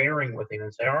overbearing with him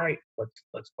and say, "All right,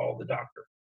 let's call the doctor."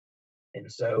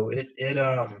 And so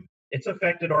it's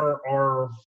affected our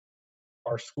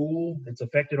school, it's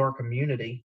affected our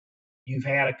community. You've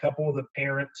had a couple of the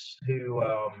parents who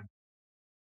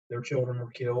their children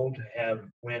were killed have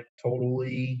went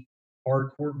totally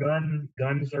hardcore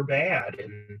guns are bad,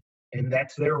 and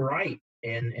that's their right.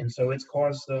 And so it's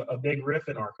caused a big rift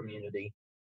in our community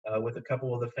with a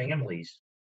couple of the families.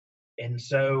 And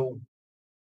so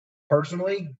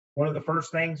personally, one of the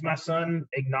first things my son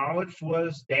acknowledged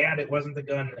was, "Dad, it wasn't the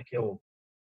gun that killed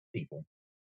people.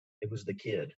 It was the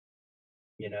kid."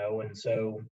 And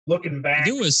so looking back,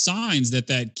 there was signs that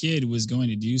kid was going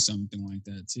to do something like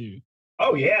that too.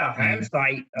 Oh yeah,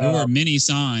 hindsight. There were many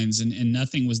signs, and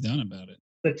nothing was done about it.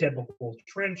 The typical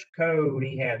trench coat.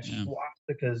 He had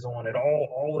swastikas on it.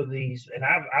 All of these, and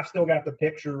I've still got the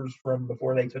pictures from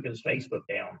before they took his Facebook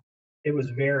down. It was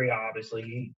very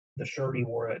obviously the shirt he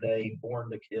wore that day,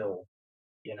 "Born to Kill."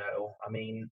 I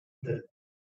mean,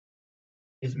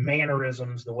 his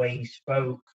mannerisms, the way he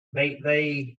spoke.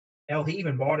 Hell, he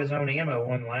even bought his own ammo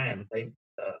online. A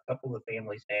couple of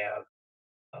families have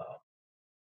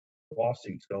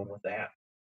lawsuits going with that,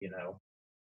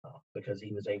 because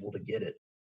he was able to get it.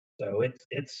 So it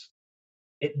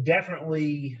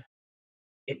definitely,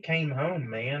 it came home,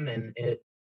 man, and it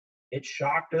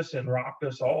shocked us and rocked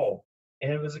us all.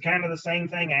 And it was kind of the same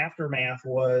thing. Aftermath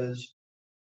was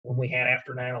when we had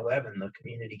after 9/11, the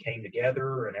community came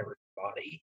together and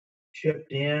everybody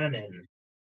chipped in,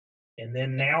 and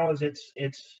then now as it's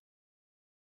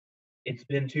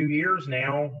been 2 years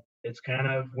now, it's kind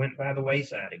of went by the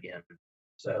wayside again.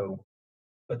 So,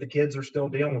 but the kids are still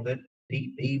dealing with it.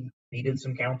 He did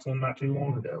some counseling not too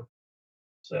long ago.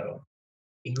 So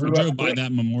he grew up. I drove by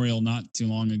that memorial not too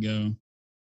long ago,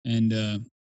 and I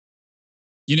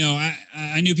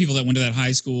knew people that went to that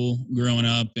high school growing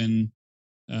up, and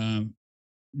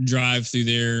drive through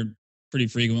there pretty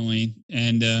frequently,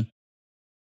 and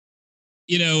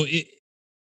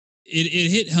it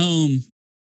hit home,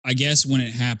 I guess, when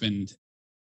it happened.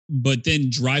 But then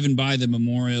driving by the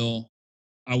memorial,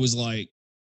 I was like,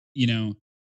 I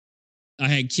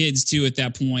had kids too at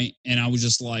that point, and I was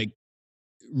just like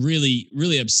really,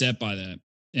 really upset by that.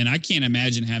 And I can't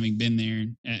imagine having been there,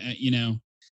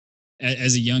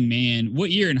 as a young man.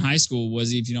 What year in high school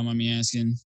was he, if you don't mind me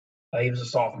asking? He was a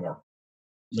sophomore.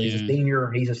 So he's a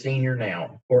senior. He's a senior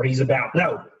now, or he's about.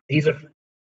 No,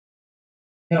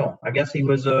 I guess he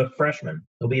was a freshman.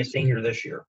 He'll be a senior this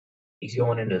year. He's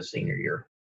going into his senior year.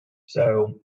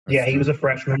 So yeah, he was a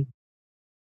freshman.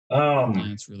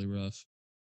 That's really rough.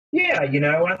 Yeah, I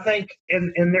think,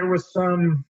 and there was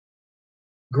some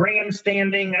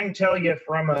grandstanding. I can tell you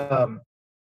from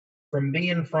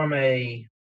being from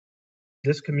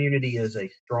this community is a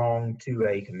strong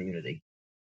 2A community.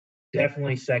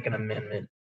 definitely Second Amendment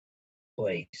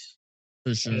place.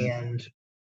 For sure. And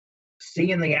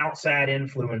seeing the outside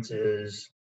influences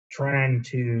trying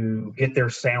to get their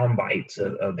sound bites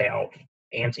about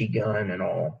anti-gun and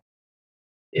all,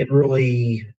 it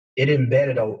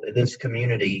embedded this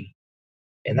community.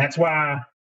 And that's why,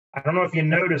 I don't know if you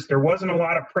noticed, there wasn't a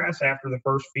lot of press after the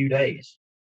first few days,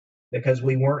 because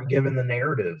we weren't given the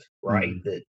narrative, right?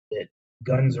 That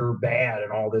guns are bad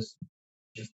and all this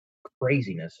just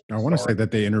craziness. I want to say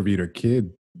that they interviewed a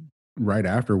kid right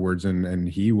afterwards, and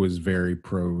he was very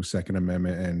pro Second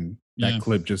Amendment, and that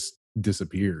clip just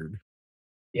disappeared.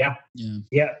 Yeah.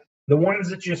 The ones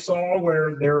that you saw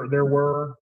where there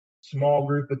were small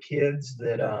group of kids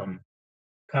that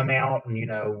come out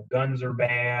and, guns are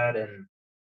bad, and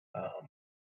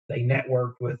they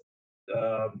networked with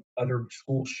other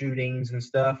school shootings and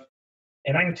stuff.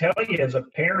 And I can tell you, as a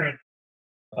parent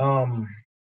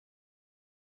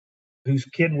whose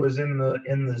kid was in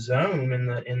the zone, in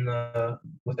the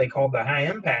what they called the high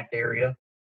impact area,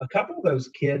 a couple of those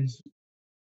kids,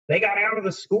 they got out of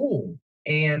the school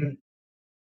and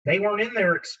they weren't in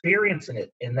there experiencing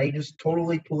it, and they just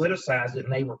totally politicized it,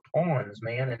 and they were pawns,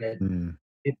 man. And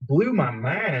it blew my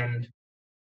mind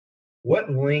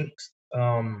what lengths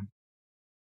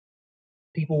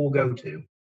people will go to.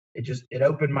 It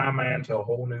opened my mind to a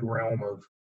whole new realm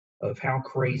of how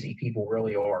crazy people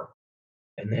really are.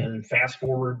 And then fast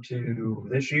forward to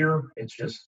this year,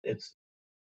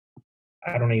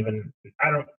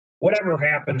 whatever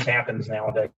happens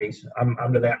nowadays.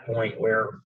 I'm to that point where,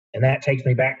 and that takes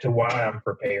me back to why I'm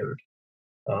prepared.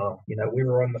 We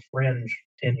were on the fringe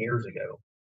 10 years ago.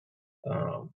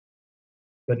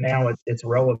 But now it's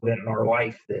relevant in our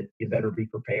life that you better be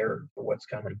prepared for what's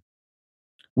coming.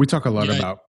 We talk a lot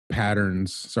about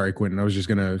patterns. Sorry, Quentin, I was just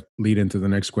going to lead into the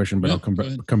next question, but I'll come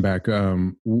back.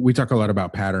 We talk a lot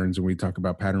about patterns, and we talk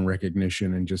about pattern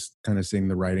recognition and just kind of seeing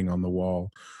the writing on the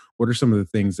wall. What are some of the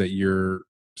things that you're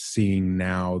seeing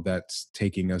now that's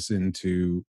taking us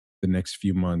into the next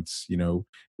few months?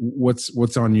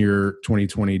 What's on your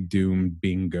 2020 doom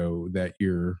bingo that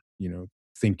you're,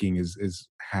 thinking is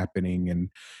happening,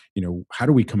 and how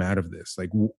do we come out of this?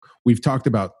 Like, we've talked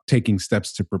about taking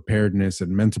steps to preparedness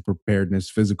and mental preparedness,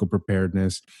 physical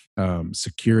preparedness,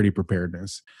 security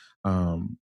preparedness.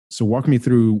 So walk me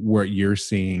through what you're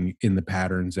seeing in the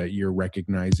patterns that you're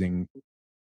recognizing,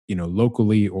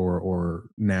 locally or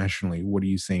nationally. What are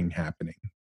you seeing happening?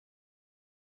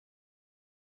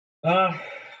 Well,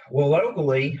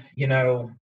 locally,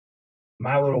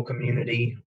 my little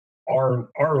community,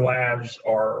 our labs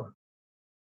are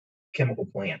chemical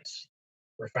plants,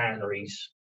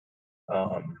 refineries,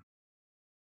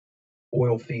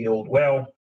 oil field.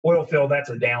 Well, oil field, that's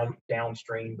a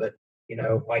downstream, but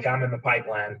like I'm in the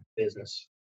pipeline business.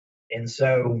 And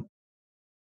so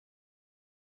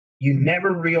you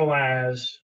never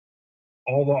realize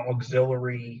all the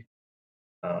auxiliary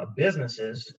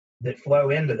businesses that flow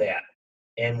into that.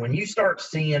 And when you start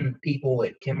seeing people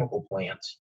at chemical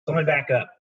plants, let me back up.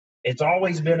 It's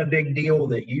always been a big deal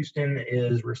that Houston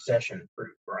is recession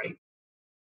proof, right?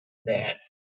 That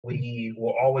we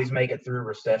will always make it through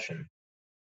recession.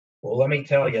 Well, let me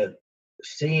tell you,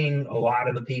 seeing a lot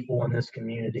of the people in this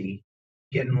community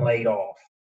getting laid off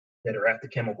that are at the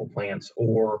chemical plants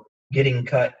or getting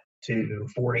cut to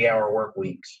 40-hour work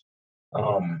weeks,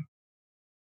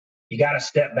 you got to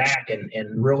step back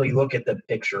and really look at the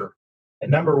picture.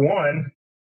 And number one,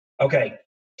 okay,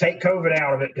 take COVID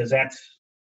out of it, because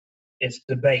it's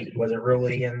debate. Was it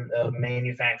really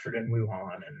manufactured in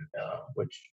Wuhan? And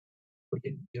which we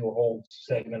could do a whole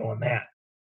segment on that.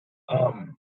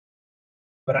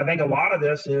 But I think a lot of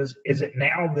this is it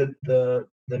now that the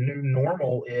new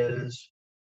normal is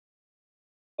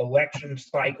election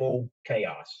cycle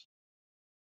chaos.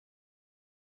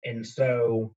 And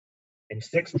so in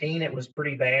 2016 it was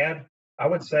pretty bad. I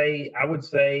would say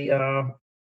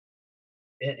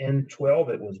in 2012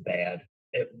 it was bad.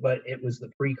 But it was the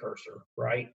precursor,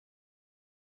 right?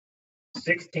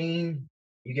 2016,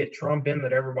 you get Trump in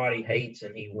that everybody hates,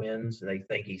 and he wins, and they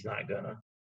think he's not gonna.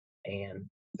 And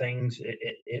things,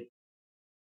 it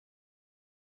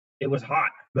was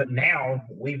hot. But now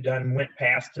we've went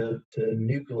past to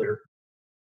nuclear.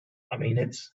 I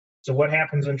mean, so what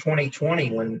happens in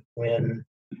 2020 when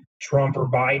Trump or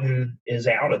Biden is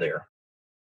out of there,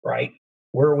 right?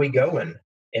 Where are we going?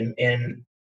 And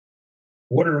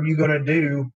what are you going to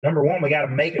do? Number one, we got to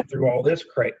make it through all this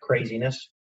craziness.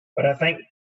 But I think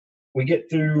we get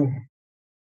through.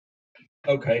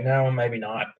 Okay, no, maybe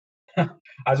not. I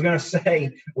was going to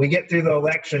say we get through the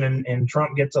election and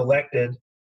Trump gets elected,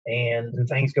 and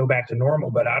things go back to normal.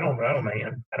 But I don't know,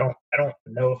 man. I don't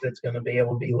know if it's going to be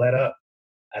able to be let up.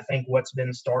 I think what's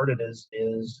been started is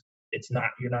it's not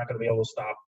you're not going to be able to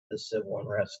stop the civil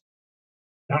unrest,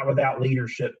 not without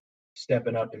leadership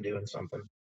stepping up and doing something.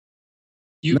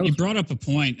 You brought up a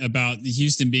point about the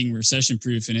Houston being recession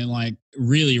proof, and it like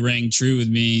really rang true with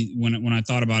me when I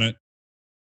thought about it.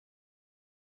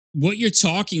 What you're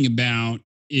talking about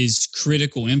is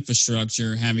critical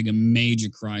infrastructure having a major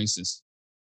crisis.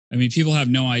 I mean, people have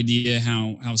no idea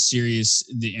how serious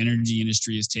the energy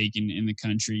industry is taken in the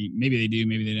country. Maybe they do,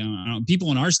 maybe they don't. I don't. People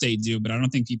in our state do, but I don't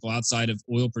think people outside of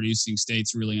oil producing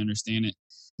states really understand it.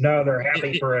 No, they're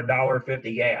happy for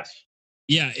 $1.50 gas.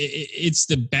 Yeah, it's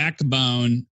the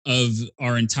backbone of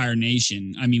our entire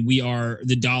nation. I mean,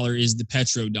 the dollar is the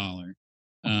petrodollar.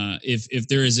 If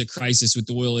there is a crisis with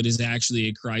oil, it is actually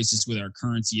a crisis with our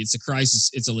currency. It's a crisis.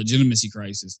 It's a legitimacy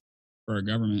crisis for our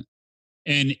government.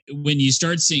 And when you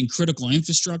start seeing critical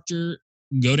infrastructure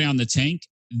go down the tank,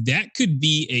 that could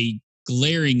be a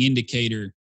glaring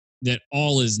indicator that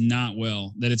all is not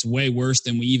well, that it's way worse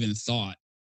than we even thought.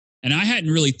 And I hadn't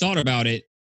really thought about it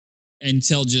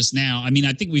until just now. I mean,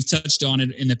 I think we've touched on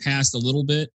it in the past a little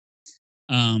bit.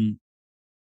 But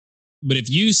if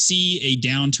you see a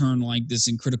downturn like this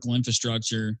in critical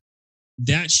infrastructure,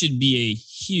 that should be a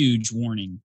huge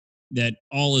warning that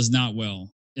all is not well.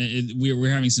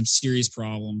 We're having some serious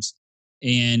problems.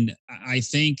 And I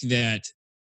think that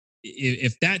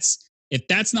if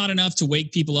that's not enough to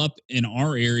wake people up in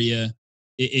our area,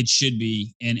 it should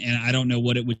be. And I don't know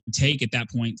what it would take at that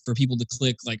point for people to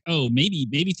click like, oh,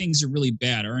 maybe things are really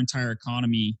bad. Our entire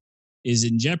economy is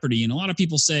in jeopardy. And a lot of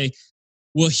people say,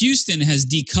 well, Houston has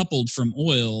decoupled from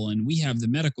oil and we have the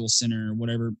medical center or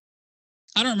whatever.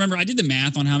 I don't remember. I did the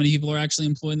math on how many people are actually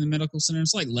employed in the medical center.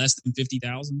 It's like less than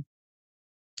 50,000.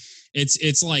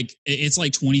 It's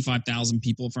like 25,000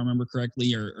 people, if I remember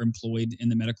correctly, are employed in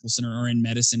the medical center or in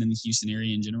medicine in the Houston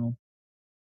area in general.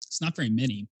 It's not very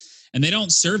many. And they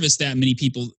don't service that many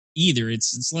people either.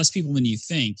 It's less people than you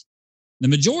think. The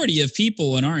majority of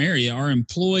people in our area are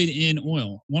employed in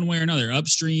oil, one way or another,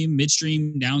 upstream,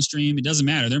 midstream, downstream. It doesn't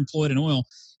matter. They're employed in oil,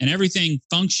 and everything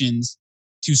functions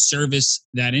to service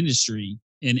that industry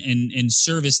and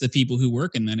service the people who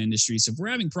work in that industry. So if we're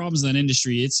having problems in that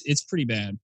industry, it's pretty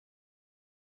bad.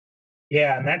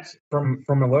 Yeah, and that's from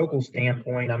a local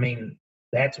standpoint. I mean,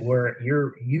 that's where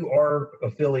you are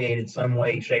affiliated some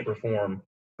way, shape, or form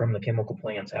from the chemical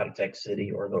plants out of Texas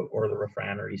City or the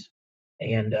refineries,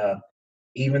 and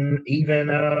even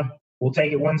we'll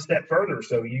take it one step further.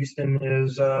 So Houston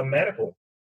is medical.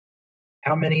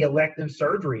 How many elective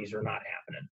surgeries are not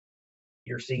happening?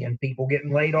 You're seeing people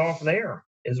getting laid off there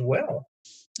as well.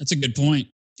 That's a good point.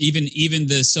 Even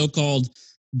the so-called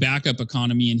backup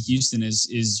economy in Houston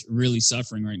is really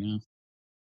suffering right now.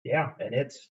 Yeah, and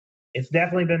it's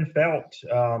definitely been felt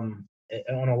on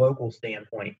a local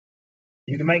standpoint.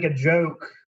 You can make a joke,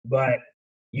 but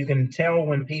you can tell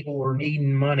when people are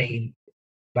needing money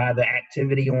by the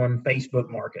activity on Facebook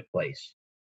Marketplace,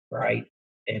 right?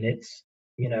 And it's,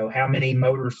 how many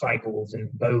motorcycles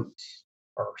and boats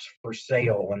are for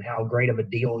sale and how great of a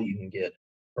deal you can get,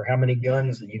 or how many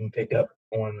guns that you can pick up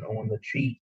on the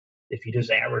cheap if you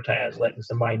just advertise, letting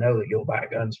somebody know that you'll buy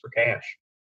guns for cash.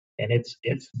 And it's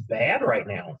bad right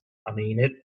now. I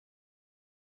mean,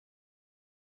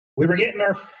 we were getting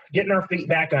our feet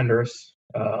back under us.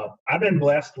 I've been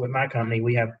blessed with my company.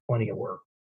 We have plenty of work,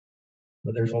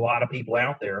 but there's a lot of people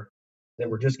out there that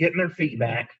were just getting their feet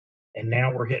back, and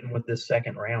now we're hitting with this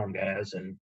second round, guys.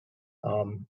 And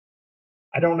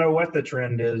I don't know what the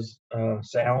trend is,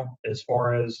 Sal, as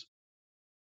far as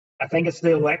I think it's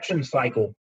the election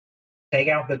cycle. Take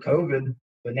out the COVID,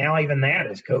 but now even that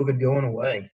is COVID going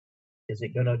away. Is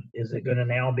it gonna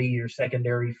now be your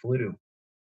secondary flu?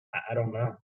 I don't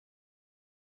know.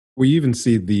 We even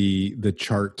see the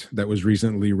chart that was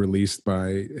recently released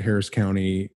by Harris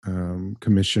County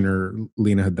Commissioner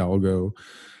Lena Hidalgo.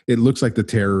 It looks like the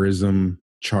terrorism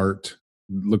chart,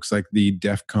 looks like the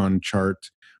DEFCON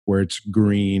chart, where it's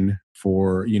green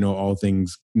for, all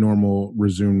things normal,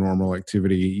 resume normal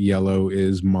activity. Yellow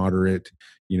is moderate,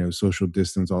 social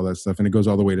distance, all that stuff. And it goes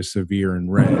all the way to severe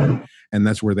and red. And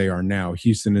that's where they are now.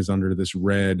 Houston is under this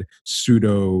red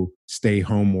pseudo stay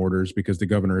home orders because the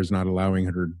governor is not allowing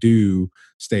her to do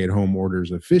stay at home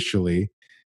orders officially.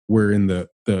 We're in the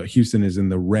Houston is in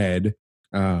the red.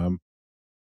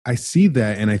 I see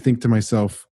that and I think to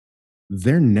myself,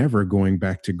 they're never going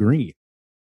back to green.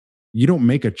 You don't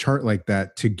make a chart like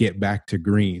that to get back to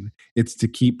green. It's to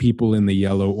keep people in the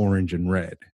yellow, orange, and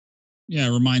red. Yeah,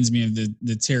 it reminds me of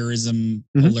the terrorism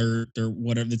alert or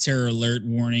whatever, the terror alert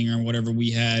warning or whatever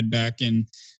we had back in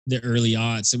the early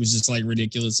aughts. It was just like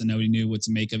ridiculous and nobody knew what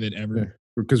to make of it ever. Yeah,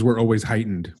 because we're always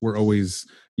heightened. We're always,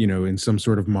 in some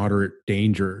sort of moderate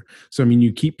danger. So, I mean,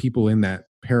 you keep people in that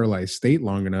paralyzed state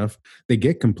long enough, they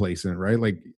get complacent, right?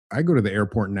 Like I go to the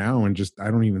airport now and just,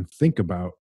 I don't even think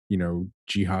about,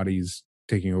 jihadis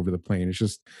taking over the plane. It's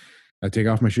just, I take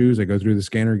off my shoes, I go through the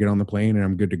scanner, get on the plane, and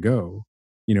I'm good to go.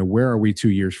 Where are we 2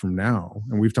 years from now?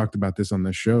 And we've talked about this on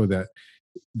the show that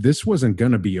this wasn't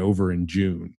going to be over in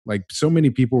June. Like so many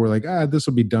people were like, this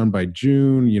will be done by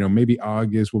June, maybe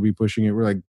August we'll be pushing it. We're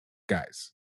like,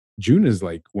 guys, June is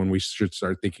like when we should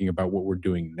start thinking about what we're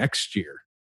doing next year.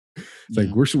 It's like,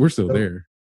 we're still there.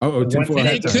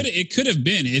 It could have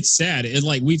been, it's sad. It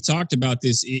like, we've talked about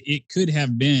this. It could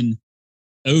have been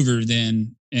over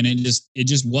then. And it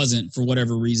just wasn't for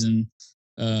whatever reason.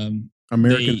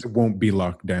 Americans won't be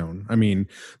locked down. I mean,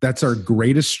 that's our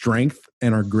greatest strength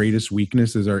and our greatest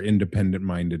weakness is our independent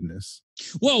mindedness.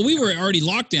 Well, we were already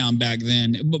locked down back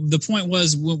then. But the point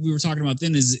was, what we were talking about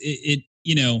then is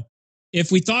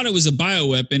if we thought it was a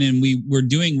bioweapon and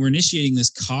we're initiating this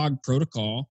COG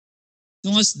protocol,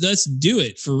 then let's do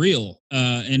it for real.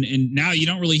 And now you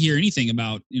don't really hear anything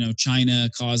about, China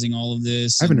causing all of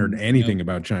this. I haven't heard anything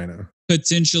about China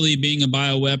potentially being a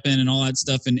bioweapon and all that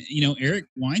stuff. And, Eric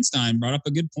Weinstein brought up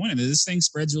a good point. This thing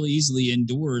spreads really easily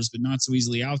indoors, but not so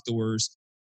easily outdoors.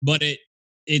 But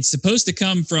it's supposed to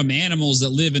come from animals that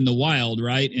live in the wild,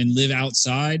 right? And live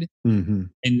outside. Mm-hmm.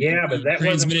 And but that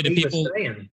transmitted to people.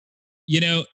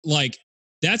 Like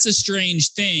that's a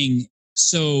strange thing.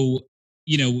 So,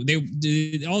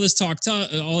 they all this tough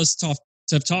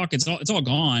talk, it's all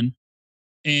gone.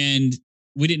 And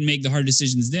we didn't make the hard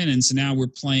decisions then. And so now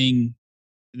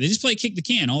they just play kick the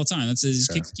can all the time. That's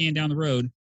just kick the can down the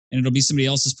road and it'll be somebody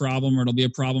else's problem or it'll be a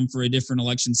problem for a different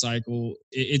election cycle.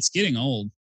 It's getting old.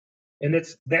 And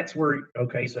that's where,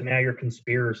 okay, so now your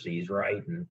conspiracies, right?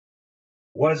 And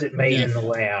was it made in the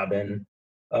lab? And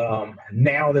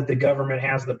now that the government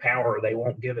has the power, they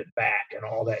won't give it back and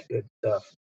all that good stuff.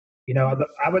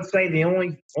 I would say the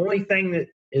only thing that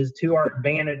is to our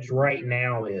advantage right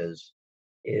now is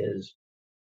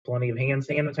plenty of hand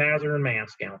sanitizer and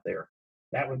mask out there.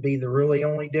 That would be the really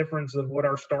only difference of what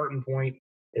our starting point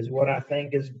is. What I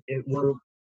think is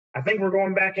I think we're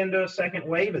going back into a second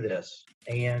wave of this.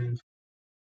 And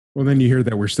well, then you hear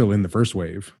that we're still in the first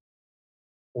wave.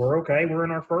 We're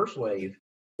in our first wave.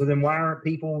 So then why aren't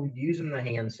people using the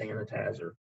hand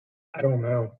sanitizer? I don't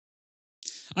know.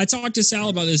 I talked to Sal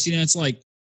about this. It's like,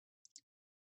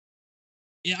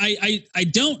 I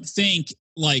don't think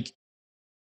like,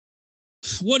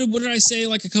 what did I say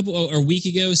like a week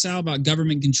ago, Sal, about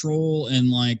government control? And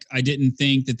like, I didn't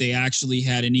think that they actually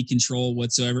had any control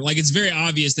whatsoever. Like, it's very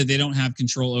obvious that they don't have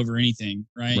control over anything,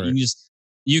 right?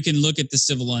 You can look at the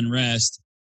civil unrest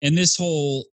and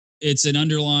it's an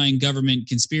underlying government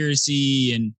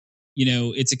conspiracy and,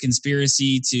 it's a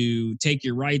conspiracy to take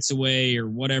your rights away or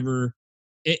whatever.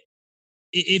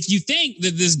 If you think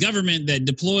that this government that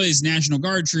deploys National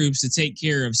Guard troops to take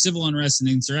care of civil unrest and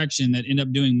insurrection that end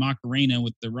up doing Macarena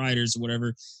with the rioters or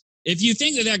whatever, if you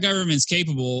think that government's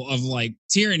capable of like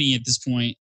tyranny at this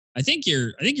point, I think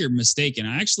you're mistaken.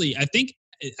 I think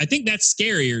that's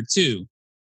scarier too.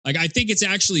 Like, I think it's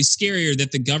actually scarier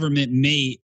that the government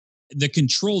the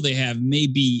control they have may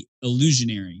be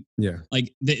illusionary. Yeah.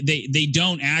 Like they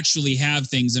don't actually have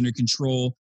things under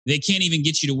control. They can't even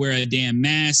get you to wear a damn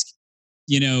mask.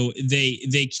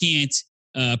 They can't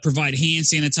provide hand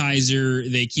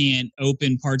sanitizer. They can't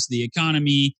open parts of the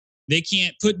economy. They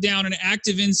can't put down an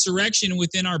active insurrection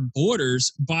within our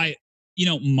borders by,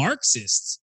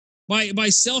 Marxists, by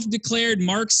self-declared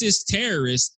Marxist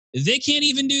terrorists. They can't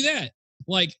even do that.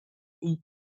 Like,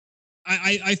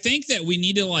 I think that we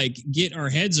need to like get our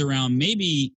heads around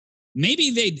maybe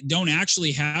they don't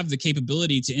actually have the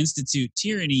capability to institute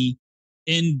tyranny,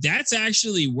 and that's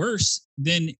actually worse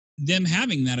than them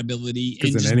having that ability.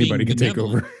 Because then anybody can take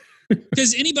over.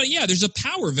 Because there's a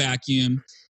power vacuum.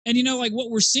 And, like what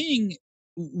we're seeing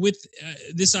with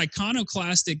this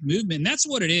iconoclastic movement, and that's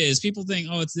what it is. People think,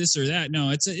 oh, it's this or that.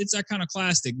 No, it's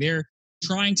iconoclastic. They're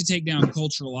trying to take down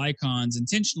cultural icons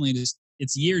intentionally.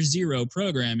 It's year zero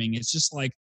programming. It's just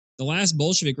like the last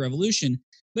Bolshevik revolution.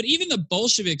 But even the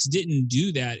Bolsheviks didn't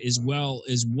do that as well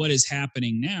as what is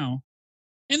happening now.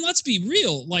 And let's be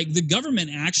real, like the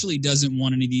government actually doesn't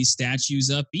want any of these statues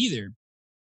up either.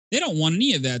 They don't want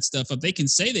any of that stuff up. They can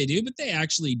say they do, but they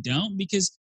actually don't,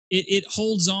 because it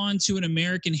holds on to an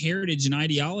American heritage and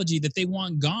ideology that they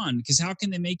want gone. Because how can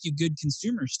they make you good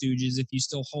consumer stooges if you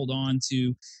still hold on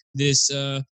to this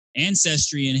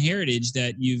ancestry and heritage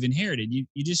that you've inherited. You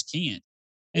just can't.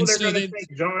 Well, And they're so going to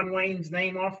take John Wayne's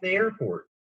name off the airport.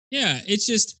 yeah, it's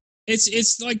just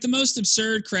it's like the most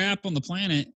absurd crap on the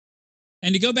planet.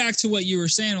 And to go back to what you were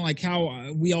saying, like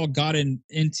how we all got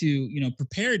into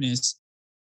preparedness.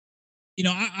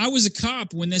 I was a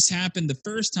cop when this happened the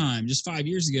first time, just 5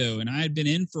 years ago, and I had been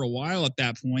in for a while at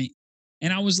that point.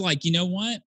 And I was like, you know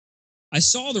what? I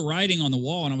saw the writing on the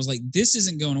wall, and I was like, this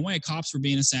isn't going away. Cops were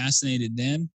being assassinated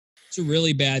then. It's a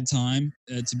really bad time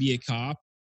to be a cop,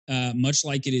 much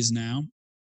like it is now.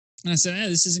 And I said,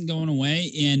 this isn't going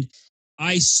away. And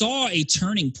I saw a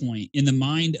turning point in the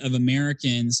mind of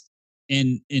Americans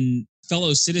and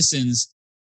fellow citizens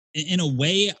in a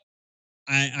way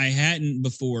I hadn't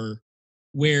before,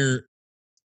 where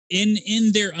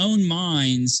in their own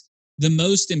minds, the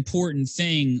most important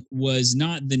thing was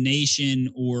not the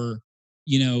nation or,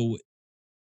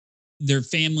 their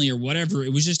family or whatever.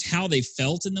 It was just how they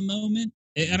felt in the moment.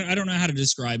 I don't know how to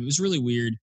describe it. It was really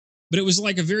weird, but it was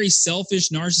like a very selfish,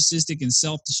 narcissistic, and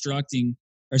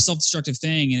self-destructive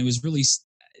thing. And it was really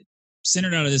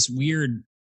centered out of this weird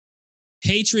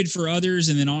hatred for others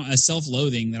and then a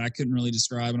self-loathing that I couldn't really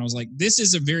describe. And I was like, this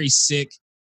is a very sick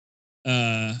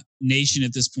nation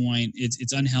at this point.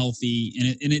 It's unhealthy,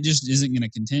 and it just isn't going to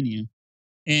continue.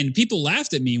 And people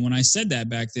laughed at me when I said that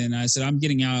back then. I said, I'm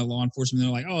getting out of law enforcement.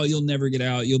 They're like, oh, you'll never get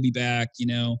out. You'll be back.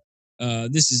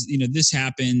 This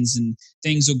happens and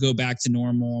things will go back to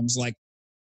normal. I was like,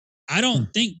 I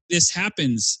don't think this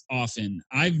happens often.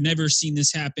 I've never seen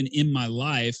this happen in my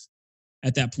life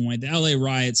at that point. The LA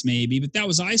riots, maybe, but that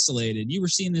was isolated. You were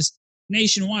seeing this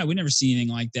nationwide. We never see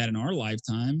anything like that in our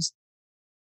lifetimes.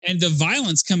 And the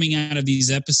violence coming out of these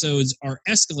episodes are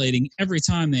escalating every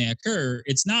time they occur.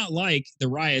 It's not like the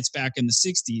riots back in the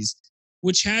 60s,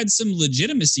 which had some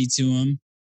legitimacy to them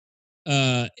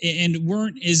and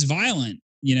weren't as violent.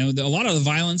 A lot of the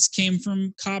violence came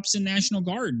from cops and National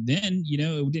Guard. Then,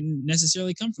 it didn't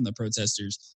necessarily come from the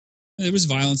protesters. There was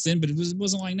violence then, but it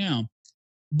wasn't like now.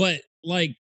 But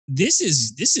like this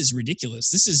is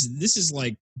ridiculous. This is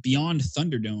like beyond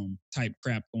Thunderdome type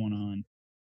crap going on.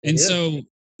 And so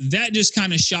that just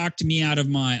kind of shocked me out of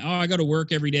I go to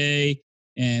work every day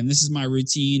and this is my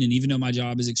routine. And even though my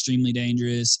job is extremely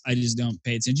dangerous, I just don't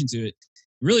pay attention to it. It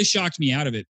really shocked me out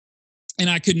of it.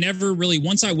 And I could never really,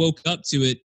 once I woke up to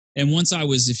it, and once I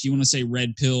was, if you want to say,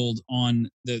 red pilled on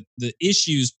the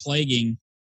issues plaguing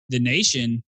the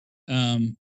nation, I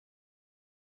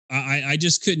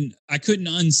just couldn't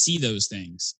unsee those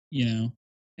things,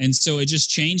 And so it just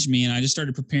changed me, and I just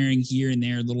started preparing here and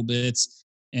there little bits,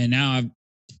 and now I'm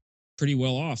pretty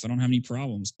well off. I don't have any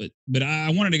problems, but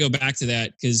I wanted to go back to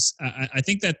that because I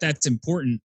think that's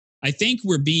important. I think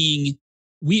we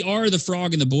are the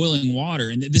frog in the boiling water,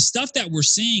 and the stuff that we're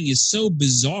seeing is so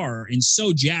bizarre and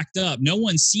so jacked up. No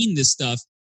one's seen this stuff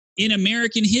in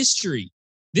American history.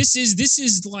 This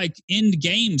is like end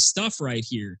game stuff right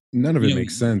here. None of it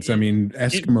makes sense. I mean,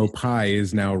 Eskimo pie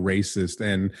is now racist,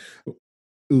 and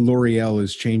L'Oreal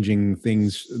is changing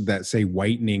things that say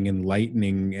whitening and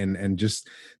lightning, and just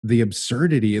the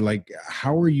absurdity. Like,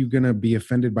 how are you going to be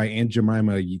offended by Aunt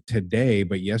Jemima today,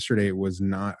 but yesterday it was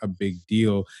not a big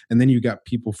deal? And then you got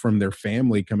people from their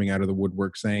family coming out of the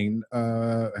woodwork saying,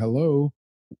 hello,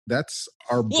 that's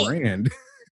our brand.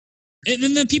 And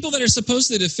then the people that are supposed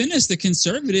to defend us, the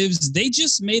conservatives, they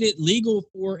just made it legal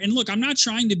for. And look, I'm not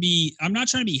trying to be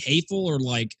hateful or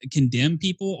like condemn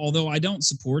people, although I don't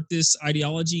support this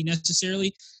ideology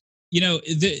necessarily.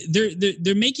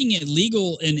 They're making it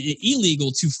legal and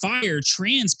illegal to fire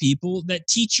trans people that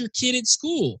teach your kid at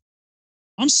school.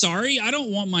 I'm sorry, I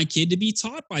don't want my kid to be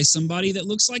taught by somebody that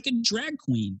looks like a drag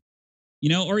queen,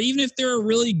 or even if they're a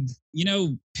really,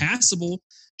 passable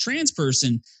trans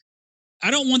person. I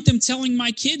don't want them telling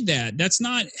my kid that. That's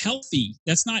not healthy.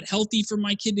 That's not healthy for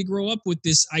my kid to grow up with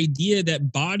this idea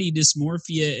that body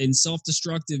dysmorphia and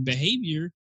self-destructive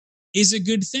behavior is a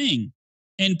good thing.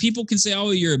 And people can say, oh,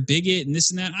 you're a bigot and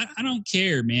this and that. I don't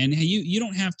care, man. You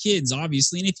don't have kids,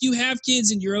 obviously. And if you have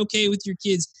kids and you're okay with your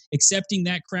kids accepting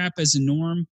that crap as a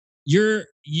norm, you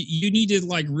need to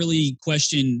like really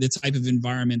question the type of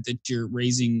environment that you're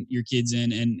raising your kids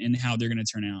in and how they're going to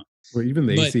turn out. Well, even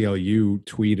the ACLU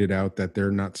tweeted out that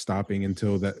they're not stopping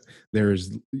until that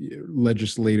there's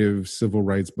legislative civil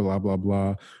rights, blah, blah,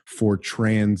 blah, for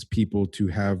trans people to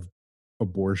have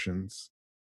abortions.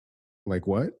 Like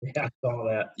what? Yeah, I saw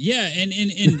that. Yeah, and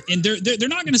they're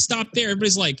not going to stop there.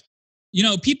 Everybody's like,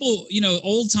 people,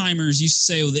 old timers used to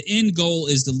say, well, the end goal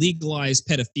is to legalize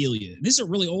pedophilia. And these are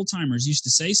really old timers used to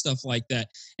say stuff like that.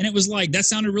 And it was like, that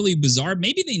sounded really bizarre.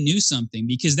 Maybe they knew something,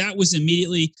 because that was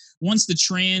immediately, once the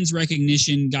trans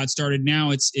recognition got started,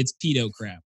 now it's pedo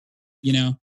crap,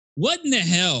 what in the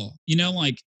hell,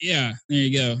 yeah, there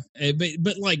you go.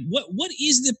 But like, what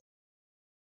is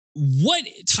what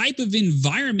type of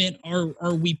environment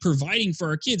are we providing for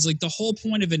our kids? Like, the whole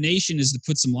point of a nation is to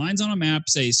put some lines on a map,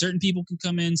 say certain people can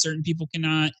come in, certain people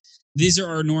cannot. These are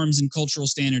our norms and cultural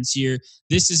standards here.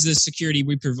 This is the security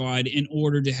we provide in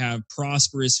order to have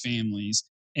prosperous families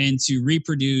and to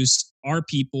reproduce our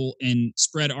people and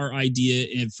spread our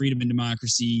idea of freedom and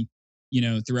democracy,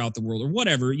 throughout the world, or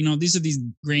whatever. These are these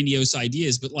grandiose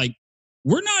ideas, but like,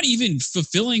 we're not even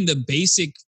fulfilling the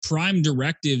basic prime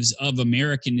directives of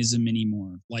Americanism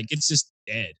anymore. Like, it's just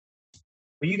dead.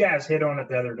 Well, you guys hit on it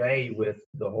the other day with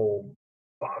the whole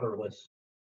fatherless.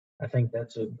 I think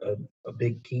that's a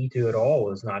big key to it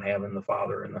all, is not having the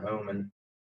father in the home. And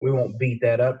we won't beat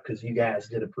that up, because you guys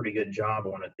did a pretty good job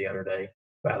on it the other day.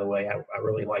 By the way, I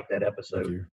really liked that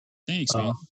episode. Thanks,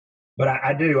 man. But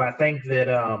I do. I think that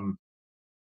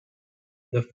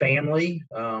the family,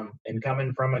 and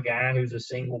coming from a guy who's a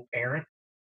single parent,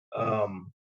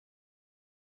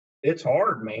 it's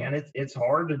hard, man. It's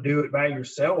hard to do it by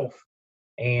yourself.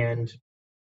 And,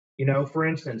 for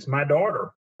instance, my daughter,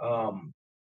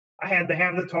 I had to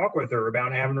have the talk with her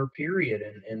about having her period,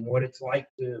 and what it's like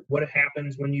what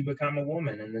happens when you become a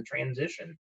woman and the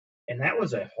transition. And that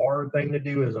was a hard thing to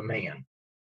do as a man.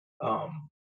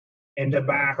 And to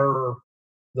buy her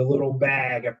the little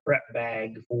bag, a prep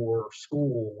bag for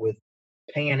school with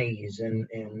panties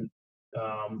and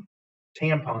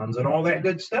tampons and all that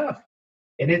good stuff.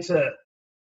 And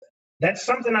that's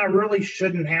something I really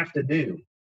shouldn't have to do,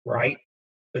 right?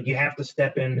 But you have to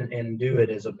step in and do it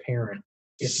as a parent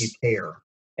if you care.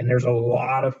 And there's a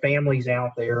lot of families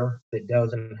out there that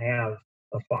doesn't have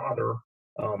a father.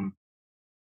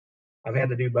 I've had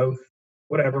to do both.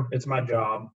 Whatever, it's my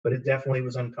job, but it definitely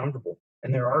was uncomfortable.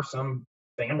 And there are some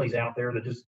families out there that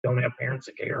just don't have parents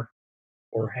that care,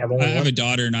 or have only I have a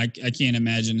daughter, and I can't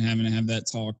imagine having to have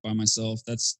that talk by myself.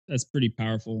 That's pretty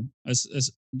powerful.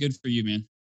 That's good for you, man.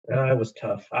 It was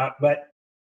tough, but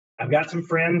I've got some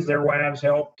friends, their wives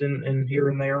helped and here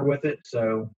and there with it,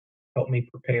 so helped me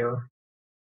prepare.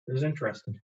 It was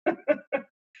interesting.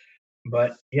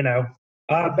 But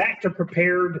back to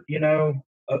prepared.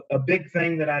 A big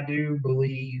thing that I do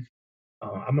believe,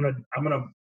 I'm gonna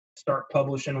start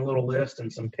publishing a little list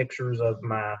and some pictures of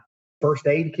my first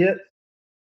aid kit.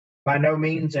 By no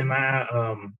means am I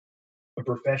a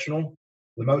professional.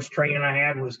 The most training I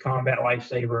had was combat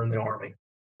lifesaver in the Army,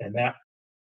 and that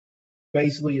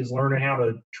basically is learning how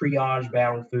to triage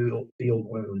battlefield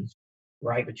wounds,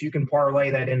 right? But you can parlay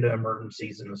that into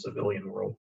emergencies in the civilian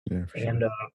world. Yeah, for sure. And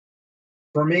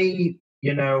for me,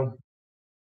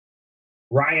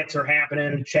 riots are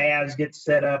happening, Chaz gets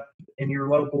set up in your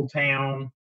local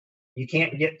town, you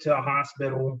can't get to a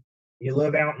hospital, you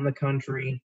live out in the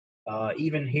country,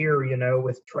 even here,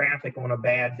 with traffic on a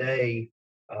bad day,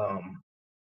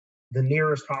 the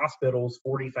nearest hospital is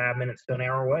 45 minutes to an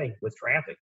hour away with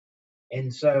traffic.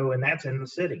 And that's in the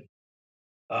city.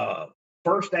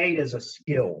 First aid is a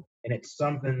skill, and it's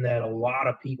something that a lot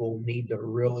of people need to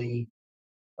really,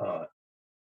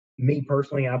 me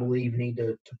personally, I believe, need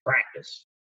to practice,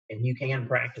 and you can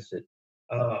practice it.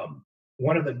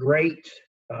 One of the great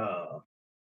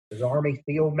is Army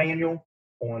Field Manual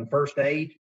on first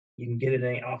aid. You can get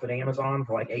it off at Amazon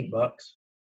for like $8.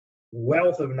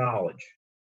 Wealth of knowledge.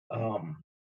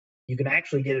 You can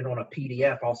actually get it on a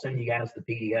PDF. I'll send you guys the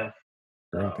PDF.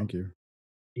 Great, thank you.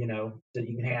 So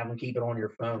you can have and keep it on your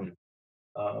phone.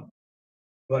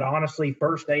 But honestly,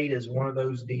 first aid is one of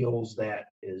those deals that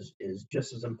is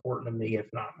just as important to me, if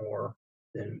not more,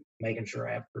 than making sure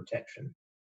I have protection.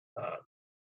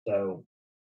 So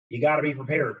you got to be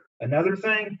prepared. Another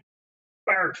thing,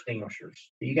 fire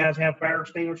extinguishers. Do you guys have fire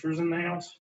extinguishers in the house?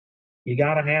 You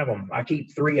got to have them. I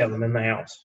keep 3 of them in the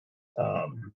house.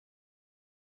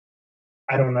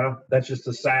 I don't know. That's just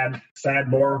a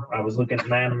sidebar. I was looking at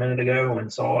mine a minute ago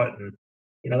and saw it, and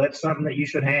that's something that you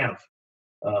should have.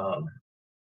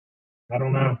 I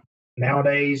don't know.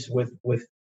 Nowadays, with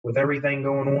everything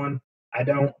going on, I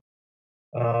don't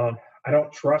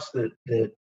trust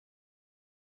that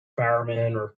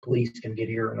firemen or police can get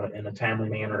here in a timely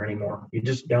manner anymore. You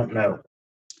just don't know.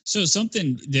 So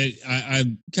something that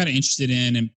I'm kind of interested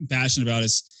in and passionate about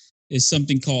is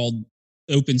something called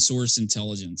open source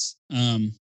intelligence.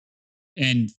 And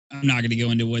I'm not going to go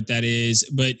into what that is,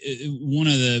 but one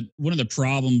of the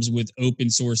problems with open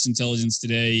source intelligence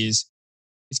today is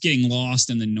it's getting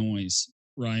lost in the noise,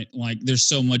 right? Like there's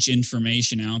so much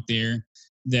information out there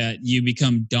that you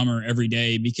become dumber every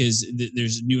day because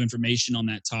there's new information on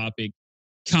that topic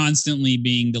constantly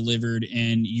being delivered,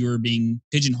 and you're being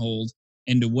pigeonholed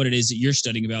into what it is that you're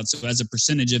studying about. So as a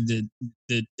percentage of the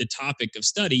topic of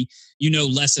study, you know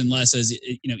less and less as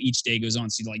each day goes on.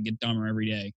 So you like get dumber every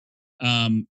day,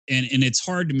 and it's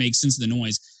hard to make sense of the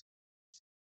noise.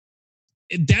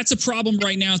 That's a problem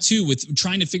right now too with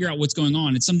trying to figure out what's going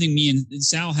on. It's something me and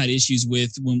Sal had issues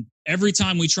with when every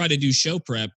time we try to do show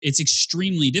prep, it's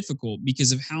extremely difficult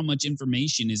because of how much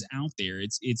information is out there.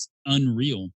 It's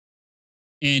unreal.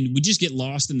 And we just get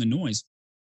lost in the noise.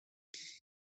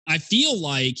 I feel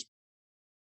like,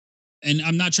 and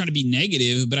I'm not trying to be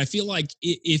negative, but I feel like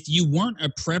if you weren't a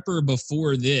prepper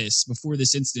before this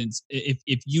incident,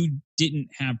 if you didn't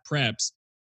have preps,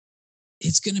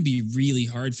 it's going to be really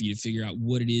hard for you to figure out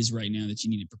what it is right now that you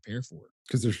need to prepare for.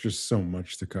 Because there's just so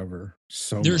much to cover.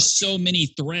 There's so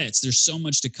many threats. There's so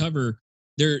much to cover.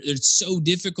 It's so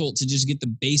difficult to just get the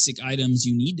basic items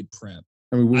you need to prep.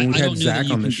 I mean, when we had Zach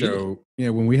on the show,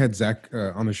 when we had Zach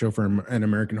on the show for an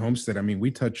American Homestead, I mean, we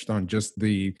touched on just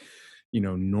the,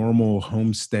 normal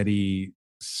homesteady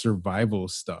survival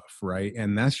stuff, right?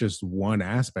 And that's just one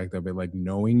aspect of it, like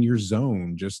knowing your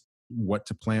zone, just what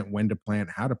to plant, when to plant,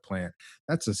 how to plant.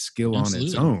 That's a skill on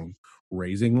its own.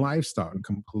 Raising livestock,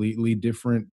 completely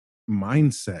different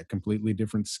mindset, completely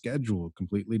different schedule,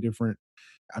 completely different,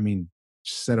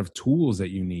 set of tools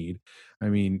that you need.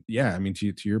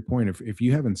 To your point, if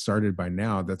you haven't started by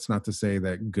now, that's not to say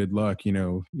that good luck,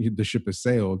 the ship has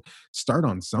sailed. Start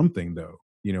on something though,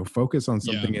 focus on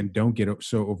something and don't get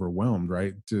so overwhelmed,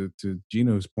 right? To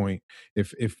Gino's point,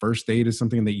 if first aid is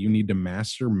something that you need to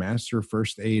master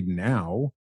first aid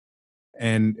now.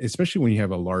 And especially when you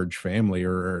have a large family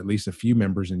or at least a few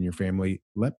members in your family,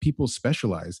 let people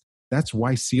specialize. That's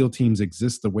why SEAL teams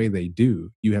exist the way they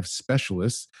do. You have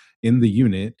specialists in the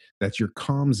unit. That's your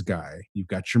comms guy. You've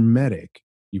got your medic.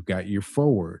 You've got your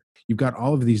forward. You've got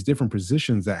all of these different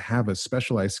positions that have a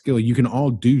specialized skill. You can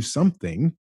all do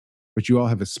something, but you all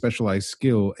have a specialized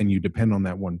skill and you depend on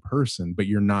that one person, but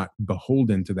you're not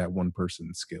beholden to that one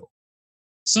person's skill.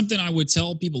 Something I would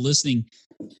tell people listening,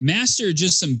 master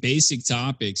just some basic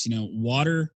topics,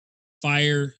 water,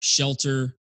 fire,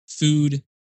 shelter, food,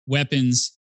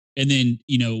 weapons, and then,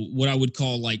 what I would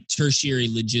call like tertiary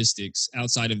logistics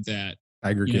outside of that.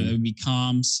 Tiger King. It would be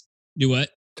comms. Do what?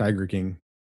 Tiger King.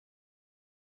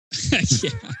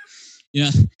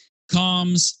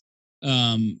 Comms,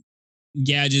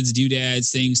 gadgets,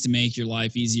 doodads, things to make your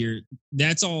life easier.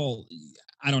 That's all.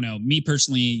 I don't know. Me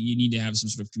personally, you need to have some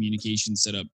sort of communication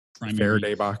set up. Primary.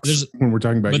 Faraday box. When we're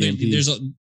talking about EMPs.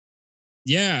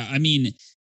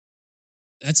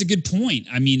 That's a good point.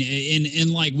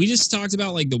 And like we just talked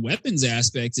about like the weapons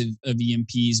aspect of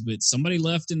EMPs, but somebody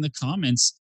left in the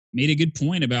comments made a good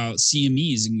point about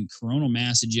CMEs and coronal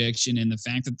mass ejection and the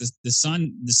fact that the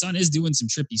sun is doing some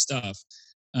trippy stuff.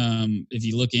 If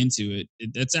you look into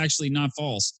it, that's actually not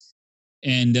false.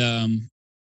 And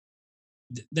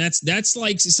that's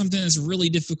like something that's really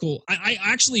difficult. I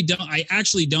actually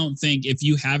don't think if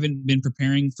you haven't been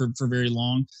preparing for very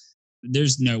long,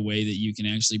 there's no way that you can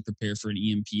actually prepare for an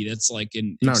EMP. That's like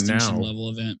an extinction level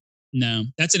event. No,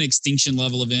 that's an extinction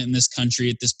level event in this country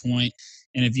at this point.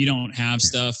 And if you don't have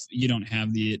stuff, you don't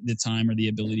have the time or the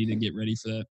ability to get ready for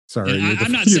that. Sorry,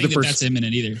 I'm not saying that's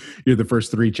imminent either. You're the first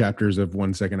 3 chapters of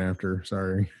 1 second after.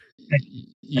 Sorry.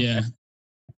 Yeah.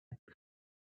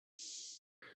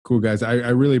 Cool, guys. I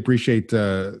really appreciate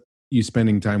you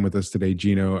spending time with us today,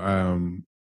 Gino.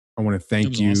 I want to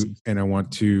thank you, awesome. And I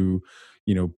want to,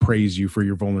 praise you for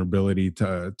your vulnerability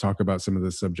to talk about some of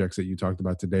the subjects that you talked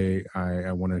about today.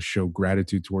 I want to show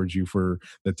gratitude towards you for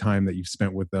the time that you've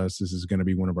spent with us. This is going to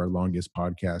be one of our longest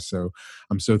podcasts. So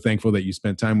I'm so thankful that you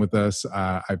spent time with us.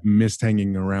 I've missed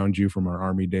hanging around you from our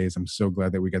Army days. I'm so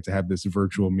glad that we got to have this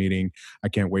virtual meeting. I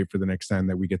can't wait for the next time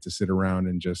that we get to sit around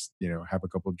and just, have a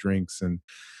couple of drinks and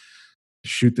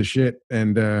shoot the shit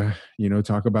and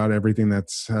talk about everything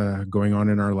that's going on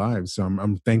in our lives. So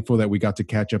I'm thankful that we got to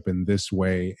catch up in this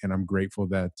way, and I'm grateful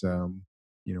that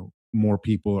more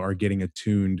people are getting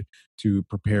attuned to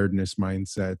preparedness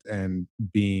mindset and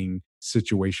being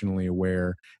situationally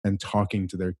aware and talking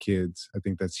to their kids. I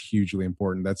think that's hugely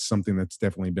important. That's something that's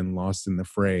definitely been lost in the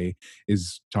fray,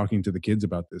 is talking to the kids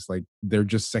about this. Like, they're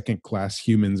just second class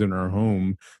humans in our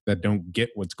home that don't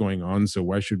get what's going on. So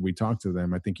why should we talk to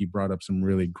them? I think you brought up some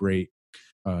really great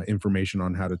information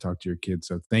on how to talk to your kids.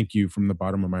 So thank you from the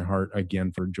bottom of my heart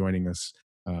again for joining us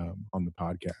on the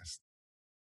podcast.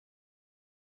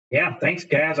 Yeah, thanks,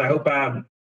 guys. I hope I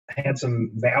had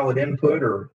some valid input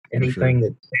or anything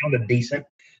that sounded decent.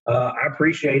 I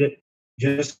appreciate it.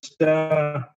 Just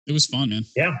it was fun, man.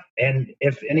 Yeah, and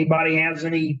if anybody has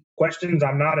any questions,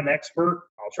 I'm not an expert.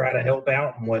 I'll try to help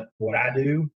out in what I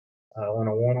do on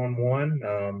a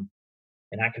one-on-one.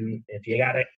 And I can, if you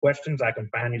got questions, I can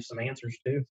find you some answers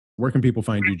too. Where can people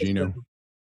find you, Gino?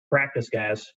 Practice,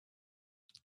 guys.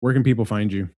 Where can people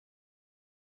find you?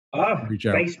 Reach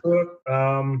out. Facebook.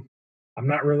 I'm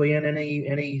not really in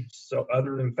any so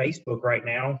other than Facebook right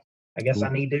now. I guess cool. I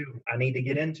need to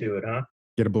get into it, huh?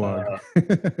 Get a blog.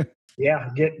 Yeah,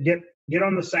 get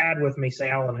on the side with me,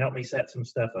 Sal, and help me set some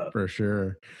stuff up. For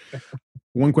sure.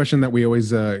 One question that we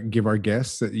always give our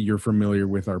guests, that you're familiar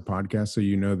with our podcast, so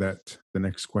you know that the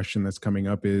next question that's coming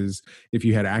up is, if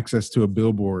you had access to a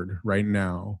billboard right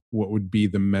now, what would be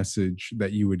the message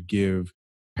that you would give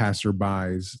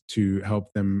passerbys to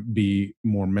help them be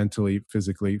more mentally,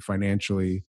 physically,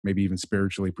 financially, maybe even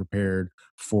spiritually prepared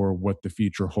for what the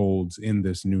future holds in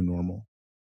this new normal?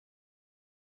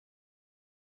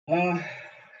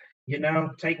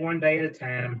 Take one day at a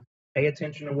time. Pay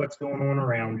attention to what's going on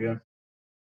around you.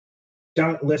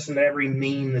 Don't listen to every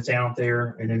meme that's out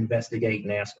there, and investigate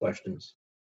and ask questions.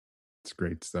 It's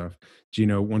great stuff.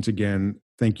 Gino, once again,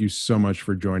 thank you so much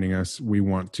for joining us. We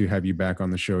want to have you back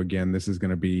on the show again. This is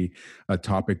going to be a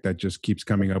topic that just keeps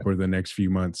coming up over the next few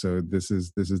months. So this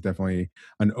is definitely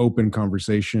an open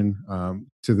conversation.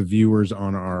 To the viewers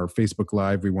on our Facebook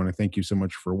Live, we want to thank you so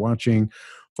much for watching.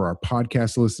 For our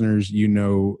podcast listeners, you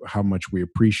know how much we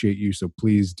appreciate you. So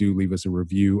please do leave us a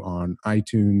review on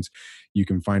iTunes. You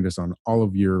can find us on all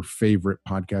of your favorite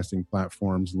podcasting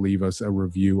platforms. Leave us a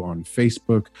review on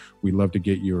Facebook. We love to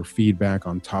get your feedback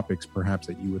on topics perhaps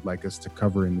that you would like us to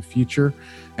cover in the future.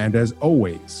 And as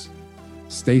always,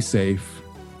 stay safe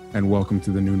and welcome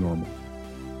to the new normal.